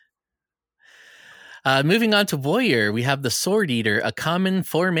 Moving on to Warrior, we have the Sword Eater, a common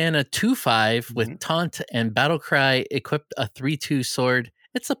 4 mana 2/5 with Taunt and Battlecry, equipped a 3/2 sword.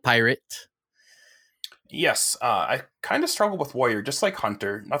 It's a pirate. Yes, I kind of struggle with Warrior, just like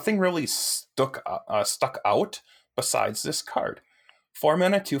Hunter. Nothing really stuck out besides this card. 4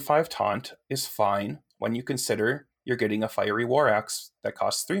 mana 2/5 Taunt is fine when you consider you're getting a Fiery War Axe that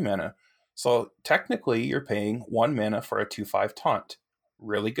costs 3 mana. So technically, you're paying 1 mana for a 2/5 Taunt.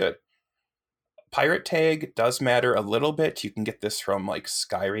 Really good. Pirate Tag does matter a little bit. You can get this from like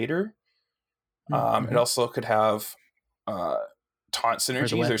Sky Raider. It also could have taunt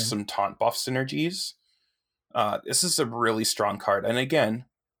synergies. There's some taunt buff synergies. This is a really strong card. And again,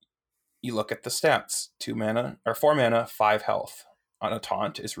 you look at the stats. 2 mana or 4 mana, 5 health on a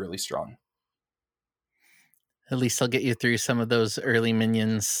taunt is really strong. At least I'll get you through some of those early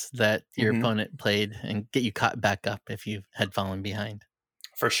minions that your opponent played and get you caught back up if you had fallen behind.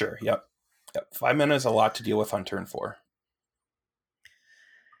 For sure. Yep. 5 mana is a lot to deal with on turn 4.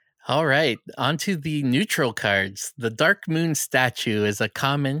 All right, on to the neutral cards. The Darkmoon statue is a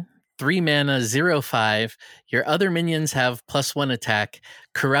common 3 mana 0/5. Your other minions have +1 attack.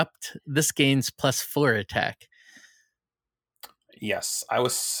 Corrupt, this gains +4 attack. Yes, I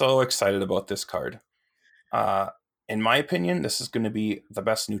was so excited about this card. In my opinion, this is going to be the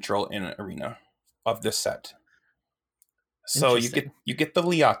best neutral in Arena of this set. So you get the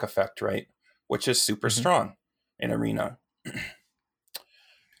Liak effect, right? Which is super strong in Arena.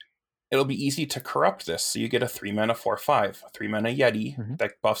 It'll be easy to corrupt this. So you get a 3 mana 4/5, a 3 mana Yeti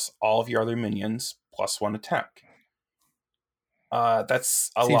that buffs all of your other minions +1 attack.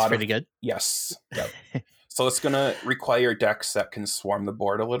 That's a lot. Pretty good. Yes. Yep. So it's going to require decks that can swarm the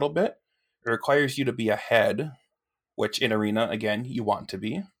board a little bit. It requires you to be ahead, which in Arena, again, you want to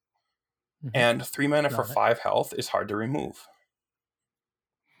be. And 3 mana for 5 health is hard to remove.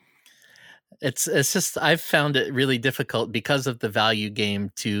 It's just I've found it really difficult because of the value game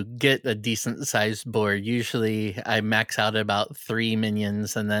to get a decent sized board. Usually I max out at about 3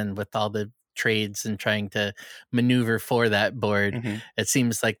 minions, and then with all the trades and trying to maneuver for that board, it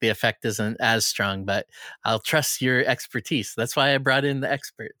seems like the effect isn't as strong, but I'll trust your expertise. That's why I brought in the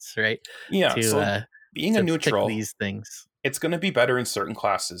experts, right? Yeah, so being a neutral, these things. It's going to be better in certain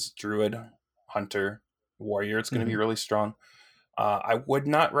classes. Druid, Hunter, Warrior, it's going to be really strong. I would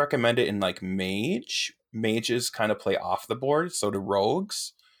not recommend it in like Mage. Mages kind of play off the board, so do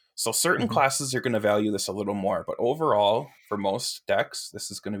Rogues. So certain classes are going to value this a little more, but overall, for most decks,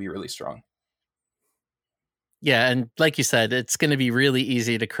 this is going to be really strong. Yeah, and like you said, it's going to be really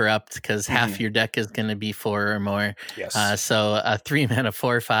easy to corrupt because half your deck is going to be 4 or more. Yes. So a 3 mana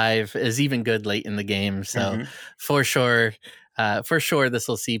 4/5 is even good late in the game. So for sure, this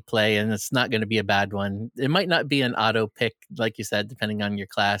will see play, and it's not going to be a bad one. It might not be an auto pick, like you said, depending on your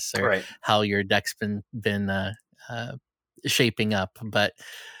class or how your deck's been shaping up. But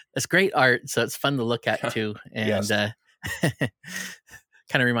it's great art, so it's fun to look at too, and kind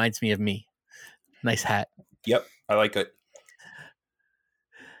of reminds me of me. Nice hat. Yep, I like it.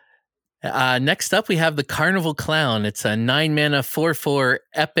 Next up, we have the Carnival Clown. It's a 9 mana 4/4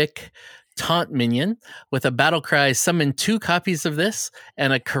 epic taunt minion with a battle cry. Summon 2 copies of this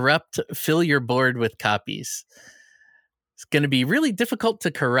and a corrupt. Fill your board with copies. It's going to be really difficult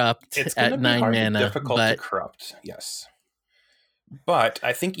to corrupt at 9 mana. Difficult to corrupt, yes. But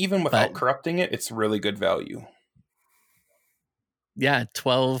I think even without corrupting it, it's really good value. Yeah,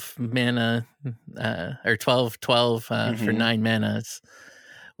 12 mana or 12 for 9 manas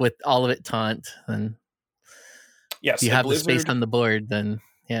with all of it taunt. And yes, if you have the space on the board, then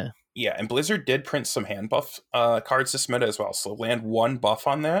yeah. Yeah, and Blizzard did print some hand buff cards this meta as well. So land 1 buff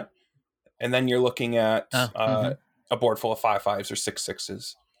on that, and then you're looking at a board full of 5/5s or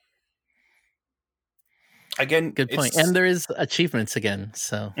 6/6s. Again, Good point. it's And there is achievements again,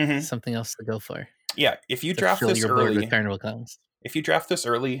 so Mhm. something else to go for. Yeah. If you To draft fill this your board with early, carnival clowns.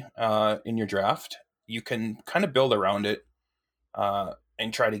 in your draft, you can kind of build around it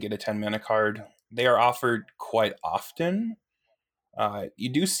and try to get a 10 mana card. They are offered quite often. You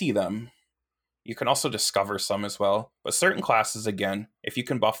do see them. You can also discover some as well. But certain classes, again, if you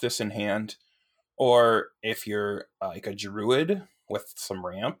can buff this in hand, or if you're like a druid with some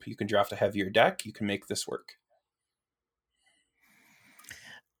ramp, you can draft a heavier deck. You can make this work.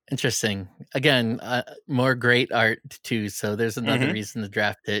 Interesting. Again, more great art too. So there's another Mhm. reason to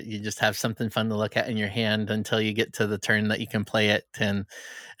draft it. You just have something fun to look at in your hand until you get to the turn that you can play it. And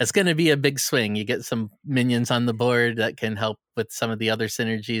it's going to be a big swing. You get some minions on the board that can help with some of the other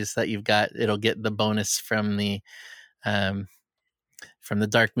synergies that you've got. It'll get the bonus from the Darkmoon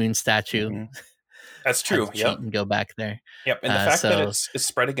statue. Mhm. That's Had true. to cheat Yep. and go back there. Yep. And the fact that So it's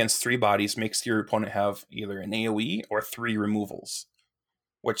spread against 3 bodies makes your opponent have either an AoE or 3 removals,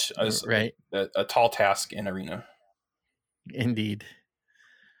 which is right, a tall task in Arena. indeed.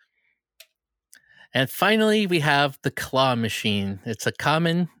 And finally, we have the Claw Machine. It's a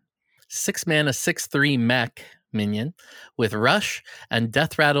common 6 mana, 6/3 mech minion with Rush and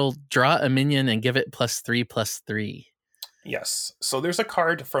Death Rattle. Draw a minion and give it +3/+3. Yes. So there's a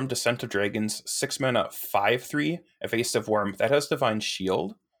card from Descent of Dragons, 6 mana, 5/3, Evasive Worm, that has Divine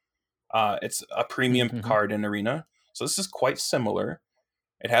Shield. It's a premium Mm-hmm. card in Arena. So this is quite similar.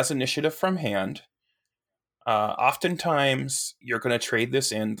 It has initiative from hand. Oftentimes, you're going to trade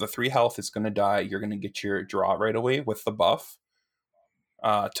this in. The 3 health is going to die. You're going to get your draw right away with the buff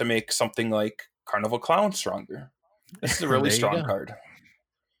to make something like Carnival Clown stronger. This is a really There you strong go. card.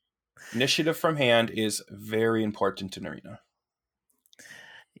 Initiative from hand is very important in Arena.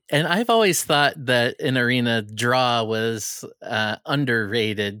 And I've always thought that in Arena, draw was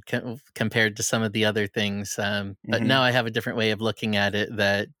underrated compared to some of the other things. But now I have a different way of looking at it,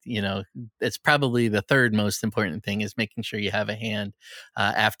 that, it's probably the third most important thing is making sure you have a hand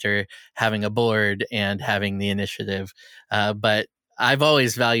after having a board and having the initiative. But I've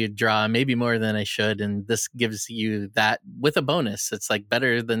always valued draw, maybe more than I should. And this gives you that with a bonus. It's like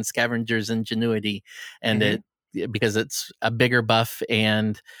better than Scavenger's Ingenuity. And because it's a bigger buff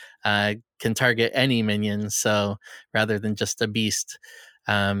and can target any minion, so rather than just a beast.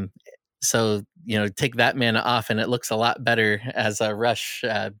 So take that mana off, and it looks a lot better as a rush,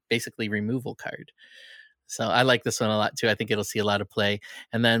 basically removal card. So I like this one a lot too. I think it'll see a lot of play.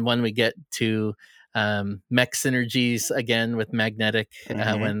 And then when we get to mech synergies again with magnetic,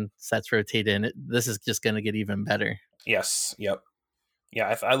 when sets rotate in, this is just going to get even better. Yes. Yep.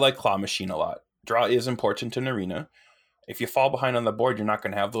 Yeah, I like Claw Machine a lot. Draw is important in Arena. If you fall behind on the board, you're not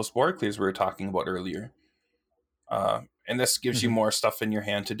going to have those board clears we were talking about earlier. And this gives you more stuff in your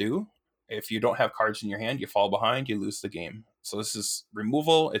hand to do. If you don't have cards in your hand, you fall behind, you lose the game. So this is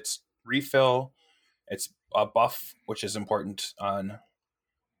removal, it's refill, it's a buff, which is important on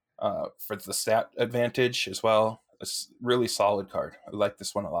for the stat advantage as well. It's a really solid card. I like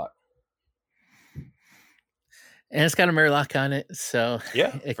this one a lot. And it's got a Murloc on it, so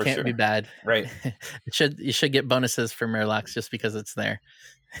Yeah, it for can't sure. be bad. Right. You should get bonuses for Murlocs just because it's there.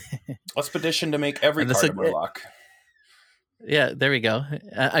 Let's petition to make every card a Murloc. Yeah, there we go.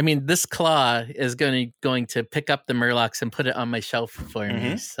 I mean, this claw is going to pick up the Murlocs and put it on my shelf for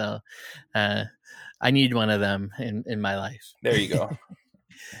me. So I need one of them in my life. There you go.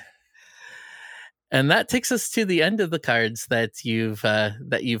 And that takes us to the end of the cards that you've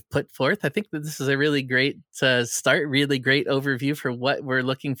put forth. I think that this is a really great start, really great overview for what we're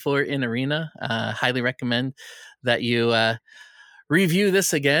looking for in Arena. Highly recommend that you review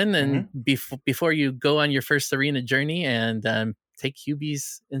this again and before you go on your first Arena journey, and take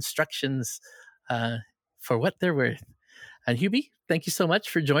Hubie's instructions for what they're worth. And Hubie, thank you so much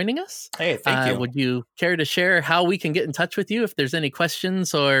for joining us. Hey, thank you. Would you care to share how we can get in touch with you if there's any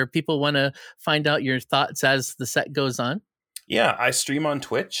questions or people want to find out your thoughts as the set goes on? Yeah, I stream on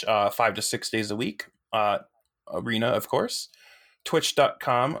Twitch 5 to 6 days a week. Arena, of course.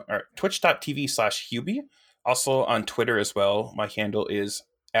 Twitch.com or twitch.tv/Hubie. Also on Twitter as well. My handle is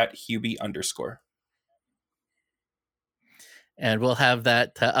 @Hubie_. And we'll have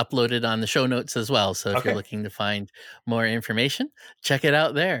that uploaded on the show notes as well. So if you're looking to find more information, check it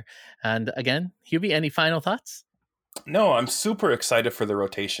out there. And again, Hubie, any final thoughts? No, I'm super excited for the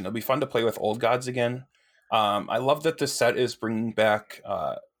rotation. It'll be fun to play with old gods again. I love that this set is bringing back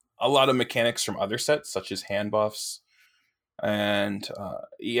a lot of mechanics from other sets, such as hand buffs. And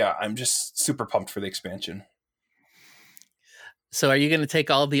yeah, I'm just super pumped for the expansion. So are you going to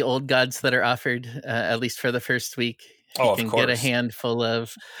take all the old gods that are offered, at least for the first week? You Oh, of can get a course. handful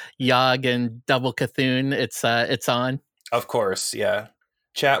of Yogg and double Cthulhu. It's on. Of course, yeah.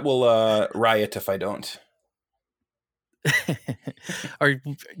 Chat will riot if I don't. Or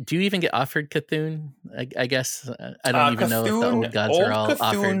do you even get offered Cthulhu? I guess I don't even know if the old gods are all offered.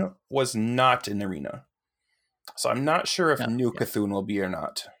 Cthulhu was not in Arena. So I'm not sure if Oh, new yeah. Cthulhu will be or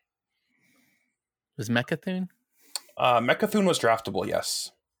not. Was Mechathune? Mechathune was draftable,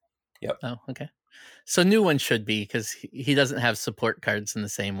 yes. Yep. Oh, okay. So new one should be, because he doesn't have support cards in the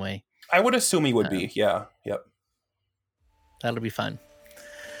same way. I would assume he would be, yeah. Yep. That'll be fun.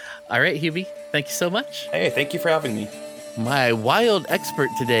 All right, Hubie, thank you so much. Hey, thank you for having me. My wild expert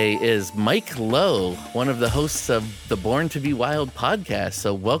today is Mike Lowe, one of the hosts of the Born to Be Wild podcast.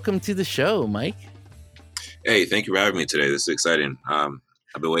 So welcome to the show, Mike. Hey, thank you for having me today. This is exciting.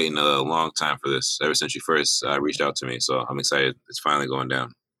 I've been waiting a long time for this ever since you first reached out to me. So I'm excited. It's finally going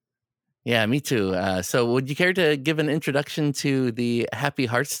down. Yeah, me too. So would you care to give an introduction to the Happy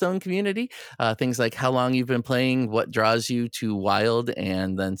Hearthstone community? Things like how long you've been playing, what draws you to Wild,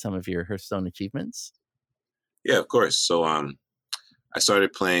 and then some of your Hearthstone achievements? Yeah, of course. So I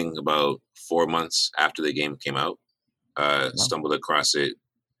started playing about 4 months after the game came out. Wow. Stumbled across it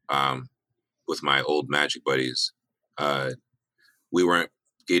with my old Magic buddies. We weren't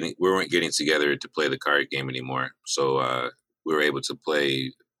getting together to play the card game anymore. So we were able to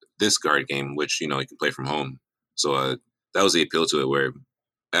play this card game, which, you can play from home. So that was the appeal to it, where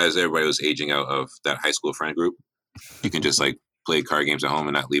as everybody was aging out of that high school friend group, you can just like play card games at home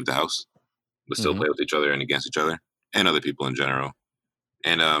and not leave the house, but still play with each other and against each other and other people in general.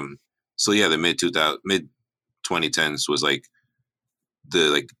 And so yeah, the mid 2010s was like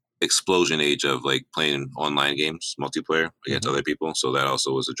the explosion age of like playing online games, multiplayer against other people. So that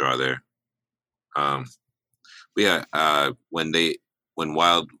also was a draw there. But yeah, when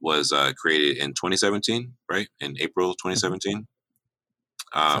Wild was created in 2017, right? In April 2017.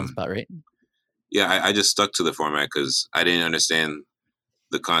 Sounds about right. Yeah, I just stuck to the format because I didn't understand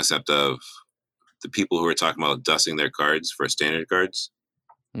the concept of the people who were talking about dusting their cards for standard cards.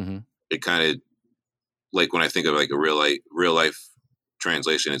 It kind of, like when I think of like a real life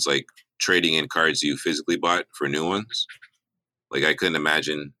translation, it's like trading in cards you physically bought for new ones. Like I couldn't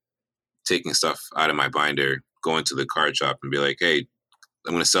imagine taking stuff out of my binder, going to the card shop and be like, hey,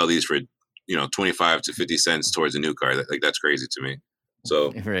 I'm going to sell these for 25 to 50 cents towards a new card. Like that's crazy to me.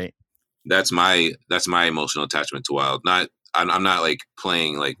 So right. That's my emotional attachment to Wild. I'm not like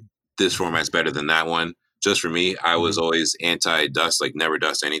playing like this format's better than that one. Just for me, I was always anti-dust, like never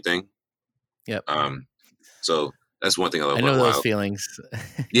dust anything. Yep. So that's one thing I love I know about those Wild. feelings.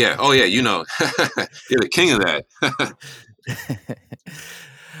 Yeah. Oh yeah. You're the king of that.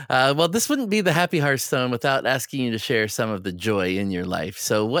 Well, this wouldn't be the Happy Hearthstone without asking you to share some of the joy in your life.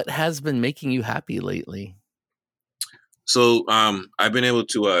 So what has been making you happy lately? So I've been able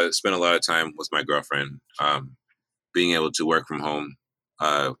to spend a lot of time with my girlfriend, being able to work from home.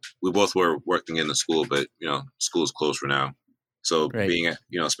 We both were working in the school, but school's closed for now. So being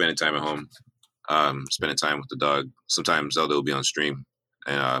spending time at home, spending time with the dog. Sometimes Zelda will be on stream,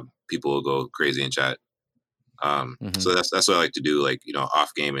 and people will go crazy in chat. So that's what I like to do, like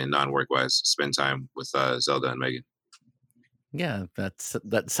off game and non-work wise, spend time with Zelda and Megan. Yeah,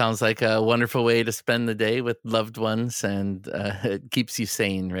 that sounds like a wonderful way to spend the day with loved ones, and it keeps you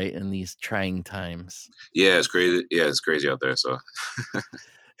sane, right, in these trying times. Yeah, it's crazy. Yeah, it's crazy out there. So,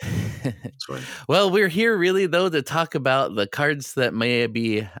 it's funny. Well, we're here really though to talk about the cards that may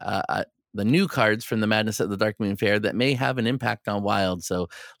be the new cards from the Madness at the Darkmoon Faire that may have an impact on Wild. So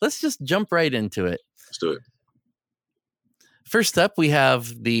let's just jump right into it. Let's do it. First up, we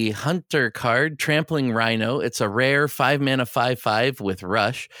have the Hunter card, Trampling Rhino. It's a rare 5-mana 5/5 with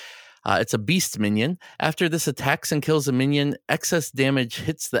Rush. It's a beast minion. After this attacks and kills a minion, excess damage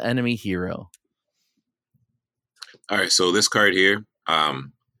hits the enemy hero. All right, so this card here.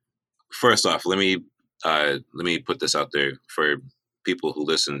 First off, let me put this out there for people who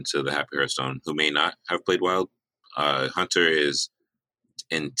listen to the Happy Hearthstone who may not have played Wild. Hunter is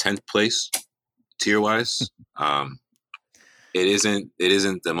in 10th place tier wise. It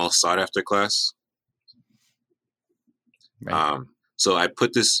isn't the most sought after class. Right. So I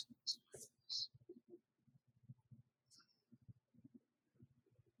put this.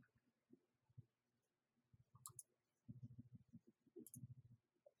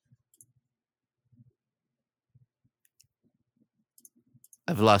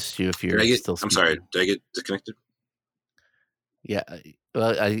 I've lost you if you're still speaking. I'm sorry. Did I get disconnected? Yeah.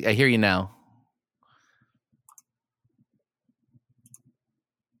 Well, I hear you now.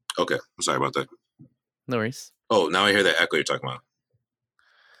 Okay. I'm sorry about that. No worries. Oh, now I hear that echo you're talking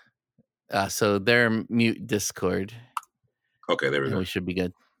about. So they're mute Discord. Okay, there we And go. we should be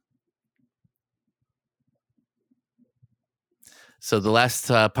good. So the last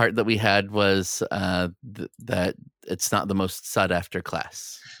part that we had was that it's not the most sought after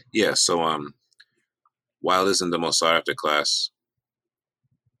class. Yeah, so while this isn't the most sought after class,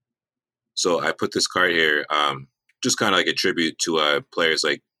 so I put this card here, just kind of like a tribute to players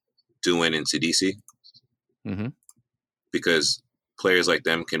like Duin and CDC, Mm-hmm. because players like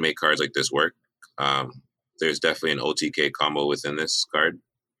them can make cards like this work. There's definitely an OTK combo within this card.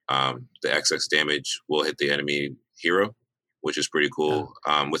 The XX damage will hit the enemy hero, which is pretty cool.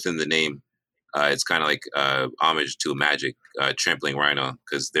 Within the name, it's kind of like homage to Magic, Trampling Rhino,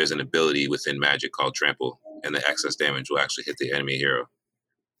 because there's an ability within Magic called Trample, and the excess damage will actually hit the enemy hero.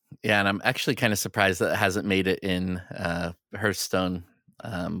 Yeah, and I'm actually kind of surprised that it hasn't made it in Hearthstone.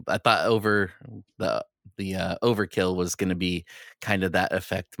 I thought the overkill was going to be kind of that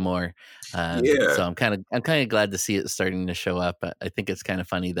effect more. Yeah, So I'm kind of glad to see it starting to show up. I think it's kind of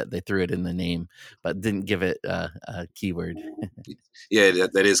funny that they threw it in the name, but didn't give it a keyword. yeah,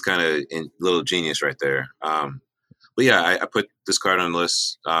 that is kind of a little genius right there. But yeah, I put this card on the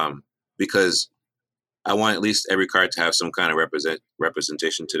list because I want at least every card to have some kind of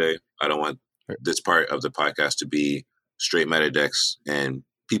representation today. I don't want this part of the podcast to be straight meta decks, and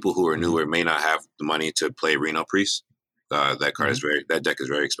people who are newer may not have the money to play Reno Priest. That card is that deck is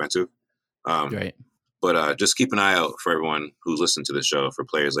very expensive. Right. But just keep an eye out for everyone who's listened to the show for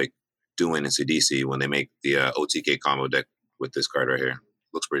players like Duin and CDC when they make the OTK combo deck with this card right here.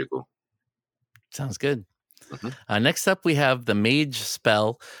 Looks pretty cool. Sounds good. Mm-hmm. Next up, we have the Mage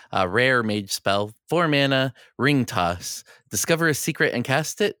spell, rare Mage spell, 4 mana, Ring Toss. Discover a secret and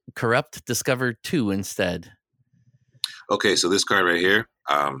cast it. Corrupt, discover 2 instead. Okay, so this card right here,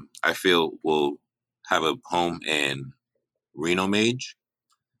 I feel will have a home in Reno Mage.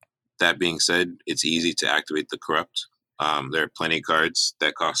 That being said, it's easy to activate the Corrupt. There are plenty of cards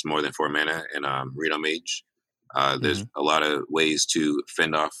that cost more than 4 mana in Reno Mage. There's a lot of ways to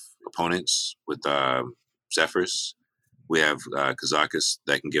fend off opponents with Zephyrs. We have Kazakus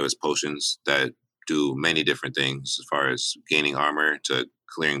that can give us potions that do many different things, as far as gaining armor to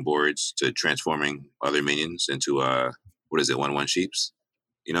clearing boards to transforming other minions into 1/1 sheeps.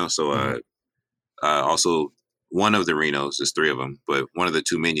 So also one of the Renos, there's 3 of them, but one of the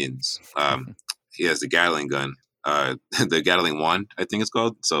 2 minions, he has the Gatling gun, the Gatling wand, I think it's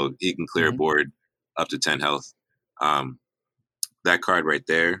called. So he can clear a board up to 10 health. That card right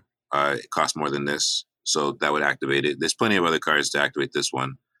there, it costs more than this, so that would activate it. There's plenty of other cards to activate this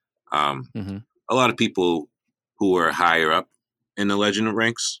one. A lot of people who are higher up in the Legend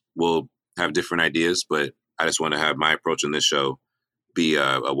ranks will have different ideas, but I just want to have my approach on this show be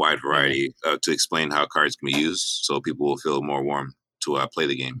a wide variety to explain how cards can be used, so people will feel more warm to play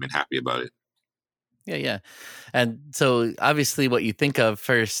the game and happy about it. Yeah. And so obviously what you think of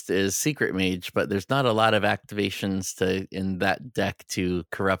first is Secret Mage, but there's not a lot of activations in that deck to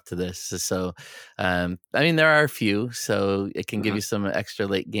corrupt this. So, there are a few, so it can give you some extra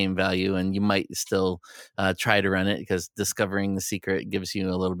late game value, and you might still try to run it because discovering the secret gives you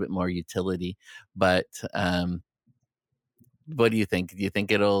a little bit more utility. But what do you think? Do you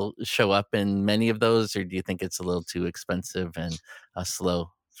think it'll show up in many of those, or do you think it's a little too expensive and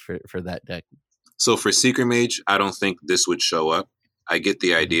slow for that deck? So for Secret Mage, I don't think this would show up. I get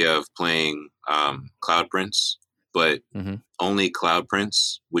the idea of playing Cloud Prince, but only Cloud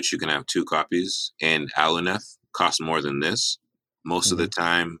Prince, which you can have 2 copies, and Aluneth cost more than this. Most of the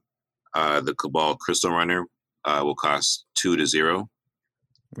time, the Cabal Crystal Runner will cost 2 to 0.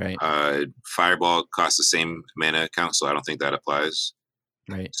 Right. Fireball costs the same mana count, so I don't think that applies.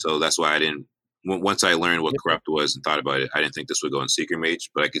 Right. So that's why I didn't. Once I learned what Corrupt was and thought about it, I didn't think this would go in Secret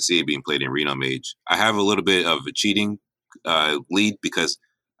Mage, but I could see it being played in Reno Mage. I have a little bit of a cheating lead because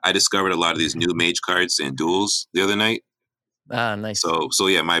I discovered a lot of these new Mage cards in duels the other night. Ah, nice. So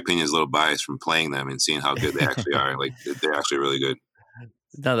yeah, my opinion is a little biased from playing them and seeing how good they actually are. Like, they're actually really good.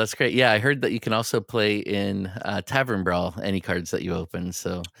 No, that's great. Yeah, I heard that you can also play in Tavern Brawl any cards that you open.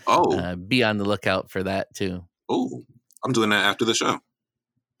 So be on the lookout for that too. Oh, I'm doing that after the show.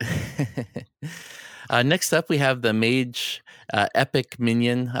 Next up, we have the Mage Epic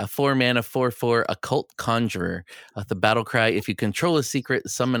Minion, 4 mana, 4/4 Occult Conjurer. The battle cry: if you control a secret,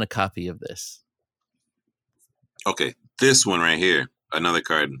 summon a copy of this. Okay, this one right here, another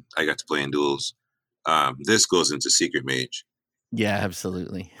card I got to play in duels. This goes into Secret Mage. Yeah,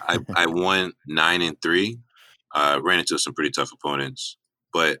 absolutely. I won 9-3. Ran into some pretty tough opponents,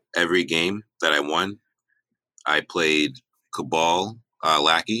 but every game that I won, I played Cabal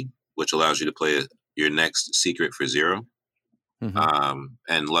Lackey, which allows you to play your next secret for 0.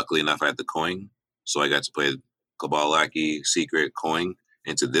 And luckily enough, I had the coin, so I got to play Kabalaki, Secret, Coin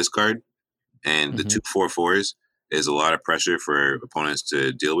into this card. And the Mhm. 2/4/4s is a lot of pressure for opponents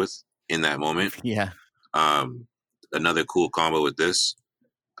to deal with in that moment. Yeah. Um, Another cool combo with this,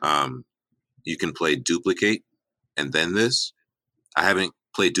 you can play Duplicate and then this. I haven't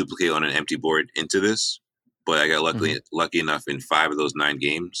played Duplicate on an empty board into this, but I got lucky enough in 5 of those 9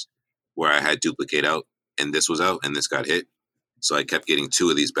 games where I had Duplicate out and this was out and this got hit. So I kept getting 2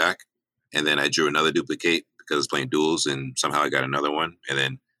 of these back, and then I drew another Duplicate because I was playing duels, and somehow I got another one. And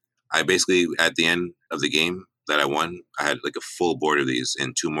then I basically, at the end of the game that I won, I had like a full board of these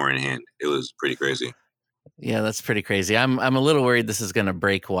and 2 more in hand. It was pretty crazy. Yeah, that's pretty crazy. I'm a little worried this is going to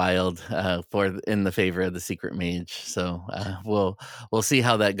break wild in the favor of the secret mage. So we'll see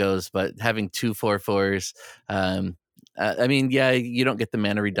how that goes. But having 2/4/4s, I mean, yeah, you don't get the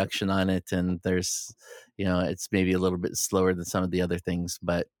mana reduction on it, and there's, it's maybe a little bit slower than some of the other things,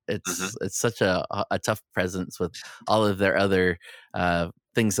 but Mm-hmm. it's such a tough presence with all of their other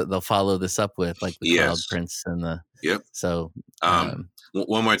things that they'll follow this up with, like the Cloud Yes. Prince and the Yep. so.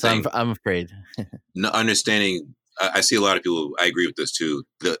 One more So thing. I'm afraid. No, understanding, I see a lot of people, I agree with this too.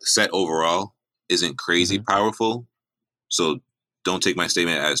 The set overall isn't crazy Mhm. powerful. So don't take my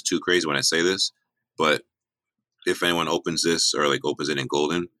statement as too crazy when I say this. But if anyone opens this or like opens it in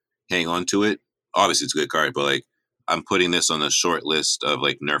golden, hang on to it. Obviously, it's a good card, but like I'm putting this on the short list of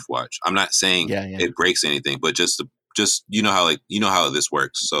like Nerf watch. I'm not saying Yeah, yeah. it breaks anything, but just you know how this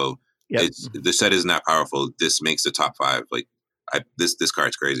works. So Yep. it's the set is not powerful. This makes the top 5. Like this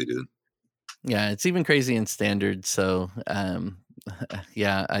card's crazy, dude. Yeah, it's even crazy in standard. So,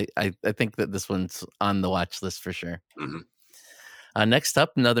 yeah, I think that this one's on the watch list for sure. Hmm. Next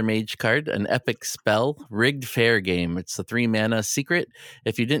up, another mage card, an epic spell, Rigged Fair game. It's a 3 mana secret.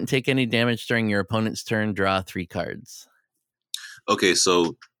 If you didn't take any damage during your opponent's turn, draw 3 cards. Okay,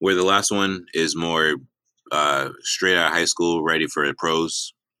 so where the last one is more straight out of high school, ready for the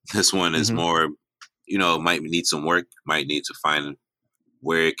pros, this one is Mm-hmm. more, might need some work, might need to find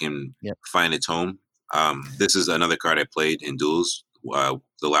where it can Yep. find its home. This is another card I played in duels. The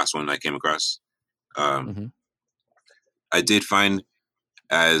last one I came across. Mm-hmm. I did find,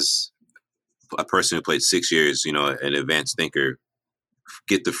 as a person who played 6 years, an advanced thinker,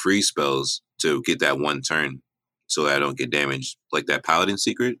 get the free spells to get that one turn so that I don't get damaged. Like that Paladin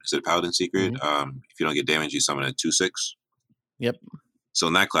Secret. Is it a Paladin Secret? Mm-hmm. If you don't get damaged, you summon a 2/6. Yep. So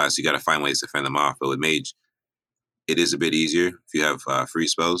in that class, you got to find ways to fend them off. But with Mage, it is a bit easier if you have free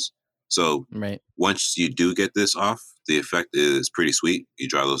spells. So Right. once you do get this off, the effect is pretty sweet. You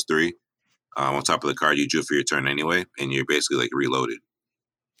draw those 3 on top of the card you drew for your turn anyway, and you're basically like reloaded.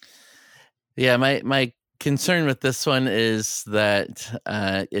 Yeah, my concern with this one is that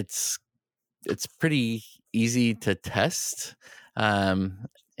it's pretty easy to test,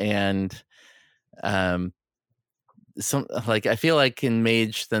 and some like I feel like in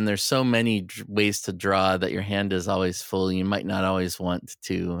mage, then there's so many ways to draw that your hand is always full. You might not always want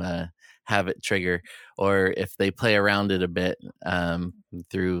to have it trigger, or if they play around it a bit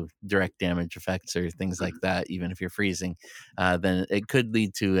through direct damage effects or things like that, even if you're freezing, then it could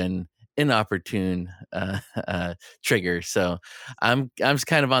lead to an inopportune trigger. So I'm just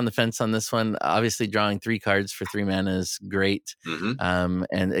kind of on the fence on this one. Obviously, drawing 3 cards for 3 mana is great, Mm-hmm.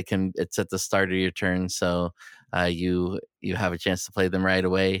 and it's at the start of your turn, so you have a chance to play them right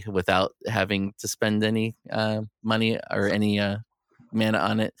away without having to spend any money or any mana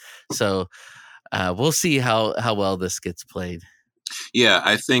on it. So we'll see how well this gets played. Yeah,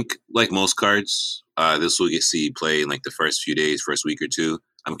 I think like most cards, this will get see play in like the first few days, first week or 2.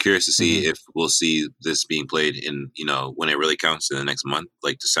 I'm curious to see if we'll see this being played in, when it really counts in the next month,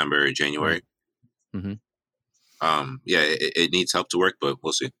 like December or January. Right. Mm-hmm. Yeah, it needs help to work, but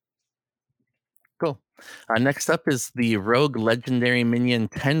we'll see. Cool. Next up is the Rogue Legendary Minion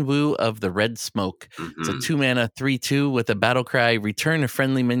Tenwu of the Red Smoke. It's a 2 mana 3/2 with a battle cry. Return a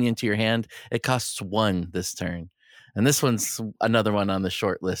friendly minion to your hand. It costs 1 this turn. And this one's another one on the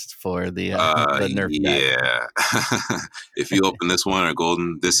short list for the Nerf deck. Yeah. If you open this one or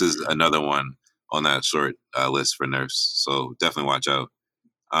Golden, this is another one on that short list for nerfs. So definitely watch out.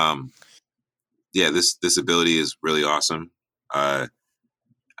 Yeah, this ability is really awesome.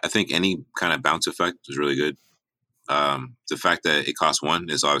 I think any kind of bounce effect is really good. The fact that it costs 1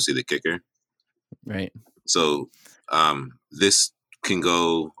 is obviously the kicker. Right. So this can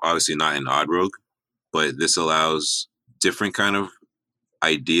go obviously not in Odd Rogue, but this allows different kind of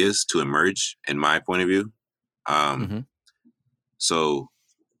ideas to emerge in my point of view. So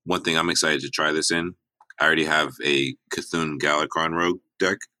one thing I'm excited to try this in, I already have a Cthulhu Galakron Rogue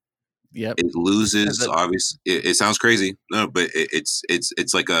deck. Yep. It loses obviously. It sounds crazy, no, but it's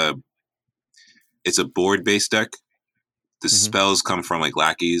like it's a board-based deck. The spells come from like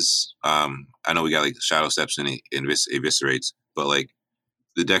lackeys. I know we got like Shadow Steps and Eviscerates, but like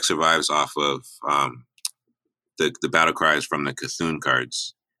the deck survives off of the battle cries from the Cthulhu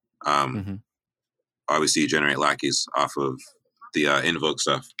cards. Obviously, you generate lackeys off of the invoke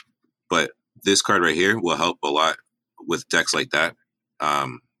stuff, but this card right here will help a lot with decks like that.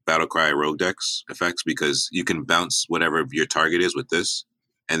 Battle cry rogue decks effects, because you can bounce whatever your target is with this,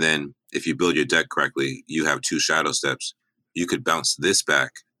 and then if you build your deck correctly, you have 2 Shadow Steps. You could bounce this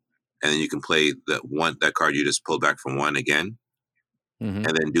back, and then you can play that card you just pulled back from 1 again, and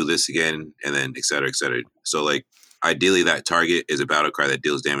then do this again, and then et cetera, et cetera. So like ideally that target is a battle cry that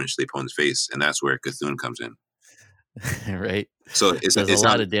deals damage to the opponent's face, and that's where Cthulhu comes in. Right. So Does a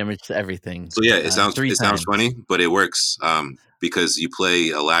lot of damage to everything. So yeah, it sounds 3 funny, but it works because you play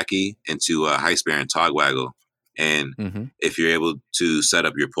a lackey into a Heist Baron Togwaggle, and if you're able to set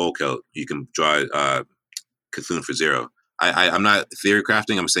up your pole kilt, you can draw Cthulhu for 0. I'm not theory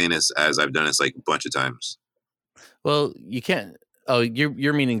crafting. I'm saying this as I've done this like a bunch of times. Well, you can't. Oh,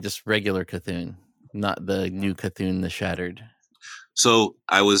 you're meaning just regular Cthulhu, not the new Cthulhu, the Shattered. So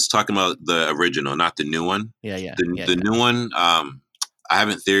I was talking about the original, not the new one. Yeah. The new one. I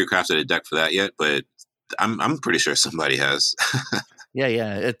haven't theory crafted a deck for that yet, but I'm pretty sure somebody has.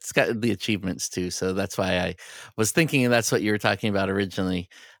 Yeah. It's got the achievements too, so that's why I was thinking that's what you were talking about originally.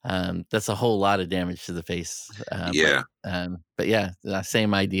 That's a whole lot of damage to the face. Yeah. But yeah, the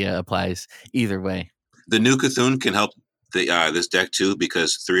same idea applies either way. The new Cthulhu can help this deck too,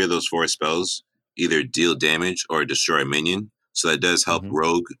 because 3 of those 4 spells either deal damage or destroy a minion. So that does help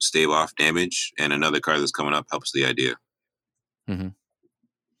Rogue stave off damage, and another card that's coming up helps the idea.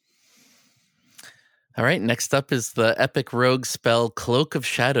 All right, next up is the epic rogue spell Cloak of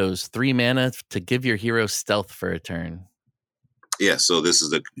Shadows, 3 mana to give your hero stealth for a turn. Yeah, so this is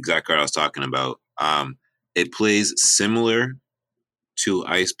the exact card I was talking about. It plays similar to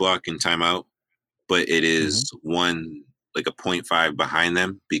Ice Block and Timeout, but it is one like a 0.5 behind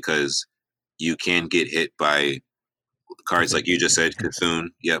them, because you can get hit by cards like you just said, Cthulhu.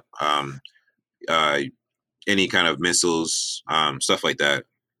 Yep. Any kind of missiles, stuff like that.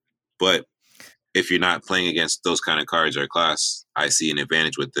 But if you're not playing against those kind of cards or class, I see an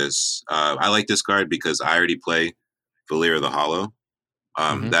advantage with this. I like this card because I already play Valyr the Hollow.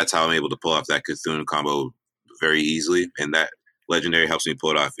 That's how I'm able to pull off that Cthulhu combo very easily, and that legendary helps me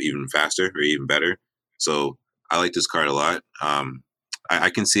pull it off even faster or even better. So I like this card a lot. I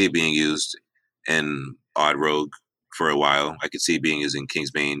can see it being used in Odd Rogue for a while. I could see it being used in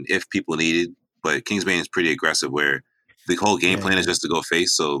Kingsbane if people needed, but Kingsbane is pretty aggressive, where the whole game plan is just to go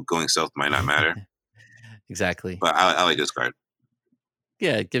face, so going stealth might not matter. Exactly. But I like this card.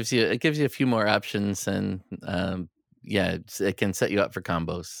 Yeah, it gives you a few more options, and it can set you up for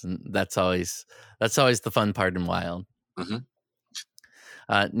combos, and that's always the fun part in Wild.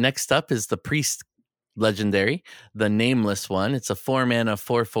 Next up is the Priest legendary, the Nameless one. It's a 4 mana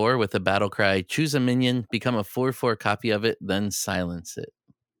 4/4 with a battle cry. Choose a minion, become a 4/4 copy of it, then silence it.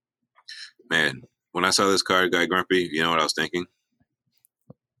 Man, when I saw this card, Guy Grumpy, you know what I was thinking?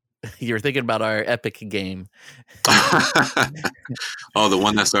 You were thinking about our epic game. Oh, the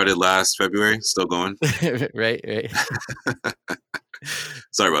one that started last February, still going. right.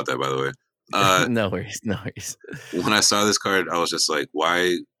 Sorry about that, by the way. No worries. When I saw this card, I was just like,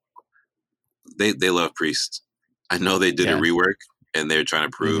 why? They love Priest. I know they did a rework, and they're trying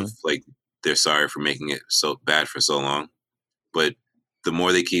to prove like they're sorry for making it so bad for so long. But the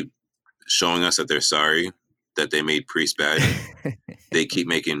more they keep showing us that they're sorry that they made Priest bad, they keep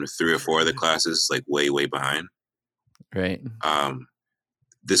making 3 or 4 of the classes like way behind. Right.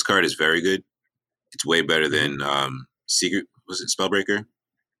 This card is very good. It's way better than Secret. Was it Spellbreaker?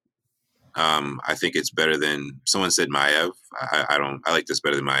 I think it's better than, someone said Maiev. I like this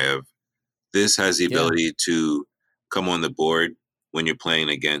better than Maiev. This has the ability to come on the board when you're playing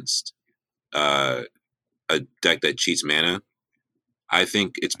against a deck that cheats mana. I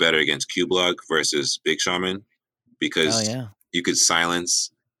think it's better against Q-Block versus Big Shaman, because you could silence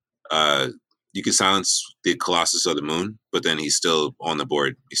the Colossus of the Moon, but then he's still on the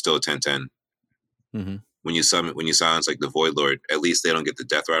board. He's still a 10/10. When you silence like the Void Lord, at least they don't get the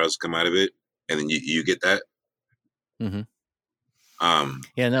Death Rattles come out of it, and then you get that.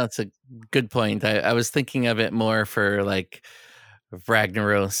 It's a good point. I was thinking of it more for like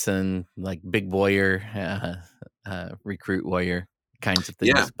Ragnaros and like big warrior, recruit warrior kinds of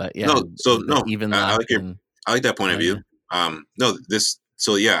things. Yeah. But even I like that point of view. I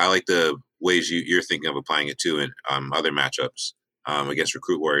like the ways you're thinking of applying it too in other matchups against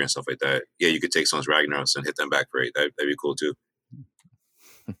recruit warrior and stuff like that. Yeah, you could take someone's Ragnaros and hit them back for 8. That'd be cool too.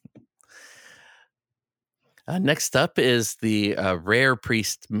 Next up is the rare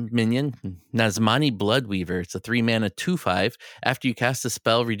priest minion, Nazmani Bloodweaver. It's a 3-mana 2/5. After you cast a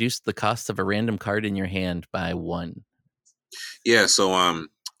spell, reduce the cost of a random card in your hand by 1. Yeah, so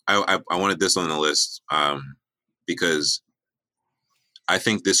I wanted this on the list because I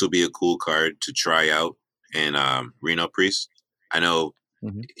think this will be a cool card to try out in Reno Priest. I know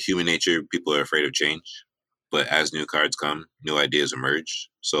human nature, people are afraid of change, but as new cards come, new ideas emerge.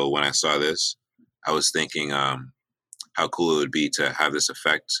 So when I saw this, I was thinking how cool it would be to have this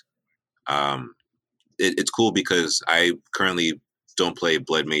effect. It's cool because I currently don't play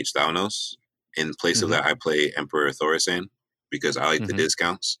Blood Mage Thalnos. In place of that, I play Emperor Thoracane because I like the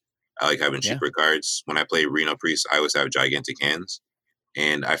discounts. I like having cheaper cards. When I play Reno Priest, I always have gigantic hands.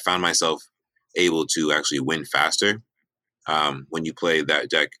 And I found myself able to actually win faster. When you play that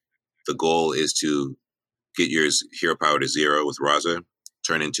deck, the goal is to get your hero power to 0 with Raza,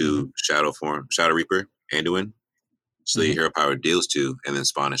 turn into Shadow Reaper, Anduin. So your hero power deals 2, and then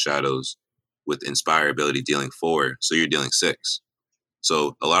spawn a Shadows with Inspire ability dealing 4. So you're dealing 6.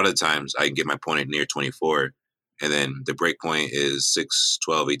 So a lot of the times I can get my opponent near 24, and then the break point is 6,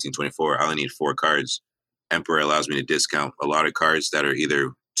 12, 18, 24. I only need 4 cards. Emperor allows me to discount a lot of cards that are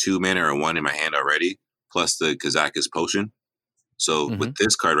either 2 mana or 1 in my hand already, plus the Kazakus potion. So with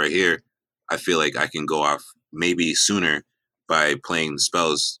this card right here, I feel like I can go off maybe sooner by playing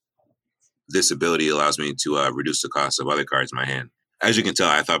spells. This ability allows me to reduce the cost of other cards in my hand. As you can tell,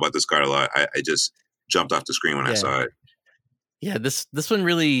 I thought about this card a lot. I just jumped off the screen when I saw it. Yeah, this one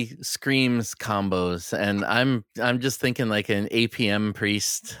really screams combos, and I'm just thinking like an APM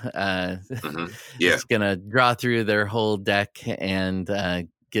priest. It's gonna draw through their whole deck and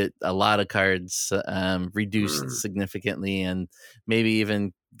get a lot of cards reduced significantly, and maybe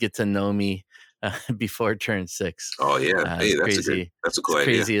even get to know me before turn 6. Oh yeah, hey, that's a cool idea.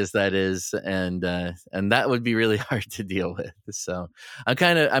 Crazy as that is, and that would be really hard to deal with. So I'm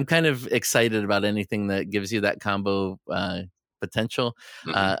kind of excited about anything that gives you that combo potential.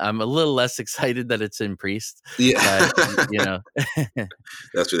 I'm a little less excited that it's in priest. Yeah, but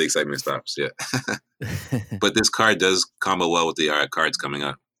that's where the excitement stops. Yeah, but this card does combo well with the cards coming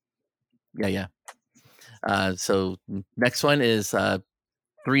up. Yeah. So next one is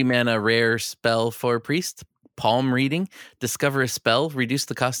 3-mana rare spell for priest. Palm reading. Discover a spell. Reduce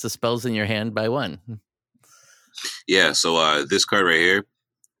the cost of spells in your hand by 1. Yeah. So this card right here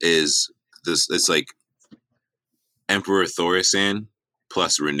is this. It's like Emperor Thoracane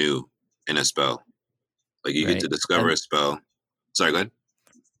plus Renew in a spell. Like you get to discover a spell. Sorry, go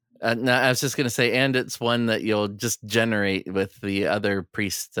ahead. No, I was just going to say, and it's one that you'll just generate with the other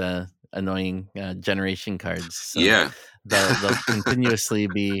priest annoying generation cards. So yeah. they'll continuously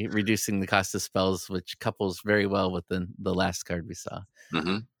be reducing the cost of spells, which couples very well with the last card we saw.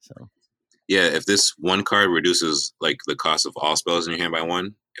 So yeah, if this one card reduces like the cost of all spells in your hand by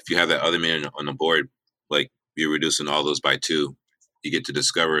 1, if you have that other man on the board, like you're reducing all those by 2, you get to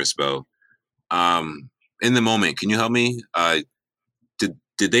discover a spell. In the moment, can you help me?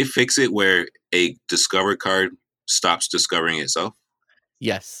 Did they fix it where a discover card stops discovering itself?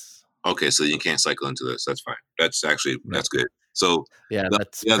 Yes. Okay, so you can't cycle into this. That's fine. That's good. So yeah,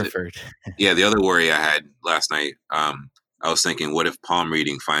 that's preferred. Yeah, the other worry I had last night, I was thinking, what if palm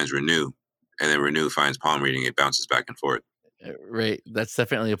reading finds Renew, and then Renew finds palm reading? It bounces back and forth. Right, that's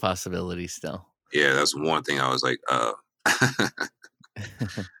definitely a possibility still. Yeah, that's one thing I was like,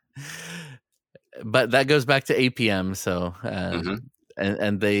 But that goes back to APM. So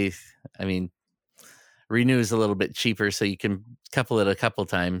and they, I mean, Renew is a little bit cheaper, so you can couple it a couple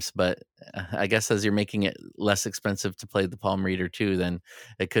times. But I guess as you're making it less expensive to play the palm reader too, then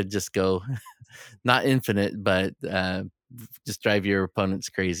it could just go not infinite, but just drive your opponents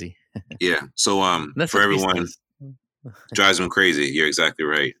crazy. Yeah. So for everyone, drives them crazy. You're exactly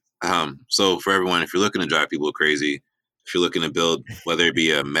right. So for everyone, if you're looking to drive people crazy, if you're looking to build, whether it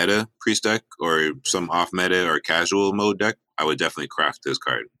be a meta priest deck or some off meta or casual mode deck, I would definitely craft this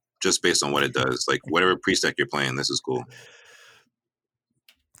card just based on what it does. Like whatever priest deck you're playing, this is cool.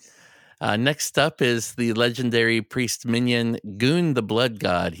 Next up is the legendary priest minion, Goon the Blood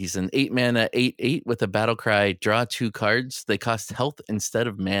God. He's an 8-mana 8/8 with a battle cry. Draw 2 cards. They cost health instead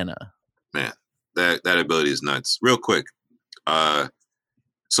of mana. Man, that ability is nuts. Real quick,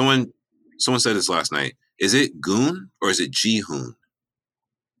 someone said this last night. Is it Goon or is it Jihoon?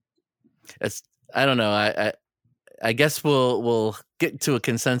 I don't know. I guess we'll get to a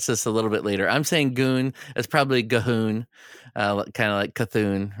consensus a little bit later. I'm saying Goon. It's probably Gahoon, kind of like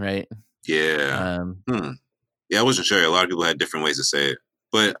Cthulhu, right? Yeah. Yeah, I wasn't sure. A lot of people had different ways to say it,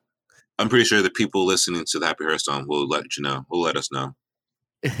 but I'm pretty sure the people listening to the Happy Hearthstone will let you know. Will let us know.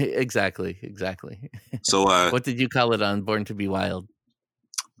 Exactly. So What did you call it on Born to Be Wild?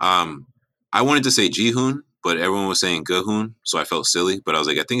 I wanted to say Jihoon, but everyone was saying Gahoon, so I felt silly. But I was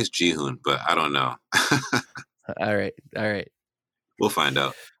like, I think it's Jihoon, but I don't know. All right. We'll find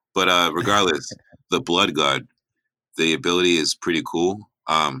out. But regardless, the Blood God, the ability is pretty cool.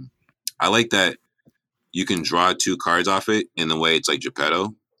 I like that you can draw 2 cards off it in the way it's like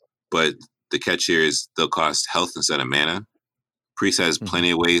Geppetto, but the catch here is they'll cost health instead of mana. Priest has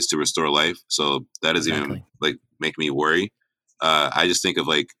plenty of ways to restore life, so that doesn't even like make me worry. I just think of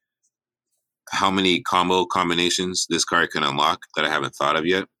like how many combo combinations this card can unlock that I haven't thought of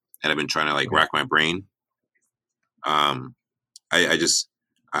yet, and I've been trying to like rack my brain. I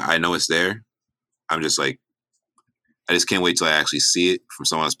know it's there. I'm just like, I just can't wait till I actually see it from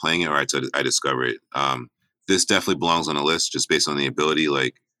someone else playing it, or I discover it. This definitely belongs on the list just based on the ability.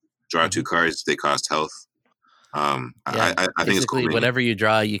 Like, draw 2 cards, they cost health. I think it's cool. Whatever you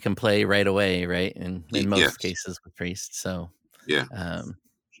draw, you can play right away, right? In most cases with Priest. So yeah.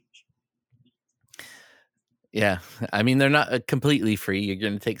 Yeah, I mean, they're not completely free. You're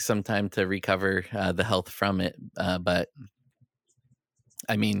going to take some time to recover the health from it. But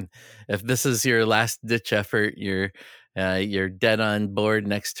I mean, if this is your last ditch effort, you're dead on board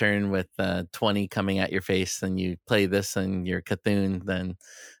next turn with 20 coming at your face, and you play this and your Cthulhu, then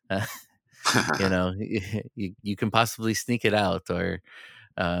you can possibly sneak it out. Or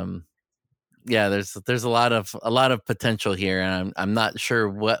there's a lot of potential here, and I'm not sure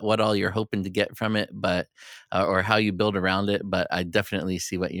what all you're hoping to get from it, but or how you build around it. But I definitely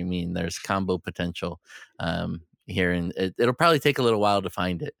see what you mean. There's combo potential here, and it'll probably take a little while to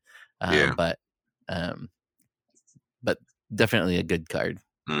find it. But definitely a good card.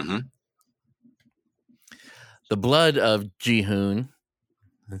 Mm-hmm. The Blood of Jihoon.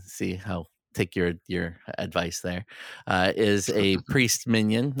 Let's see how. Take your advice there. Is a priest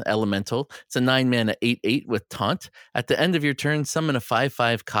minion elemental. It's a 9-mana 8/8 with taunt. At the end of your turn, summon a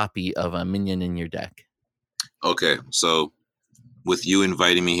 5/5 copy of a minion in your deck. Okay, so with you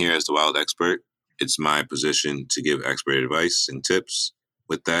inviting me here as the wild expert, it's my position to give expert advice and tips.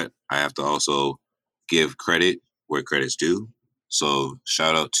 With that, I have to also give credit where credit's due. So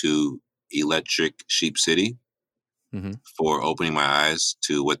shout out to Electric Sheep City for opening my eyes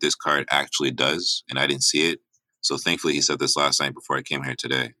to what this card actually does, and I didn't see it. So thankfully he said this last night before I came here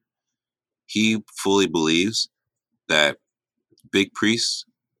today. He fully believes that Big Priest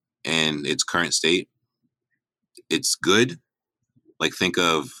in its current state, it's good. Like, think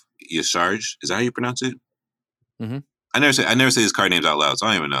of Yasharj. Is that how you pronounce it? Mm-hmm. I never say his card names out loud, so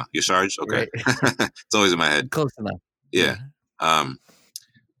I don't even know. Yasharj? Okay. Right. It's always in my head. Close enough. Yeah.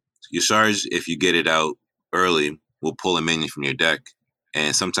 Yasharj, if you get it out early, will pull a minion from your deck,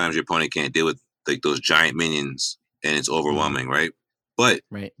 and sometimes your opponent can't deal with like those giant minions, and it's overwhelming, right? But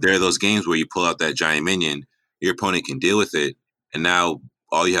there are those games where you pull out that giant minion, your opponent can deal with it, and now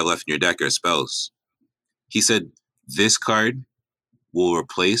all you have left in your deck are spells. He said this card will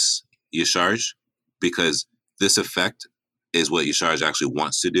replace Yasharj because this effect is what Yasharj actually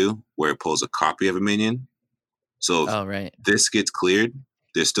wants to do, where it pulls a copy of a minion. So if this gets cleared,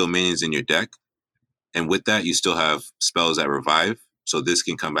 there's still minions in your deck. And with that, you still have spells that revive. So this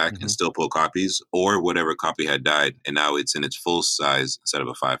can come back and still pull copies, or whatever copy had died, and now it's in its full size instead of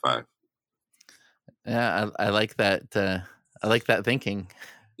a 5/5. Yeah, I like that. I like that thinking.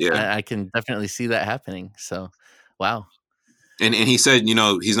 Yeah, I can definitely see that happening. So, wow. And he said,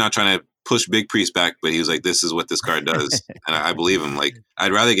 he's not trying to push Big Priest back, but he was like, this is what this card does. And I believe him. Like,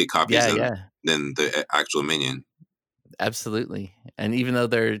 I'd rather get copies than the actual minion. Absolutely. And even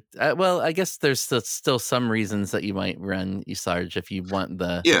though I guess there's still some reasons that you might run Yasharj if you want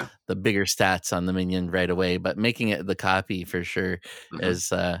the bigger stats on the minion right away, but making it the copy for sure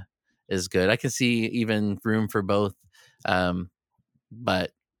is good. I can see even room for both.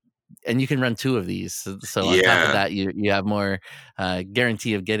 And you can run 2 of these. So on top of that, you have more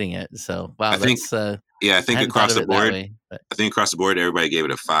guarantee of getting it. So wow, I think across the board, across the board, everybody gave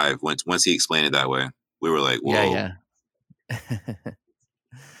it a 5 once he explained it that way. We were like, whoa. Yeah.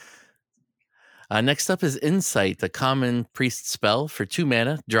 Next up is Insight, a common priest spell for 2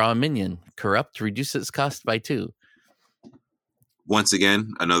 mana. Draw a minion. Corrupt, reduce its cost by 2. Once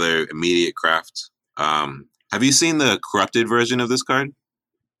again, another immediate craft. Have you seen the corrupted version of this card?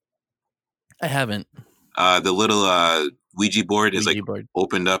 I haven't. The little Ouija board is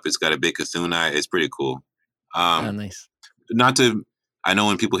opened up. It's got a big Cthulhu eye. It's pretty cool. Nice. I know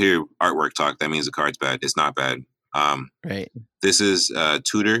when people hear artwork talk, that means the card's bad. It's not bad. Right. This is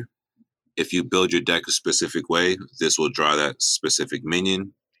Tutor. If you build your deck a specific way, this will draw that specific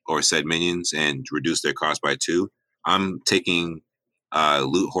minion or said minions and reduce their cost by 2. I'm taking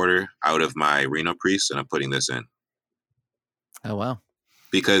loot hoarder out of my Reno Priest, and I'm putting this in. Oh wow.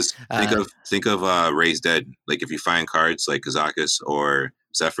 Because Uh, think of Raised Dead. Like if you find cards like Kazakus or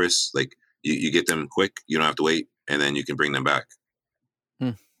Zephyrus, like you get them quick. You don't have to wait, and then you can bring them back.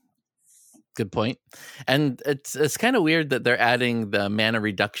 Good point. And it's kind of weird that they're adding the mana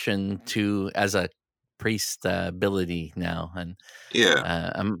reduction to as a priest ability now, and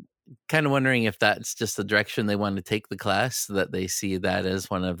Yeah. I'm kind of wondering if that's just the direction they want to take the class, that they see that as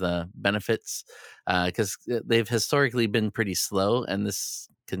one of the benefits, because they've historically been pretty slow, and this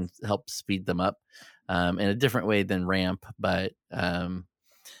can help speed them up in a different way than ramp, but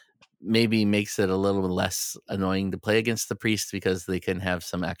maybe makes it a little less annoying to play against the priest because they can have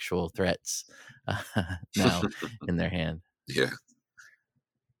some actual threats now in their hand. Yeah.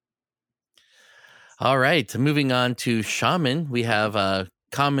 All right, moving on to Shaman, we have a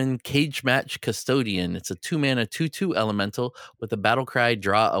common Cage Match Custodian. It's a 2-mana 2/2 elemental with a battle cry,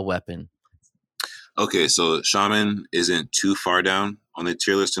 draw a weapon. Okay, so Shaman isn't too far down on the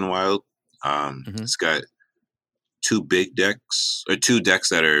tier list in Wild. It's got two decks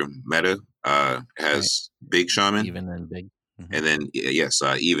that are meta. It has big Shaman, Even and big. and then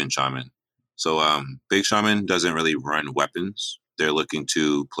even Shaman. So big Shaman doesn't really run weapons. They're looking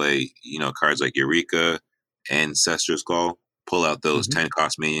to play, cards like Eureka, Ancestor's Call, pull out those 10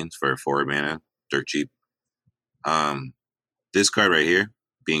 cost minions for 4 mana, dirt cheap. This card right here,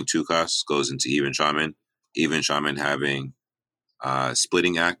 being 2 costs, goes into Even Shaman. Even Shaman having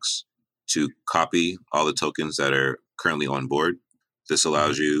Splitting Axe to copy all the tokens that are currently on board. This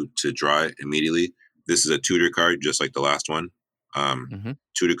allows you to draw it immediately. This is a tutor card, just like the last one.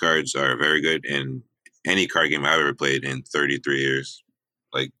 Tutor cards are very good in any card game I've ever played in 33 years.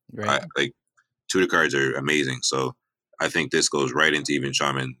 Like, tutor cards are amazing. So I think this goes right into Even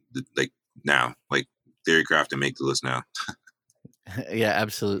Shaman, like now, like Theorycraft and make the list now. Yeah,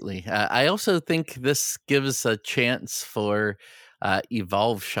 absolutely. I also think this gives a chance for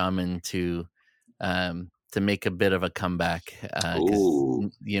Evolve Shaman to make a bit of a comeback,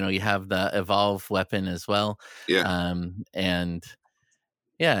 because you have the Evolve weapon as well. Yeah. And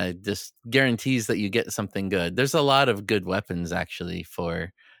yeah, it just guarantees that you get something good. There's a lot of good weapons actually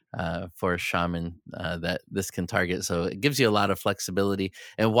for Shaman that this can target, so it gives you a lot of flexibility.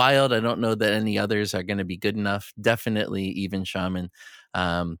 And Wild, I don't know that any others are going to be good enough. Definitely Even Shaman,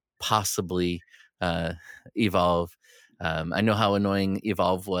 possibly Evolve. I know how annoying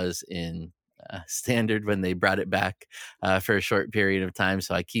Evolve was in Standard when they brought it back for a short period of time,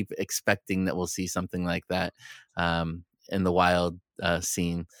 so I keep expecting that we'll see something like that in the Wild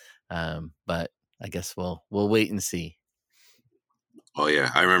scene, but I guess we'll wait and see. Oh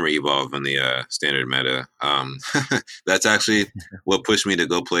yeah, I remember Evolve in the Standard meta. That's actually what pushed me to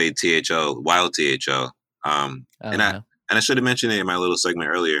go play THL, Wild THL. And I should have mentioned it in my little segment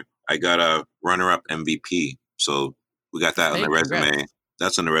earlier. I got a runner-up MVP, so we got that on the resume. Congrats.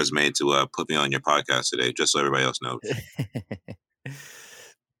 That's on the resume to put me on your podcast today, just so everybody else knows.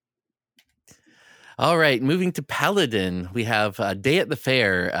 All right, moving to Paladin, we have Day at the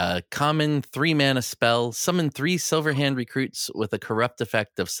Fair, a common 3-mana spell, summon 3 Silverhand recruits with a corrupt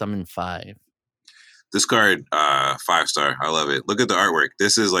effect of summon 5. This card, 5-star. I love it. Look at the artwork.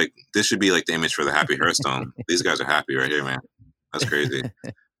 This should be like the image for the Happy Hearthstone. These guys are happy right here, man. That's crazy.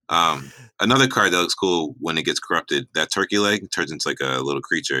 Another card that looks cool when it gets corrupted, that turkey leg turns into like a little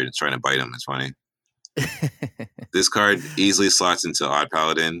creature and it's trying to bite him. It's funny. This card easily slots into Odd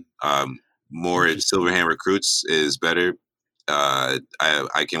Paladin. More Silverhand recruits is better. I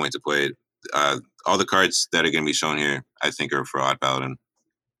can't wait to play it. All the cards that are going to be shown here, I think, are for Odd Paladin.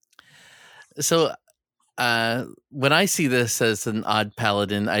 So when I see this as an Odd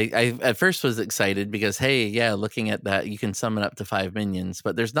Paladin, I at first was excited because, hey, yeah, looking at that, you can summon up to 5 minions,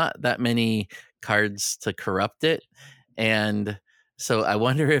 but there's not that many cards to corrupt it. And so I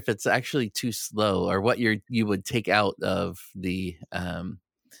wonder if it's actually too slow, or what you would take out of the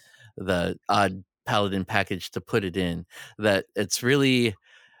Odd Paladin package to put it in. That it's really,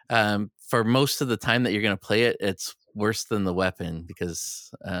 for most of the time that you're going to play it, it's worse than the weapon,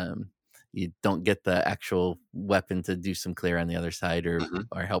 because you don't get the actual weapon to do some clear on the other side or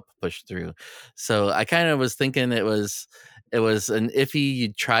help push through. So I kind of was thinking it was an iffy.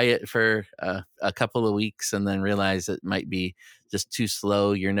 You'd try it for a couple of weeks and then realize it might be just too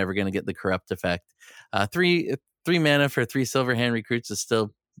slow. You're never going to get the corrupt effect. Three mana for 3 Silverhand recruits is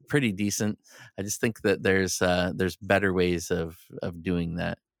still pretty decent. I just think that there's better ways of doing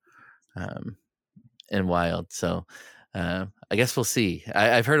that in Wild. So I guess we'll see.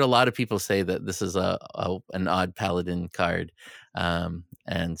 I've heard a lot of people say that this is an Odd Paladin card,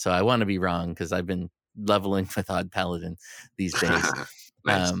 and so I want to be wrong, because I've been leveling with Odd Paladin these days.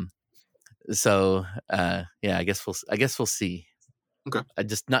 Nice. So yeah, I guess we'll see. Okay. I'm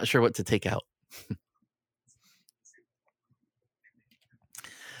just not sure what to take out.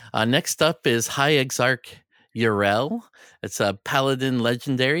 Next up is High Exarch Yrel. It's a Paladin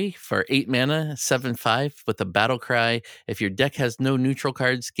legendary for 8 mana, 7/5 with a battle cry. If your deck has no neutral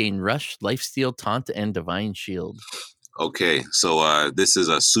cards, gain Rush, Lifesteal, Taunt, and Divine Shield. Okay, so this is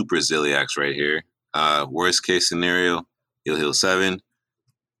a super Ziliax right here. Worst case scenario, you'll heal 7.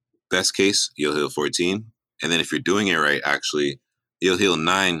 Best case, you'll heal 14. And then if you're doing it right, actually, you'll heal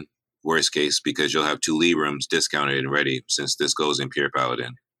 9 worst case because you'll have 2 Librams discounted and ready since this goes in Pure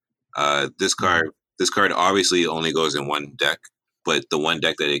Paladin. This card obviously only goes in one deck, but the one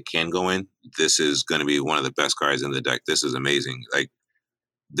deck that it can go in, this is going to be one of the best cards in the deck. This is amazing. Like,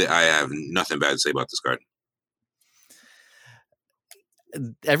 I have nothing bad to say about this card.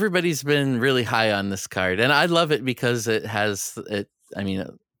 Everybody's been really high on this card, and I love it because it has it. I mean,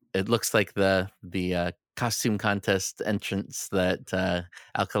 it looks like the costume contest entrance that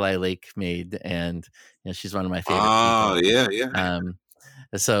Alkali Lake made, and she's one of my favorite people. Yeah.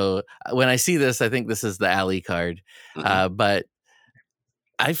 So when I see this, I think this is the alley card, but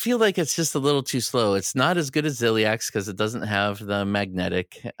I feel like it's just a little too slow. It's not as good as Ziliax because it doesn't have the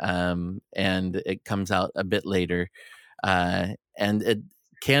magnetic, and it comes out a bit later, and it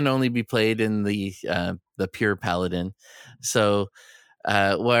can only be played in the Pure Paladin. So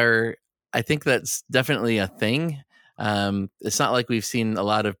where I think that's definitely a thing. It's not like we've seen a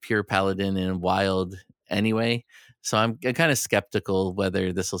lot of Pure Paladin in Wild anyway. So I'm kind of skeptical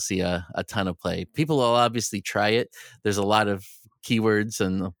whether this will see a ton of play. People will obviously try it. There's a lot of keywords,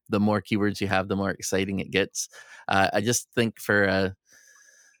 and the more keywords you have, the more exciting it gets. I just think for a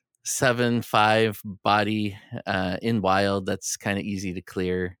 7/5 body in Wild, that's kind of easy to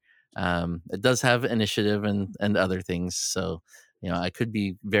clear. It does have initiative and other things. So, I could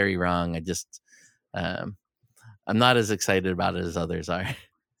be very wrong. I just, I'm not as excited about it as others are.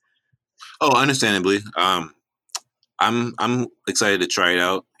 Oh, understandably. I'm excited to try it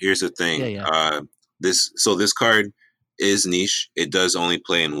out. Here's the thing. Yeah. This card is niche. It does only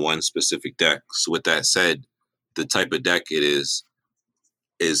play in one specific deck. So with that said, the type of deck it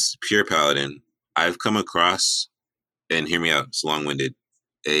is Pure Paladin. I've come across, and hear me out, it's long-winded,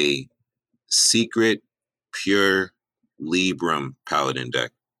 a secret Pure Libram Paladin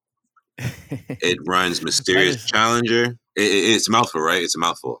deck. It runs Mysterious Challenger. It's a mouthful, right? It's a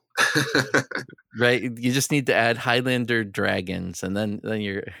mouthful. Right. You just need to add Highlander Dragons, and then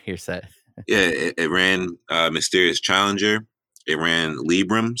you're set. Yeah, it ran Mysterious Challenger. It ran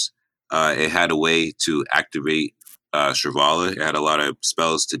Librams. It had a way to activate Shrivala. It had a lot of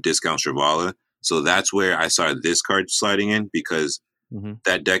spells to discount Shrivala. So that's where I saw this card sliding in, because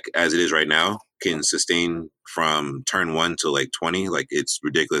that deck, as it is right now, can sustain from turn 1 to like 20. Like, it's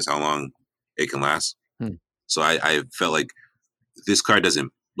ridiculous how long it can last. So I felt like this card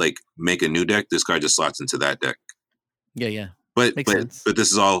doesn't like make a new deck. This card just slots into that deck. Yeah. But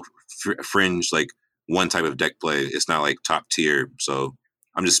this is all fringe, like one type of deck play. It's not like top tier. So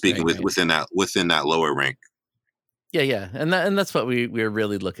I'm just speaking within that lower rank. Yeah, and that's what we're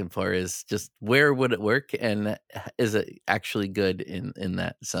really looking for, is just where would it work, and is it actually good in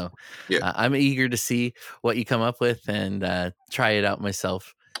that? So I'm eager to see what you come up with and try it out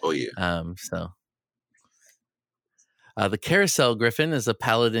myself. Oh yeah. The Carousel Griffin is a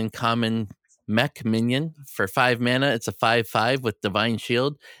Paladin common mech minion for 5 mana. It's a 5/5 with Divine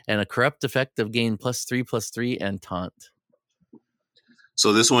Shield and a corrupt effect of gain +3/+3 and taunt.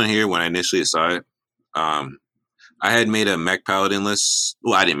 So this one here, when I initially saw it, I had made a mech paladin list.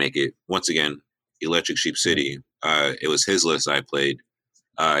 Well, I didn't make it. Once again, Electric Sheep City. It was his list I played.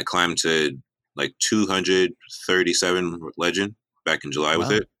 I climbed to like 237 legend back in July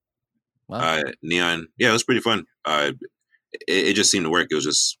with it. Wow. Neon, yeah, it was pretty fun. It just seemed to work. It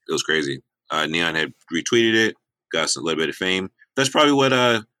was crazy. Neon had retweeted it, got a little bit of fame. That's probably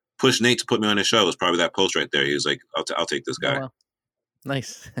what pushed Nate to put me on the show. It was probably that post right there. He was like, I'll take this guy. Oh, wow.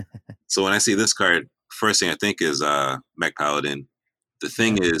 Nice. So when I see this card, first thing I think is Mech Paladin. The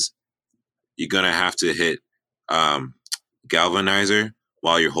thing is, you're going to have to hit Galvanizer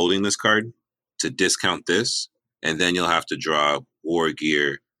while you're holding this card to discount this, and then you'll have to draw War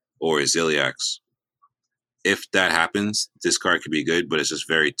Gear or Ziliax. If that happens, this card could be good, but it's just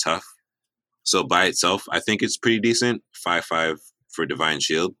very tough. So by itself, I think it's pretty decent. 5/5 for Divine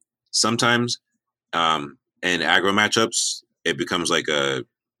Shield. Sometimes in aggro matchups, it becomes like a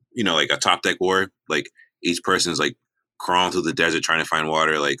top deck war. Like, each person's like crawling through the desert trying to find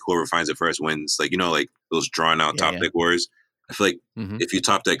water. Like, whoever finds it first wins. Like, like those drawn out top deck wars. I feel like if you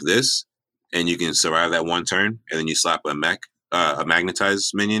top deck this and you can survive that one turn, and then you slap a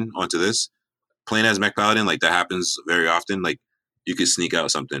magnetized minion onto this. Playing as Mech Paladin, like that happens very often. Like you could sneak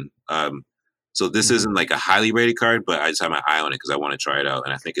out something. So this isn't like a highly rated card, but I just have my eye on it because I want to try it out,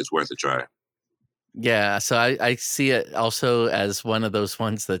 and I think it's worth a try. Yeah, so I see it also as one of those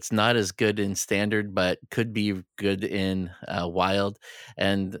ones that's not as good in standard, but could be good in wild.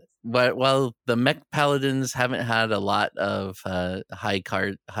 And while the Mech Paladins haven't had a lot of high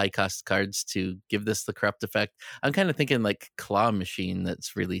cost cards to give this the corrupt effect, I'm kind of thinking like Claw Machine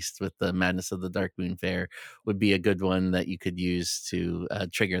that's released with the Madness of the Darkmoon Faire would be a good one that you could use to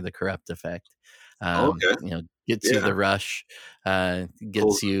trigger the corrupt effect. Okay. Gets you the rush,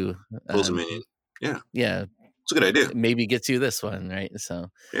 gets you. Pulls a minion. Yeah, it's a good idea. Maybe gets you this one, right? So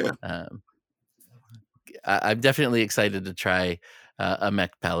yeah, I'm definitely excited to try a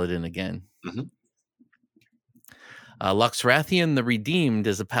Mech Paladin again. Mm-hmm. Luxrathian the Redeemed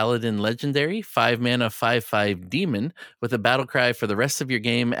is a Paladin legendary, 5-mana, 5/5 demon with a battle cry for the rest of your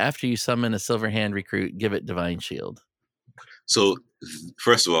game. After you summon a Silver Hand recruit, give it Divine Shield. So,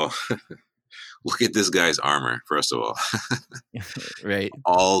 first of all, look at this guy's armor, first of all. Right.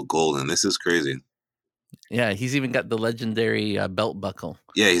 All golden. This is crazy. Yeah, he's even got the legendary belt buckle.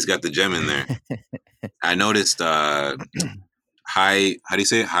 Yeah, he's got the gem in there. I noticed how do you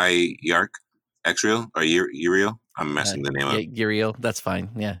say it? High Yark Exriel or Uriel? I'm messing the name up. Uriel, that's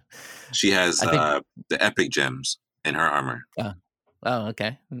fine. Yeah. She has the epic gems in her armor. Oh,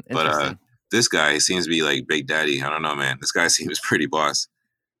 okay. But this guy seems to be like Big Daddy. I don't know, man. This guy seems pretty boss.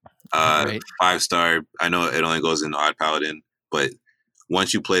 Right. 5-star. I know it only goes in Odd Paladin, but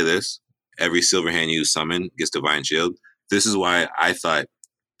once you play this, every Silver Hand you summon gets Divine Shield. This is why I thought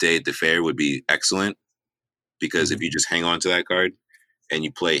Day at the Fair would be excellent, because if you just hang on to that card and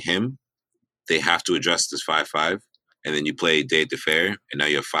you play him, they have to adjust this 5/5, and then you play Day at the Fair, and now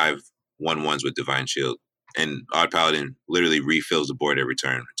you have 5/1/1s with Divine Shield. And Odd Paladin literally refills the board every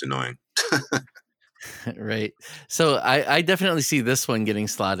turn. It's annoying. Right. So I definitely see this one getting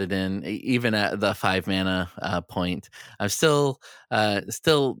slotted in, even at the 5-mana point. I'm still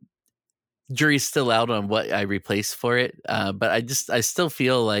jury's still out on what I replace for it, but I still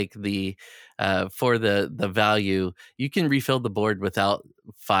feel like for the value, you can refill the board without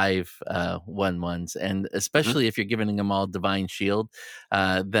 5/1/1s, and especially if you're giving them all Divine Shield,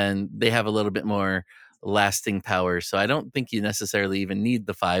 then they have a little bit more lasting power. So I don't think you necessarily even need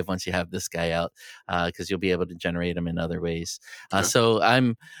the 5 once you have this guy out, because you'll be able to generate them in other ways. So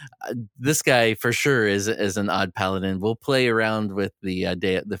I'm this guy for sure is an Odd Paladin. We'll play around with the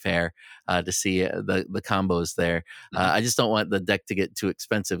Day at the Fair to see the combos there. I just don't want the deck to get too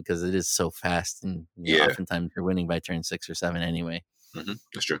expensive because it is so fast, and oftentimes you're winning by turn 6 or 7 anyway.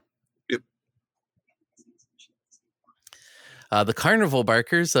 That's true. Yep. The Carnival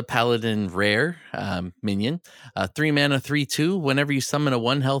Barkers, a Paladin rare minion, 3-mana, 3/2. Whenever you summon a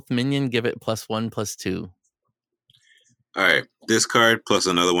 1-health minion, give it +1/+2. All right, this card plus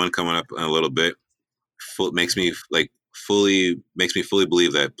another one coming up in a little bit makes me fully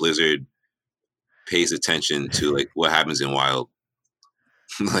believe that Blizzard pays attention to like what happens in Wild.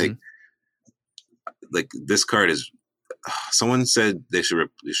 like this card is. Someone said they should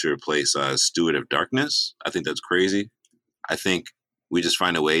replace Steward of Darkness. I think that's crazy. I think we just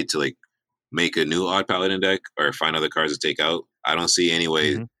find a way to like make a new Odd Paladin deck or find other cards to take out. I don't see any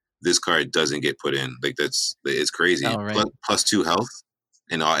way this card doesn't get put in. Like it's crazy. Oh, right. +2 health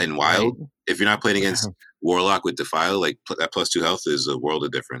in Wild. Right. If you're not playing against Warlock with Defile, like that +2 health is a world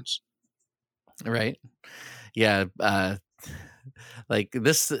of difference. Right. Yeah. Like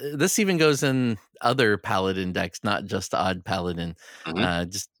this even goes in other Paladin decks, not just Odd Paladin.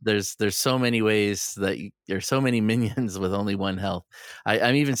 Just there's so many ways that there's so many minions with only 1 health.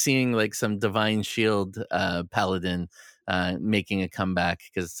 I'm even seeing like some Divine Shield Paladin making a comeback,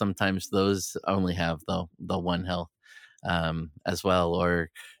 because sometimes those only have the 1 health as well, or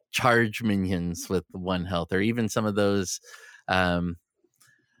charge minions with 1 health, or even some of those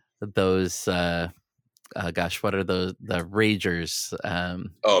gosh, what are the Ragers?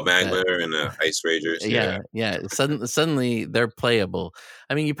 Mangler and the Ice Ragers. Yeah. Suddenly they're playable.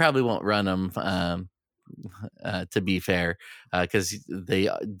 I mean, you probably won't run them, to be fair, because they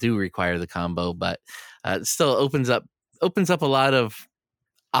do require the combo, but it still opens up a lot of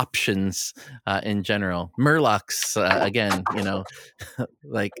options in general. Murlocs, again,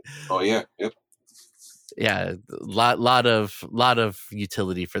 like. Oh yeah. Yep. Yeah, lot of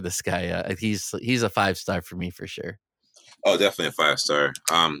utility for this guy. He's a 5-star for me for sure. Oh, definitely a 5-star.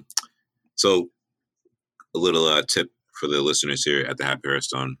 So a little tip for the listeners here at the Happy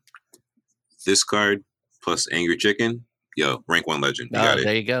Hearthstone. This card plus Angry Chicken Yo, rank 1 legend. You Oh, got it.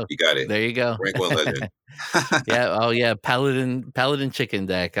 there you go. You got it. There you go. Rank 1 legend. Yeah. Oh, yeah. Paladin chicken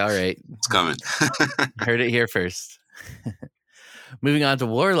deck. All right. It's coming. Heard it here first. Moving on to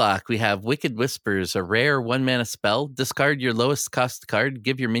Warlock, we have Wicked Whispers, a rare 1-mana spell. Discard your lowest cost card.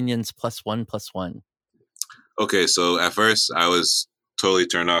 Give your minions +1/+1. Okay, so at first I was totally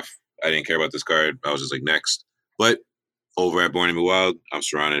turned off. I didn't care about this card. I was just like, next. But over at Born in the Wild, I'm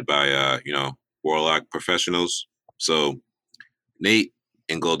surrounded by Warlock professionals. So Nate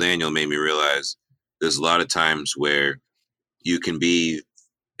and Gold Daniel made me realize there's a lot of times where you can be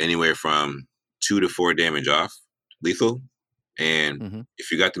anywhere from 2 to 4 damage off lethal. And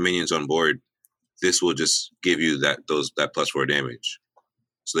if you got the minions on board, this will just give you that +4 damage.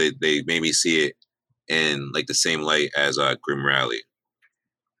 So they made me see it in like the same light as Grim Rally.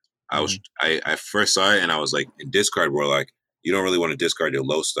 I first saw it and I was like, in discard Warlock, you don't really want to discard your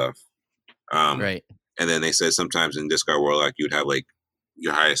low stuff. Right. And then they said sometimes in discard Warlock you'd have like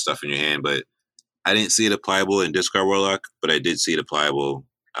your highest stuff in your hand, but I didn't see it applicable in discard Warlock, but I did see it applicable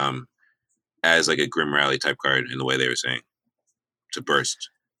as like a Grim Rally type card in the way they were saying to burst.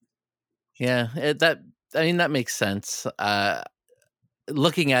 Yeah, that makes sense.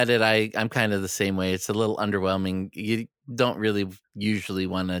 Looking at it, I'm kind of the same way. It's a little underwhelming. You don't really usually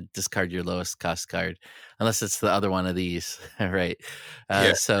want to discard your lowest cost card unless it's the other one of these, right?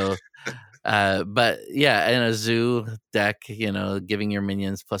 Yeah. So, but yeah, in a zoo deck, giving your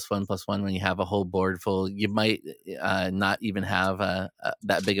minions +1/+1 when you have a whole board full, you might not even have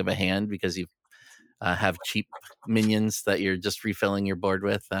that big of a hand because you have cheap minions that you're just refilling your board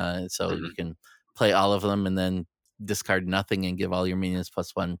with. So you can play all of them and then discard nothing and give all your minions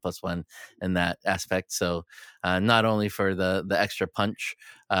 +1/+1 in that aspect. So not only for the extra punch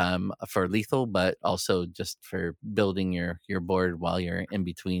for lethal, but also just for building your board while you're in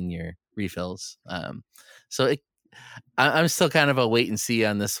between your refills. I'm still kind of a wait and see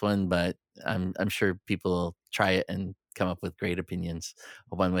on this one, but I'm sure people will try it and come up with great opinions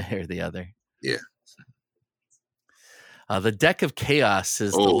one way or the other. Yeah. The Deck of Chaos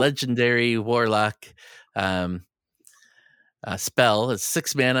is the legendary Warlock spell. It's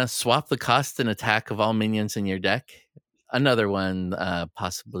 6 mana. Swap the cost and attack of all minions in your deck. Another one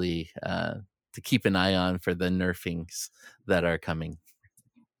possibly to keep an eye on for the nerfings that are coming.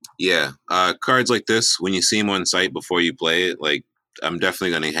 Yeah. Cards like this, when you see them on site before you play it, like I'm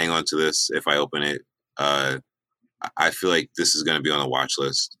definitely going to hang on to this if I open it. I feel like this is going to be on the watch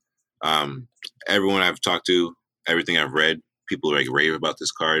list. Everyone I've talked to, everything I've read, people like rave about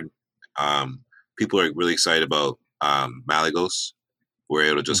this card. People are really excited about Malygos, where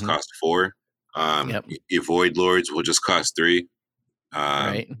it'll just cost 4. Your Void Lords will just cost 3.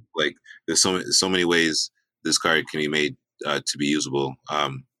 Right. Like there's so many ways this card can be made to be usable.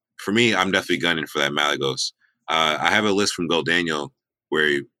 For me, I'm definitely gunning for that Malygos. I have a list from Gold Daniel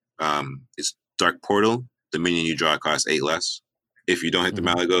where it's Dark Portal. The minion you draw costs 8 less. If you don't hit the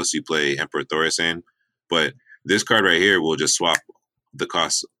Malygos, you play Emperor Thorasan. But this card right here will just swap the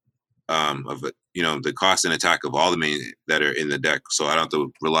cost of it, the cost and attack of all the minions that are in the deck. So I don't have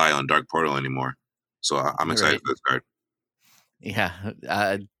to rely on Dark Portal anymore. So I'm excited for this card.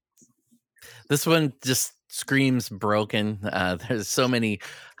 Yeah. This one just screams broken. There's so many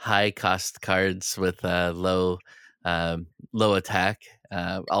high cost cards with low attack,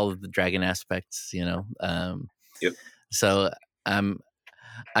 all of the dragon aspects, Yep. So I'm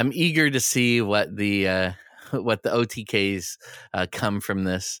eager to see what the OTKs come from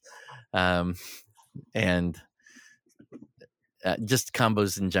this, and just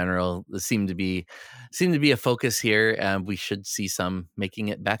combos in general seem to be a focus here, and we should see some making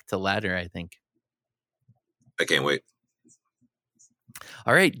it back to ladder, I think. I can't wait.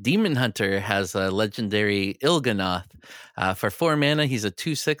 All right, Demon Hunter has a legendary Il'gynoth. For 4 mana, he's a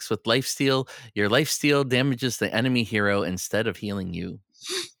 2/6 with lifesteal. Your lifesteal damages the enemy hero instead of healing you.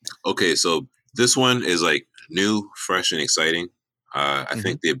 Okay, so this one is like new, fresh, and exciting. I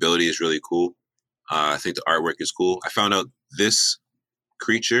think the ability is really cool. I think the artwork is cool. I found out this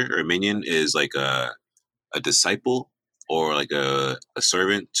creature or minion is like a disciple or like a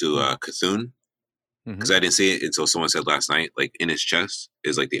servant to Cthulhu. Because I didn't see it until someone said last night, like in his chest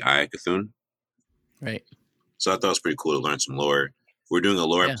is like the eye of Cthulhu. Right. So I thought it was pretty cool to learn some lore. We're doing a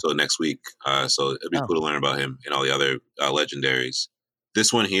lore episode next week, so it'd be cool to learn about him and all the other legendaries.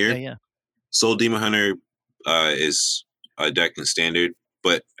 This one here, Soul Demon Hunter is a deck in standard,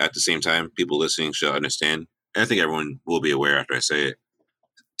 but at the same time, people listening should understand. And I think everyone will be aware after I say it.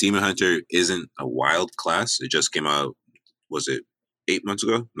 Demon Hunter isn't a wild class. It just came out, was it 8 months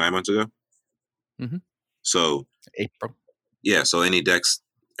ago, 9 months ago? So April. Yeah, so any decks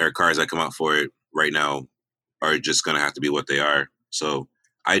or cards that come out for it right now, are just gonna have to be what they are. So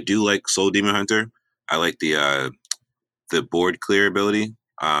I do like Soul Demon Hunter. I like the board clear ability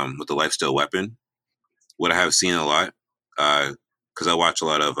with the lifesteal weapon. What I have seen a lot, because I watch a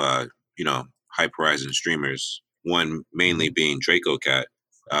lot of Hype Horizon streamers. One mainly being Draco Cat,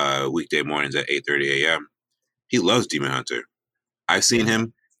 weekday mornings at 8:30 a.m. He loves Demon Hunter. I've seen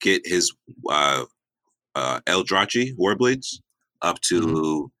him get his Eldrachi Warblades up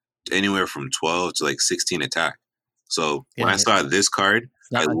to anywhere from 12 to like 16 attack. So when I saw this card,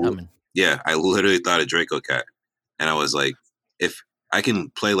 it's not uncommon. I literally thought of Draco Cat, and I was like, if I can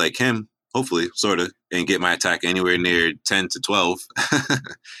play like him, hopefully, sort of, and get my attack anywhere near 10 to 12,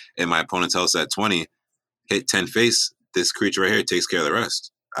 and my opponent's health at 20, hit 10 face, this creature right here takes care of the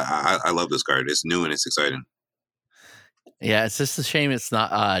rest. I love this card. It's new and it's exciting. Yeah, it's just a shame it's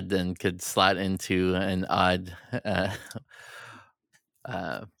not odd and could slot into an odd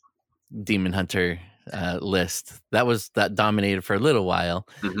Demon Hunter list. That dominated for a little while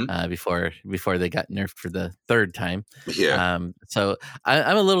before they got nerfed for the third time. Yeah. So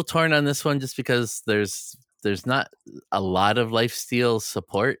I'm a little torn on this one just because there's not a lot of lifesteal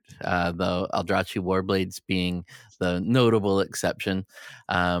support, though Eldrachi Warblades being the notable exception.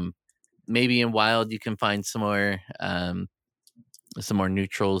 Maybe in Wild you can find some more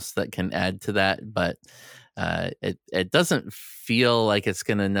neutrals that can add to that, but it doesn't feel like it's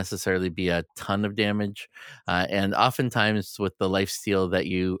going to necessarily be a ton of damage. And oftentimes with the lifesteal that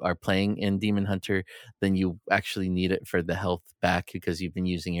you are playing in Demon Hunter, then you actually need it for the health back because you've been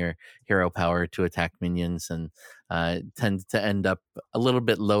using your hero power to attack minions and tend to end up a little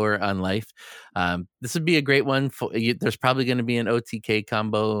bit lower on life. This would be a great one. There's probably going to be an OTK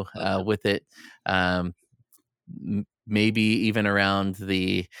combo with it. Maybe even around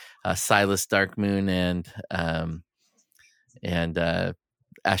the Silas Darkmoon and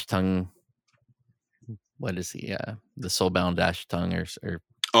Ashtongue. What is he? The Soulbound Ashtongue or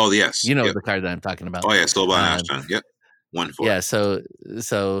oh yes, the card that I'm talking about. Oh yeah, Soulbound Ashtongue. Yep, 1-4. Yeah.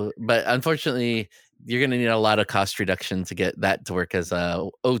 So, but unfortunately, you're going to need a lot of cost reduction to get that to work as a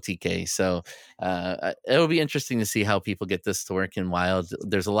OTK. So it'll be interesting to see how people get this to work in Wild.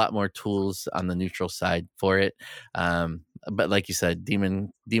 There's a lot more tools on the neutral side for it. But like you said,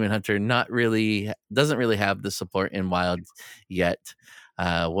 Demon Hunter doesn't really have the support in Wild yet.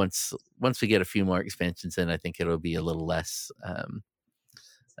 Once we get a few more expansions in, I think it'll be a little less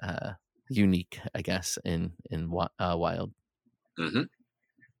unique, I guess, in Wild. Mm-hmm.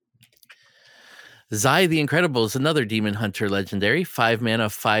 Zai the Incredible is another Demon Hunter legendary. 5 mana,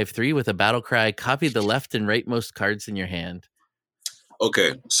 5/3 with a battle cry. Copy the left and rightmost cards in your hand.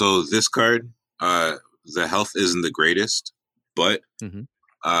 Okay, so this card, the health isn't the greatest, but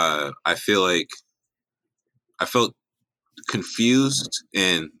I feel like I felt confused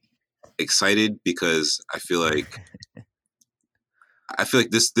and excited because I feel like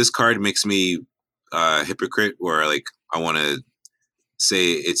this card makes me hypocrite, where like I want to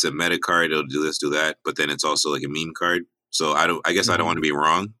say it's a meta card, it'll do this, do that, but then it's also like a meme card. So I don't want to be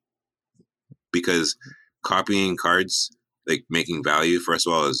wrong, because copying cards, like making value, first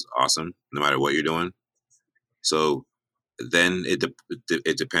of all, is awesome no matter what you're doing. So then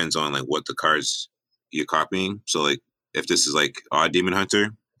it depends on like what the cards you're copying. So like if this is like Odd Demon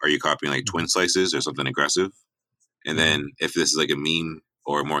Hunter, are you copying like Twin Slices or something aggressive? And then if this is like a meme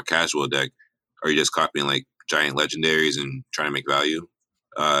or a more casual deck, are you just copying like giant legendaries and trying to make value?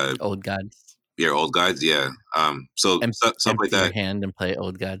 Old Gods. Yeah, Old Gods. Yeah. So something like that. Empty your hand and play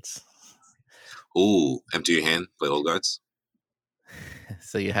Old Gods. Ooh, empty your hand, play Old Gods.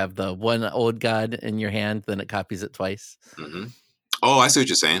 So you have the one Old God in your hand, then it copies it twice. Mm-hmm. Oh, I see what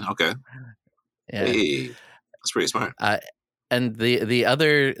you're saying. Okay. Yeah. Hey, that's pretty smart. And the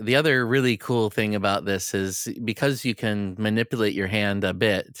other really cool thing about this is because you can manipulate your hand a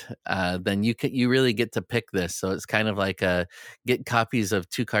bit, then you really get to pick this. So it's kind of like get copies of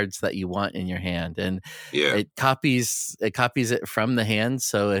 2 cards that you want in your hand, and it copies it from the hand.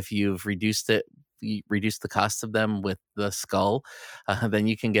 So if you've reduced the cost of them with the skull, then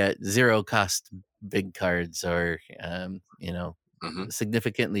you can get 0 cost big cards or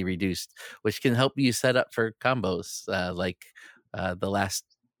significantly reduced, which can help you set up for combos like the last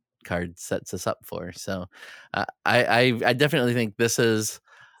card sets us up for. So I definitely think this is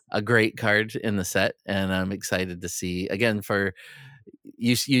a great card in the set, and I'm excited to see again. For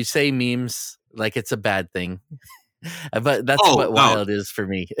you say memes like it's a bad thing, but that's what Wild is for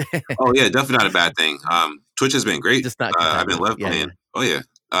me. Oh yeah, definitely not a bad thing. Twitch has been great. Just not I've been love playing. Yeah. Oh yeah,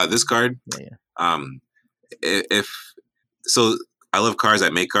 this card. Yeah. If so, I love cards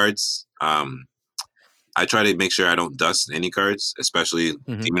that make cards. I try to make sure I don't dust any cards, especially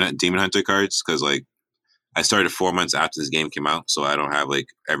Demon Hunter cards, because like I started 4 months after this game came out, so I don't have like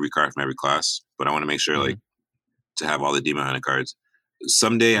every card from every class. But I want to make sure like to have all the Demon Hunter cards.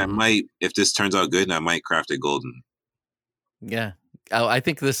 Someday I might, if this turns out good, I might craft a golden. Yeah. Oh, I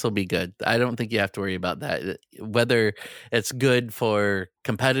think this will be good. I don't think you have to worry about that. Whether it's good for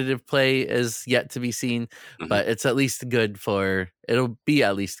competitive play is yet to be seen, but it's at least good for. It'll be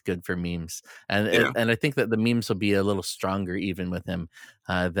at least good for memes, and I think that the memes will be a little stronger even with him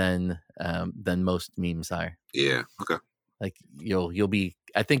than most memes are. Yeah. Okay. Like you'll be.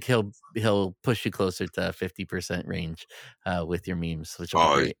 I think he'll push you closer to 50% range with your memes, which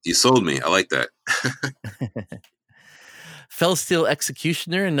will be great. You sold me. I like that. Fellsteel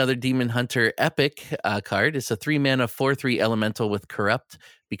Executioner, another Demon Hunter epic card. It's a 3-mana 4/3 elemental with Corrupt.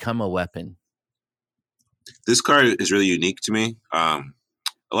 Become a weapon. This card is really unique to me. A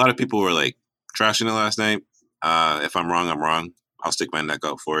lot of people were like trashing it last night. If I'm wrong, I'm wrong. I'll stick my neck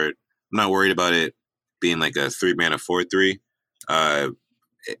out for it. I'm not worried about it being like a 3-mana 4/3.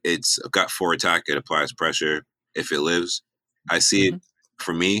 It's got 4 attack. It applies pressure if it lives. I see it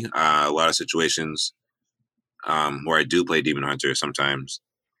for me. A lot of situations where I do play Demon Hunter, sometimes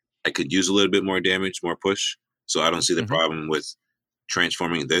I could use a little bit more damage, more push. So I don't see the problem with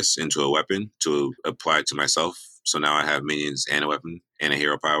transforming this into a weapon to apply to myself. So now I have minions and a weapon and a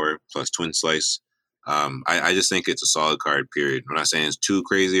hero power plus Twin Slice. I just think it's a solid card, period. I'm not saying it's too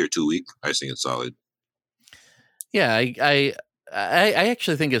crazy or too weak. I just think it's solid. Yeah, I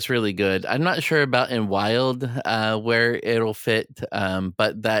actually think it's really good. I'm not sure about in Wild where it'll fit,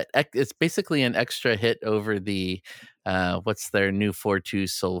 but that it's basically an extra hit over the what's their new 4/2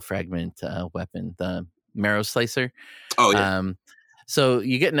 Soul Fragment weapon, the Marrow Slicer. Oh yeah. So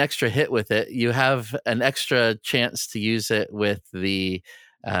you get an extra hit with it. You have an extra chance to use it with the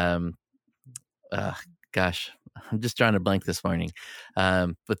gosh, I'm just drawing a blank this morning.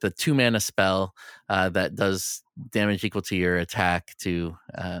 With the 2-mana spell that does damage equal to your attack to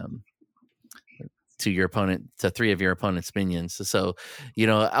your opponent, to 3 of your opponent's minions. So,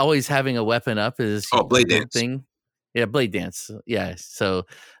 always having a weapon up is Blade a good Dance thing. Yeah, Blade Dance. Yeah. So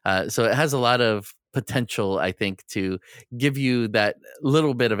it has a lot of potential, I think, to give you that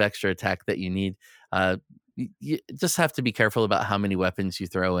little bit of extra attack that you need. You just have to be careful about how many weapons you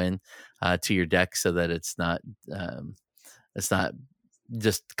throw in to your deck so that it's not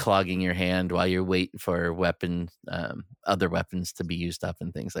just clogging your hand while you wait for other weapons to be used up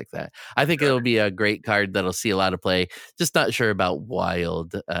and things like that. I think it'll be a great card that'll see a lot of play. Just not sure about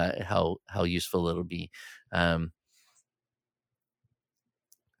Wild, how useful it'll be.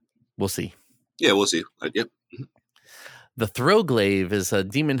 We'll see. Yeah, we'll see. Yep. The Throwglaive is a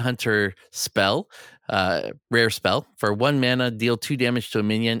Demon Hunter spell, rare spell. For 1 mana, deal 2 damage to a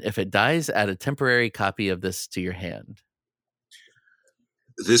minion. If it dies, add a temporary copy of this to your hand.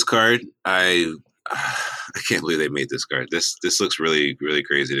 This card, I can't believe they made this card. This looks really, really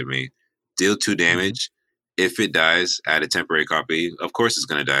crazy to me. Deal 2 damage. If it dies, add a temporary copy. Of course it's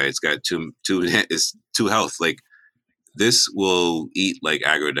gonna die. It's got two it's 2 health. Like, this will eat like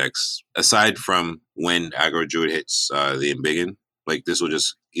aggro decks. Aside from when aggro druid hits the Embiggen, like this will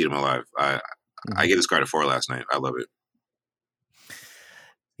just eat them alive. I gave this card a 4 last night. I love it.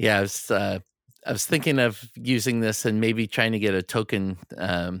 Yeah, I was thinking of using this and maybe trying to get a token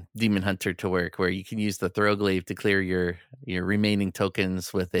Demon Hunter to work, where you can use the Throwglaive to clear your remaining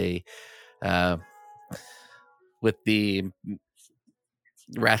tokens with a with the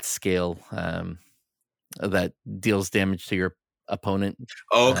Wrath Scale that deals damage to your opponent.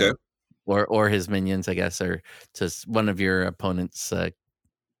 Oh, okay. Or his minions, I guess, or just one of your opponent's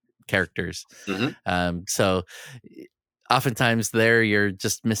characters. So oftentimes there you're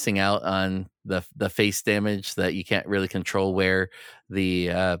just missing out on the face damage that you can't really control where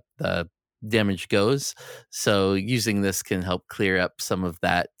the damage goes. So using this can help clear up some of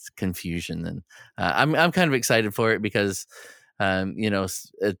that confusion. And I'm kind of excited for it because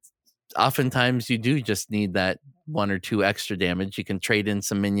it's oftentimes you do just need that 1 or 2 extra damage. You can trade in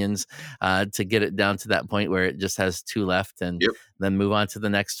some minions to get it down to that point where it just has 2 left, and then move on to the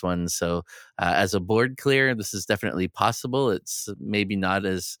next one. So as a board clear, this is definitely possible. It's maybe not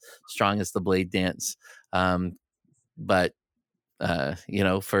as strong as the Blade Dance, but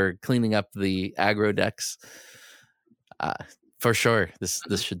for cleaning up the aggro decks, for sure this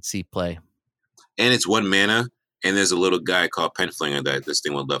should see play. And it's 1 mana, and there's a little guy called Penflinger that this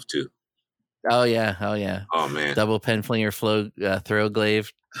thing would love too. Oh yeah. Oh man. Double Penflinger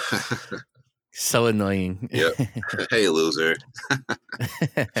Throwglaive. So annoying. Yep. Hey, loser.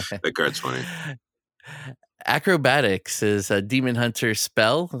 That card's funny. Acrobatics is a Demon Hunter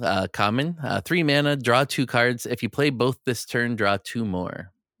spell, common. 3 mana, draw 2 cards. If you play both this turn, draw 2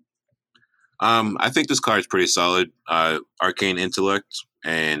 more. I think this card's pretty solid. Arcane Intellect,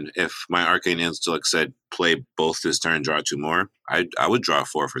 and if my Arcane Intellect said play both this turn, draw 2 more, I would draw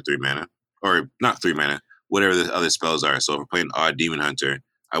 4 for 3 mana, or not 3 mana, whatever the other spells are. So if we're playing Odd Demon Hunter,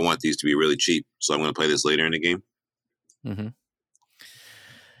 I want these to be really cheap, so I'm going to play this later in the game. Mm-hmm.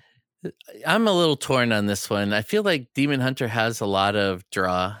 I'm a little torn on this one. I feel like Demon Hunter has a lot of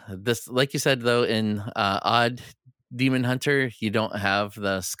draw. This, like you said, though, in Odd Demon Hunter, you don't have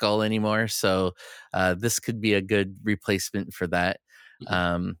the skull anymore, so this could be a good replacement for that,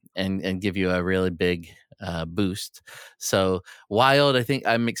 and give you a really big boost. So Wild, I think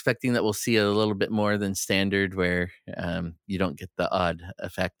I'm expecting that we'll see a little bit more than Standard, where you don't get the odd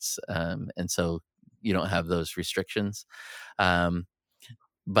effects, and so you don't have those restrictions.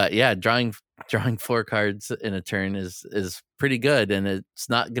 But yeah, drawing 4 cards in a turn is pretty good, and it's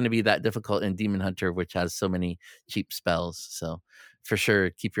not going to be that difficult in Demon Hunter, which has so many cheap spells. So for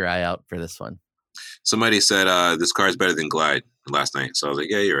sure, keep your eye out for this one. Somebody said this card's better than Glide last night, so I was like,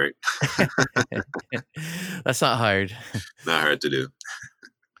 yeah, you're right. That's not hard. Not hard to do.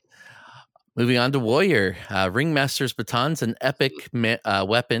 Moving on to Warrior. Ringmaster's Baton's an epic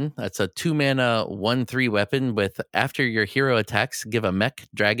weapon. That's a 2-mana 1/3 weapon with, after your hero attacks, give a mech,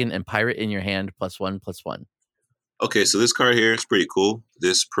 dragon, and pirate in your hand +1/+1. Okay, so this card here is pretty cool.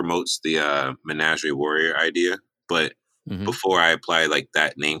 This promotes the Menagerie Warrior idea, but before I apply like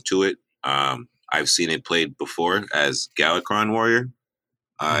that name to it, I've seen it played before as Galakron Warrior.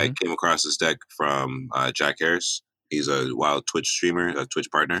 I came across this deck from Jack Harris. He's a wild Twitch streamer, a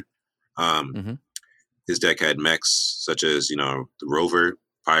Twitch partner. His deck had mechs such as, the Rover,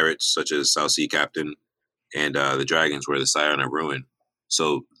 pirates such as South Sea Captain, and the dragons were the Scion of Ruin.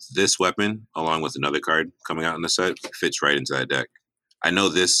 So this weapon, along with another card coming out in the set, fits right into that deck. I know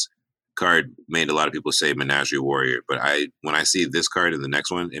this card made a lot of people say Menagerie Warrior, but when I see this card in the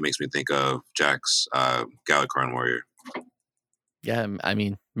next one, it makes me think of Jack's Galakron Warrior. Yeah, I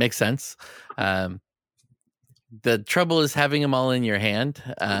mean, makes sense. The trouble is having them all in your hand,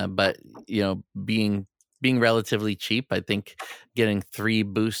 but being relatively cheap, I think getting 3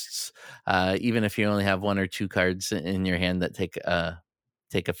 boosts, even if you only have 1 or 2 cards in your hand that take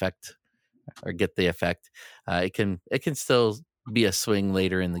effect or get the effect, it can still be a swing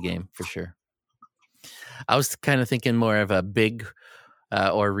later in the game for sure. I was kind of thinking more of a big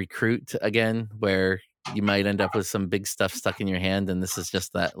or recruit again, where you might end up with some big stuff stuck in your hand, and this is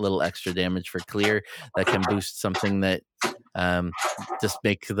just that little extra damage for clear that can boost something that just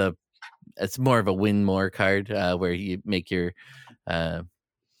make it's more of a win more card, where you make your dragon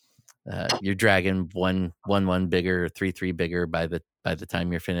 1/1 bigger or 3/3 bigger by the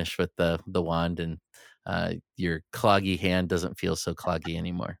time you're finished with the wand, and your cloggy hand doesn't feel so cloggy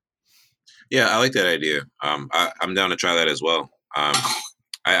anymore. Yeah, I like that idea. I'm down to try that as well.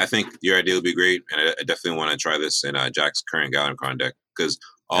 I think your idea would be great, and I definitely want to try this in Jack's current Galakron deck, because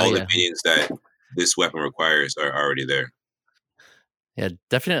all the minions that this weapon requires are already there. Yeah,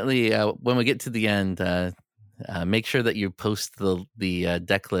 definitely. When we get to the end, make sure that you post the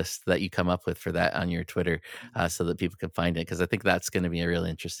deck list that you come up with for that on your Twitter, so that people can find it, because I think that's going to be a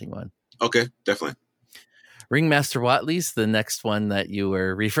really interesting one. Okay, definitely. Ringmaster Watley's the next one that you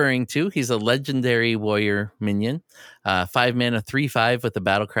were referring to. He's a legendary warrior minion, 5 mana 3/5 with a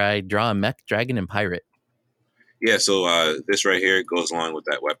battle cry. Draw a mech, dragon, and pirate. Yeah, so this right here goes along with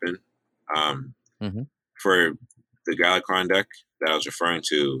that weapon. For the Galakron deck that I was referring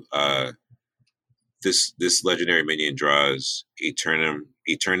to, this legendary minion draws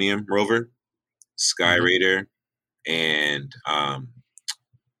Eternium Rover, Sky Raider, and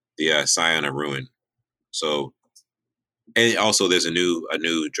the Scion of Ruin. So, and also there's a new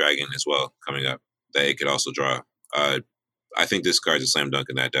dragon as well coming up that it could also draw. I think this card's a slam dunk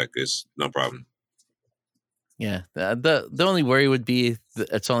in that deck. Is no problem. Yeah, the only worry would be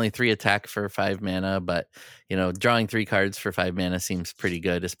it's only 3 attack for 5 mana, but drawing 3 cards for 5 mana seems pretty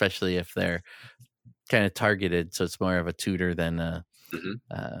good, especially if they're kind of targeted. So it's more of a tutor than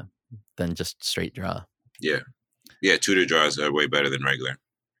just straight draw. Yeah, tutor draws are way better than regular.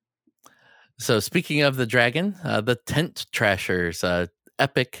 So speaking of the dragon, the Tent Trashers,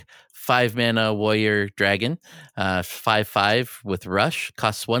 epic 5 mana warrior dragon, 5/5 with rush,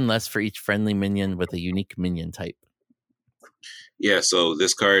 costs 1 less for each friendly minion with a unique minion type. Yeah, so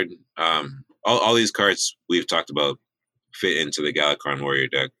this card, all these cards we've talked about fit into the Galakron Warrior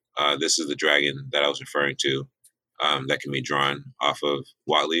deck. This is the dragon that I was referring to, that can be drawn off of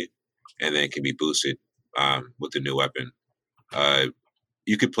Watley, and then it can be boosted with the new weapon.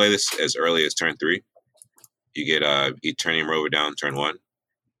 You could play this as early as turn 3. You get Eternium Rover down turn 1,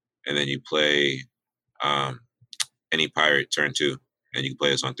 and then you play any pirate turn 2. and you can play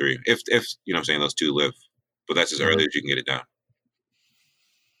this on 3. If you know what I'm saying, those 2 live. But that's as early as you can get it down.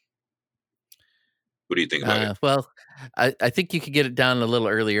 What do you think about it? Well, I think you could get it down a little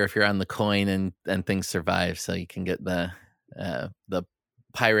earlier if you're on the coin and things survive, so you can get the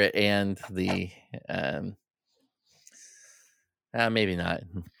pirate and the maybe not.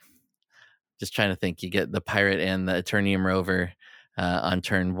 Just trying to think. You get the pirate and the Eternium rover on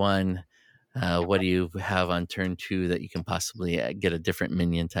turn 1. What do you have on turn 2 that you can possibly get a different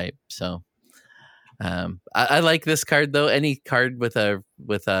minion type? So I like this card though. Any card with a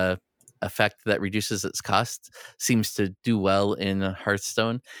effect that reduces its cost seems to do well in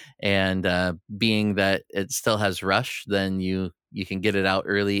Hearthstone, and being that it still has rush, then you can get it out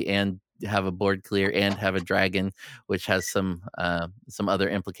early and have a board clear and have a dragon, which has some other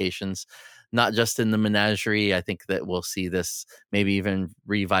implications, not just in the menagerie. I think that we'll see this maybe even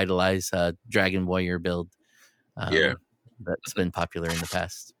revitalize dragon warrior build that's been popular in the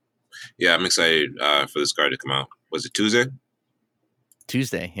past. Yeah, I'm excited for this card to come out. Was it Tuesday?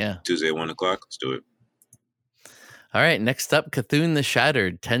 Tuesday, yeah. Tuesday at 1 o'clock. Let's do it. All right, next up, Cthulhu the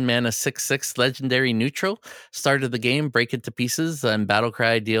Shattered, 10 mana, 6/6 legendary neutral. Start of the game, break it to pieces, and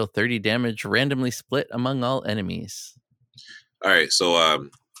Battlecry deal 30 damage, randomly split among all enemies. All right, so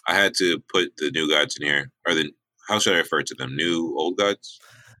I had to put the new gods in here. How should I refer to them? New old gods?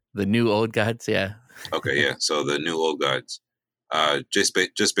 The new old gods, yeah. Okay, yeah. So the new old gods. Just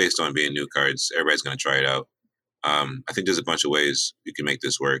based on being new cards, everybody's going to try it out. I think there's a bunch of ways you can make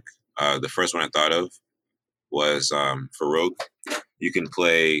this work. The first one I thought of was for Rogue. You can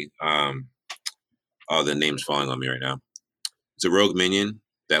play. All the names falling on me right now. It's a Rogue minion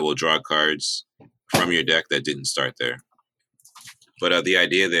that will draw cards from your deck that didn't start there. But the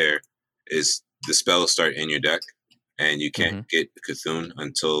idea there is the spells start in your deck, and you can't get Cthulhu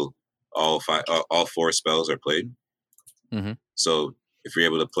until all 4 spells are played. Mm-hmm. So if you're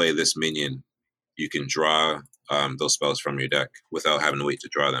able to play this minion, you can draw those spells from your deck without having to wait to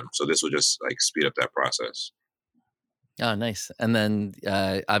draw them. So this will just speed up that process. Oh, nice. And then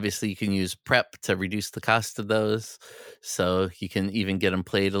obviously you can use prep to reduce the cost of those. So you can even get them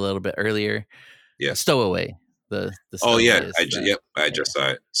played a little bit earlier. Yeah. Stowaway. The Stowaway I just saw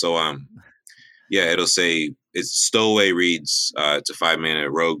it. So it'll say it's Stowaway reads it's a 5 mana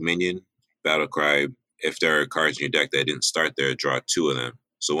rogue minion, Battlecry. If there are cards in your deck that didn't start there, draw 2 of them.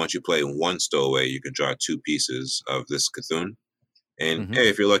 So once you play 1 Stowaway, you can draw 2 pieces of this Cthulhu. And hey,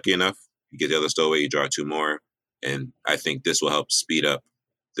 if you're lucky enough, you get the other Stowaway, you draw 2 more. And I think this will help speed up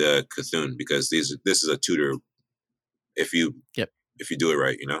the Cthulhu because this is a tutor if you do it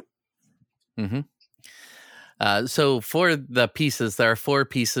right, you know? Mm-hmm. So for the pieces, there are 4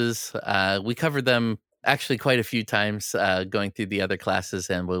 pieces. We covered them actually quite a few times going through the other classes,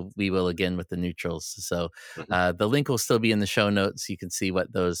 and we will again with the neutrals. So the link will still be in the show notes. You can see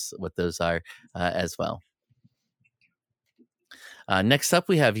what those are as well. Next up,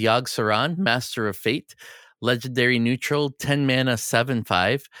 we have Yogg-Saron, Master of Fate, legendary neutral, 10 mana,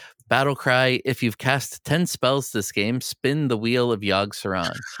 7/5. Battlecry, if you've cast 10 spells this game, spin the wheel of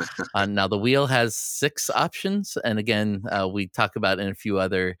Yogg-Saron. Now, the wheel has 6 options. And again, we talk about in a few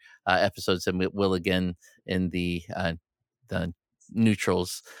other episodes, and we will again in the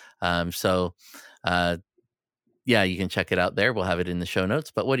neutrals. You can check it out there. We'll have it in the show notes.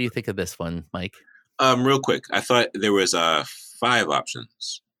 But what do you think of this one, Mike? Real quick, I thought there was 5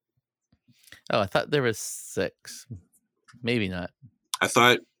 options. Oh, I thought there was 6. Maybe not. I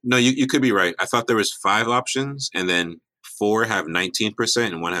thought, no, you could be right. I thought there was 5 options, and then 4 have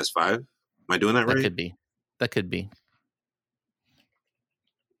 19% and 1 has 5. Am I doing that right? That could be.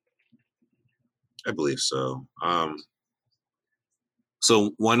 I believe so.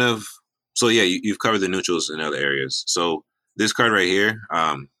 You've covered the neutrals in other areas. So this card right here,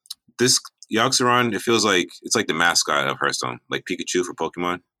 this Yogg-Saron, it feels like it's like the mascot of Hearthstone, like Pikachu for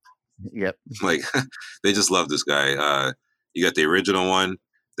Pokemon. Yep. Like they just love this guy. You got the original one,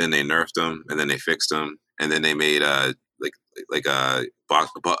 then they nerfed him, and then they fixed him, and then they made a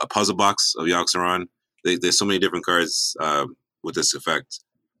puzzle box of Yogg-Saron. There's so many different cards with this effect.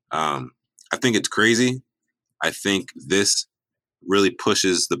 I think it's crazy. I think this really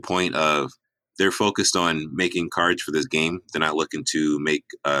pushes the point of they're focused on making cards for this game. They're not looking to make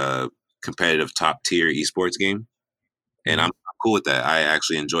a competitive top tier esports game. And I'm cool with that. I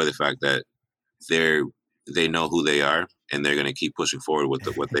actually enjoy the fact that they know who they are and they're going to keep pushing forward with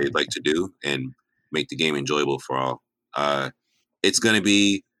what they like to do and make the game enjoyable for all. It's going to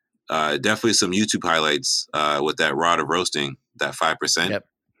be definitely some YouTube highlights with that rod of roasting, that 5%.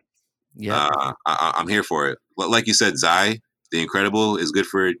 Yep. I'm here for it. Like you said, Zai, the Incredible, is good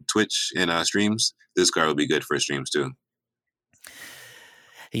for Twitch and streams. This card will be good for streams too.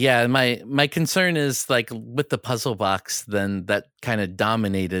 Yeah, my concern is like with the puzzle box, then that kind of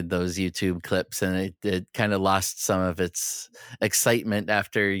dominated those YouTube clips, and it kind of lost some of its excitement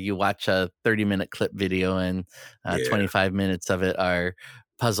after you watch a 30-minute clip video and Yeah. 25 minutes of it are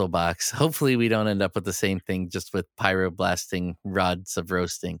puzzle box. Hopefully, we don't end up with the same thing just with pyroblasting rods of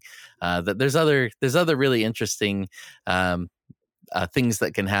roasting. That there's other really interesting. Things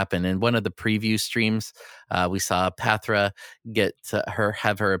that can happen. In one of the preview streams, we saw Pathra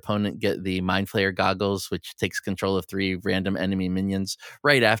have her opponent get the Mind Flayer goggles, which takes control of 3 random enemy minions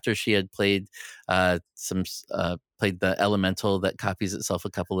right after she had played played the elemental that copies itself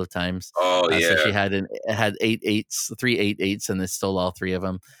a couple of times. Oh So she yeah. had 3 8/8s, and it stole all 3 of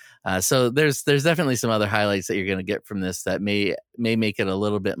them. So there's definitely some other highlights that you're going to get from this that may make it a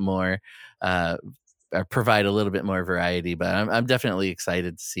little bit more or provide a little bit more variety, but I'm definitely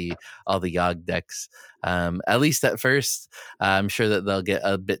excited to see all the Yogg decks. At least at first, I'm sure that they'll get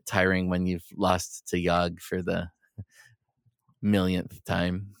a bit tiring when you've lost to Yogg for the millionth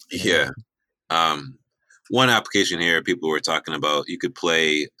time. Yeah. One application here people were talking about, you could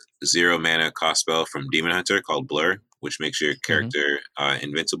play 0 mana cost spell from Demon Hunter called Blur, which makes your character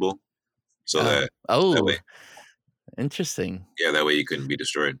invincible. So that way, Interesting. that way you couldn't be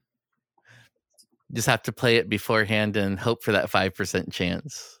destroyed. Just have to play it beforehand and hope for that 5%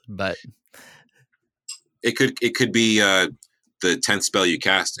 chance. But it could be the 10th spell you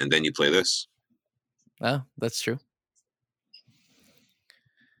cast and then you play this. Oh, that's true.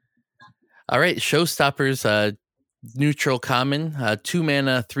 All right, Showstoppers, neutral common, 2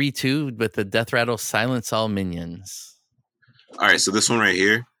 mana 3/2 with the Death Rattle, silence all minions. All right, so this one right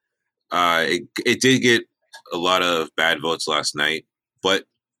here, it did get a lot of bad votes last night, but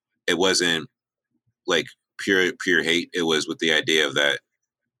it wasn't like pure hate. It was with the idea of that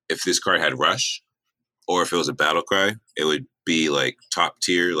if this card had Rush or if it was a Battle Cry, it would be like top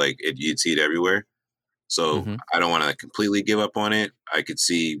tier, like you'd see it everywhere. So I don't want to completely give up on it. I could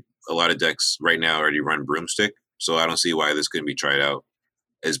see a lot of decks right now already run Broomstick, so I don't see why this couldn't be tried out.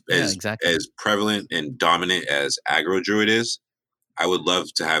 Exactly. As prevalent and dominant as Aggro Druid is, I would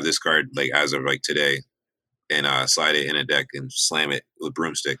love to have this card like as of like today and slide it in a deck and slam it with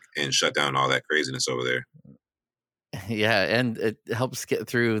Broomstick and shut down all that craziness over there. Yeah, and it helps get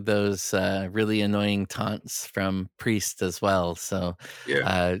through those really annoying taunts from Priest as well. So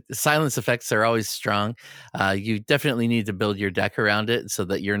silence effects are always strong. You definitely need to build your deck around it so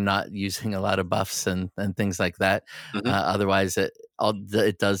that you're not using a lot of buffs and things like that. Otherwise, it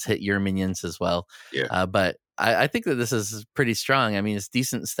does hit your minions as well. But I think that this is pretty strong. I mean, it's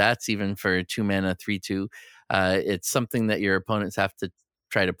decent stats even for 2 mana 3/2. It's something that your opponents have to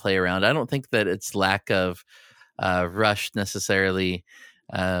try to play around. I don't think that its lack of Rush necessarily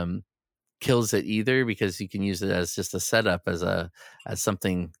kills it either, because you can use it as just a setup as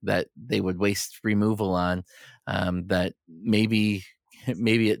something that they would waste removal on. That maybe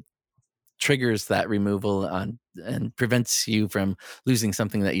it triggers that removal on and prevents you from losing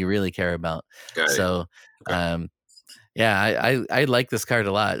something that you really care about. So, I like this card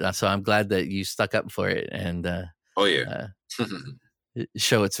a lot. So I'm glad that you stuck up for it and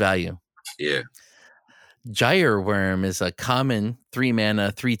show its value. Yeah. Gyre Worm is a common 3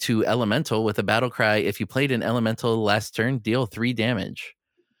 mana 3/2 elemental with a battle cry. If you played an elemental last turn, deal 3 damage.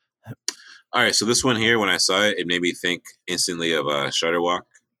 All right, so this one here, when I saw it, it made me think instantly of Shudderwalk.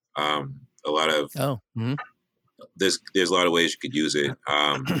 A lot of there's a lot of ways you could use it.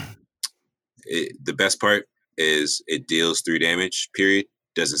 The best part is it deals 3 damage. Period.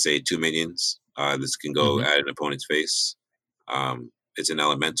 Doesn't say 2 minions. This can go at an opponent's face. It's an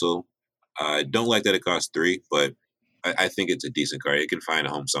elemental. I don't like that it costs 3, but I think it's a decent card. It can find a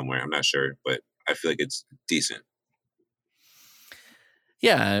home somewhere. I'm not sure, but I feel like it's decent.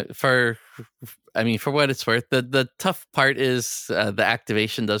 Yeah, for what it's worth, the tough part is the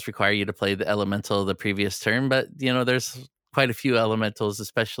activation does require you to play the elemental the previous turn, but there's quite a few elementals,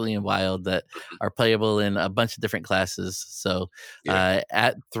 especially in Wild, that are playable in a bunch of different classes. So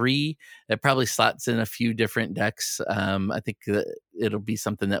at 3, it probably slots in a few different decks. I think that it'll be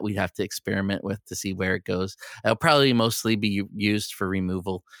something that we have to experiment with to see where it goes. It'll probably mostly be used for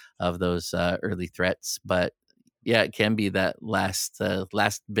removal of those early threats, but yeah, it can be that last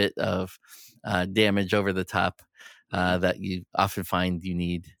bit of damage over the top that you often find you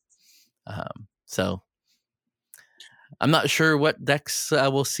need. So I'm not sure what decks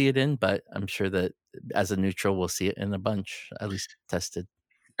we'll see it in, but I'm sure that as a neutral, we'll see it in a bunch, at least tested.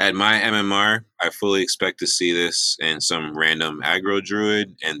 At my MMR, I fully expect to see this in some random aggro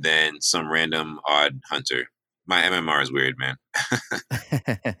druid and then some random odd hunter. My MMR is weird, man.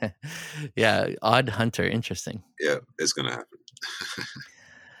 Yeah, odd hunter, interesting. Yeah, it's gonna happen.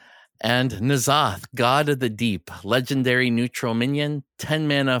 And N'Zoth, God of the Deep, legendary neutral minion, 10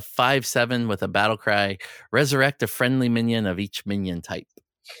 mana, 5/7 with a battle cry. Resurrect a friendly minion of each minion type.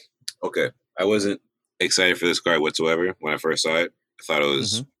 Okay. I wasn't excited for this card whatsoever when I first saw it. I thought it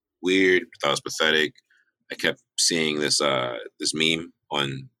was weird. I thought it was pathetic. I kept seeing this this meme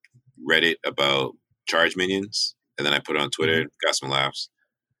on Reddit about charge minions, and then I put it on Twitter, got some laughs.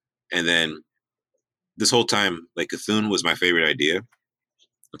 And then this whole time, like, Cthulhu was my favorite idea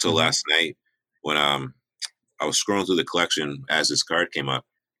until last night when I was scrolling through the collection as this card came up,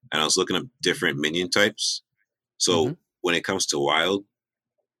 and I was looking at different minion types. So when it comes to wild,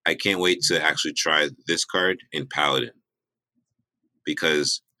 I can't wait to actually try this card in Paladin,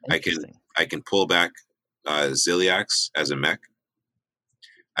 because I can pull back Ziliax as a mech.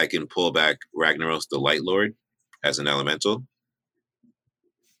 I can pull back Ragnaros the Light Lord as an elemental.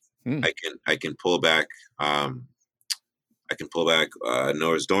 I can pull back Nor's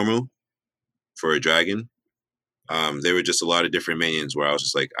Dormu for a dragon. There were just a lot of different minions where I was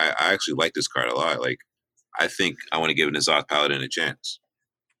just like, I actually like this card a lot. Like, I think I want to give N'Zoth Paladin a chance.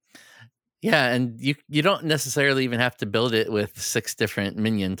 Yeah, and you don't necessarily even have to build it with 6 different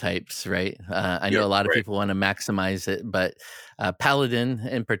minion types, right? I know a lot of people want to maximize it, but Paladin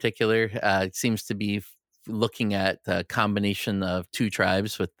in particular seems to be looking at a combination of 2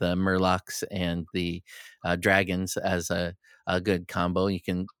 tribes with the Murlocs and the dragons as a good combo. You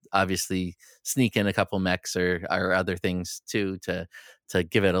can obviously sneak in a couple mechs or other things too to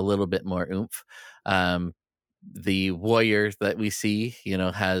give it a little bit more oomph. The warrior that we see,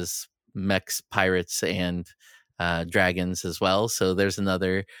 has mechs, pirates, and dragons as well. So there's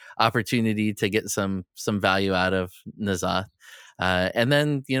another opportunity to get some value out of N'Zoth. And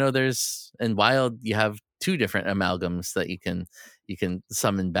then there's in wild you have 2 different amalgams that you can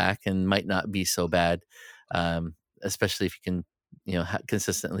summon back and might not be so bad, especially if you can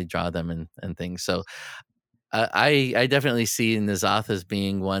consistently draw them and things. So I definitely see N'Zoth as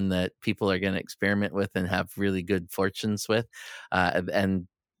being one that people are going to experiment with and have really good fortunes with,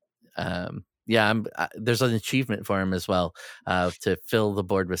 there's an achievement for him as well, to fill the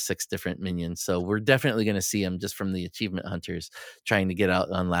board with 6 different minions. So we're definitely going to see him just from the achievement hunters trying to get out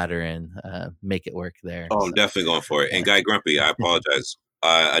on ladder and make it work there. Oh, I'm definitely going for it. And Guy Grumpy, I apologize.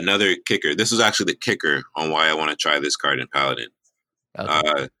 Another kicker. This is actually the kicker on why I want to try this card in Paladin.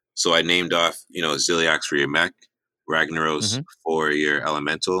 Okay. So I named off, Ziliax for your mech, Ragnaros for your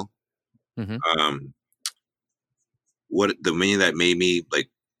elemental. What the minion that made me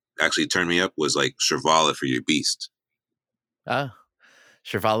actually turn me up was Shrivala for your beast.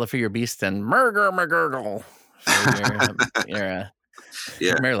 Shrivala for your beast and Murgurgle for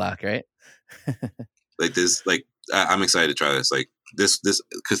your Murloc, right? I'm excited to try this. This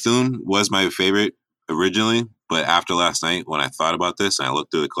Cthulhu was my favorite originally, but after last night, when I thought about this and I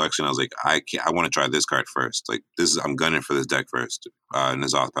looked through the collection, I was like, I want to try this card first. I'm gunning for this deck first.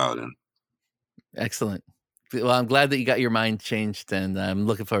 N'Zoth Paladin. Excellent. Well, I'm glad that you got your mind changed, and I'm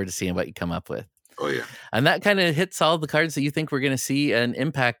looking forward to seeing what you come up with. Oh, yeah. And that kind of hits all the cards that you think we're going to see an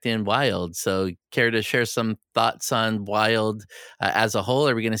impact in Wild. So care to share some thoughts on Wild as a whole?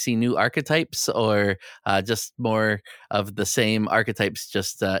 Are we going to see new archetypes or just more of the same archetypes,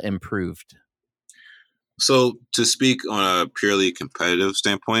 just improved? So to speak on a purely competitive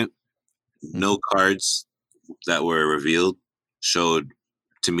standpoint, no cards that were revealed showed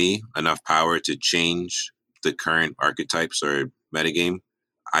to me enough power to change the current archetypes or metagame.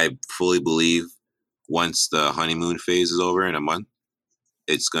 I fully believe once the honeymoon phase is over in a month,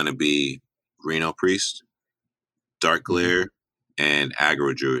 it's going to be Reno Priest, Dark Glare, and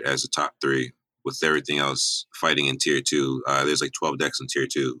Aggro Druid as the top 3, with everything else fighting in tier 2. There's 12 decks in tier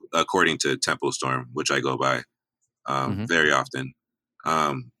 2, according to Tempo Storm, which I go by very often.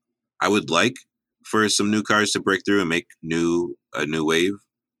 I would like for some new cards to break through and make a new wave,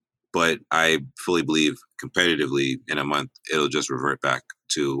 but I fully believe competitively in a month, it'll just revert back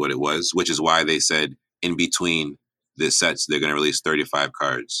to what it was, which is why they said in between the sets, they're going to release 35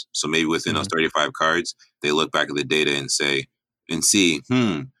 cards. So maybe within those 35 cards, they look back at the data and see,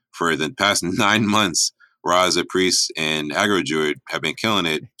 for the past 9 months, Raza, Priest, and Aggro Druid have been killing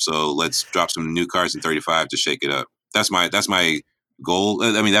it. So let's drop some new cards in 35 to shake it up. That's my goal.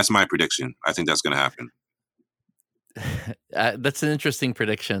 I mean, that's my prediction. I think that's going to happen. That's an interesting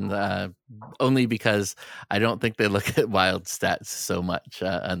prediction, only because I don't think they look at wild stats so much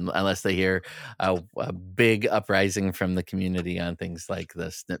unless they hear a big uprising from the community on things like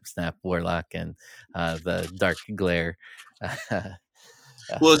the Snip Snap Warlock and the Dark Glare.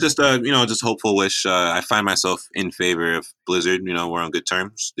 Well, it's just just hopeful wish. I find myself in favor of Blizzard. We're on good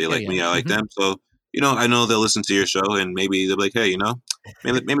terms. They like me, I like them. So I know they'll listen to your show and maybe they'll be like, hey,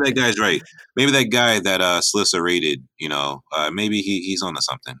 maybe that guy's right. Maybe that guy that Slissa rated, maybe he's onto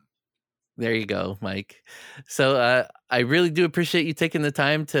something. There you go, Mike. So I really do appreciate you taking the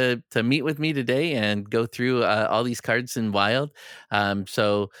time to meet with me today and go through all these cards in Wild.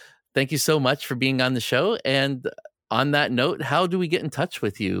 So thank you so much for being on the show. And on that note, how do we get in touch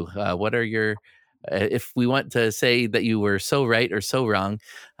with you? What are your, if we want to say that you were so right or so wrong,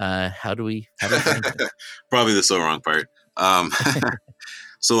 how do we find you? Probably the so wrong part.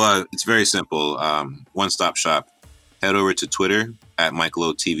 So it's very simple. One-stop shop. Head over to Twitter at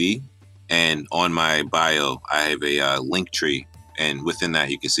MichaelOTV. And on my bio, I have a link tree. And within that,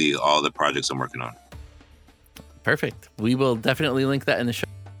 you can see all the projects I'm working on. Perfect. We will definitely link that in the show.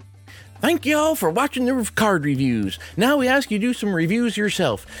 Thank you all for watching the card reviews. Now we ask you to do some reviews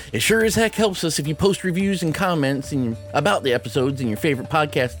yourself. It sure as heck helps us if you post reviews and comments about the episodes in your favorite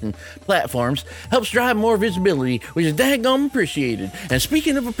podcasting platforms. Helps drive more visibility, which is daggone appreciated. And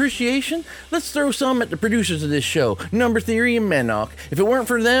speaking of appreciation, let's throw some at the producers of this show, Number Theory and Menoch. If it weren't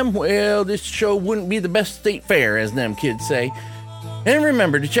for them, well, this show wouldn't be the best state fair, as them kids say. And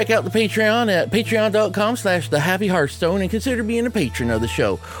remember to check out the Patreon at patreon.com/thehappyhearthstone and consider being a patron of the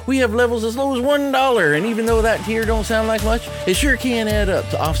show. We have levels as low as $1, and even though that tier don't sound like much, it sure can add up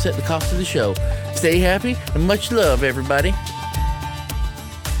to offset the cost of the show. Stay happy and much love, everybody.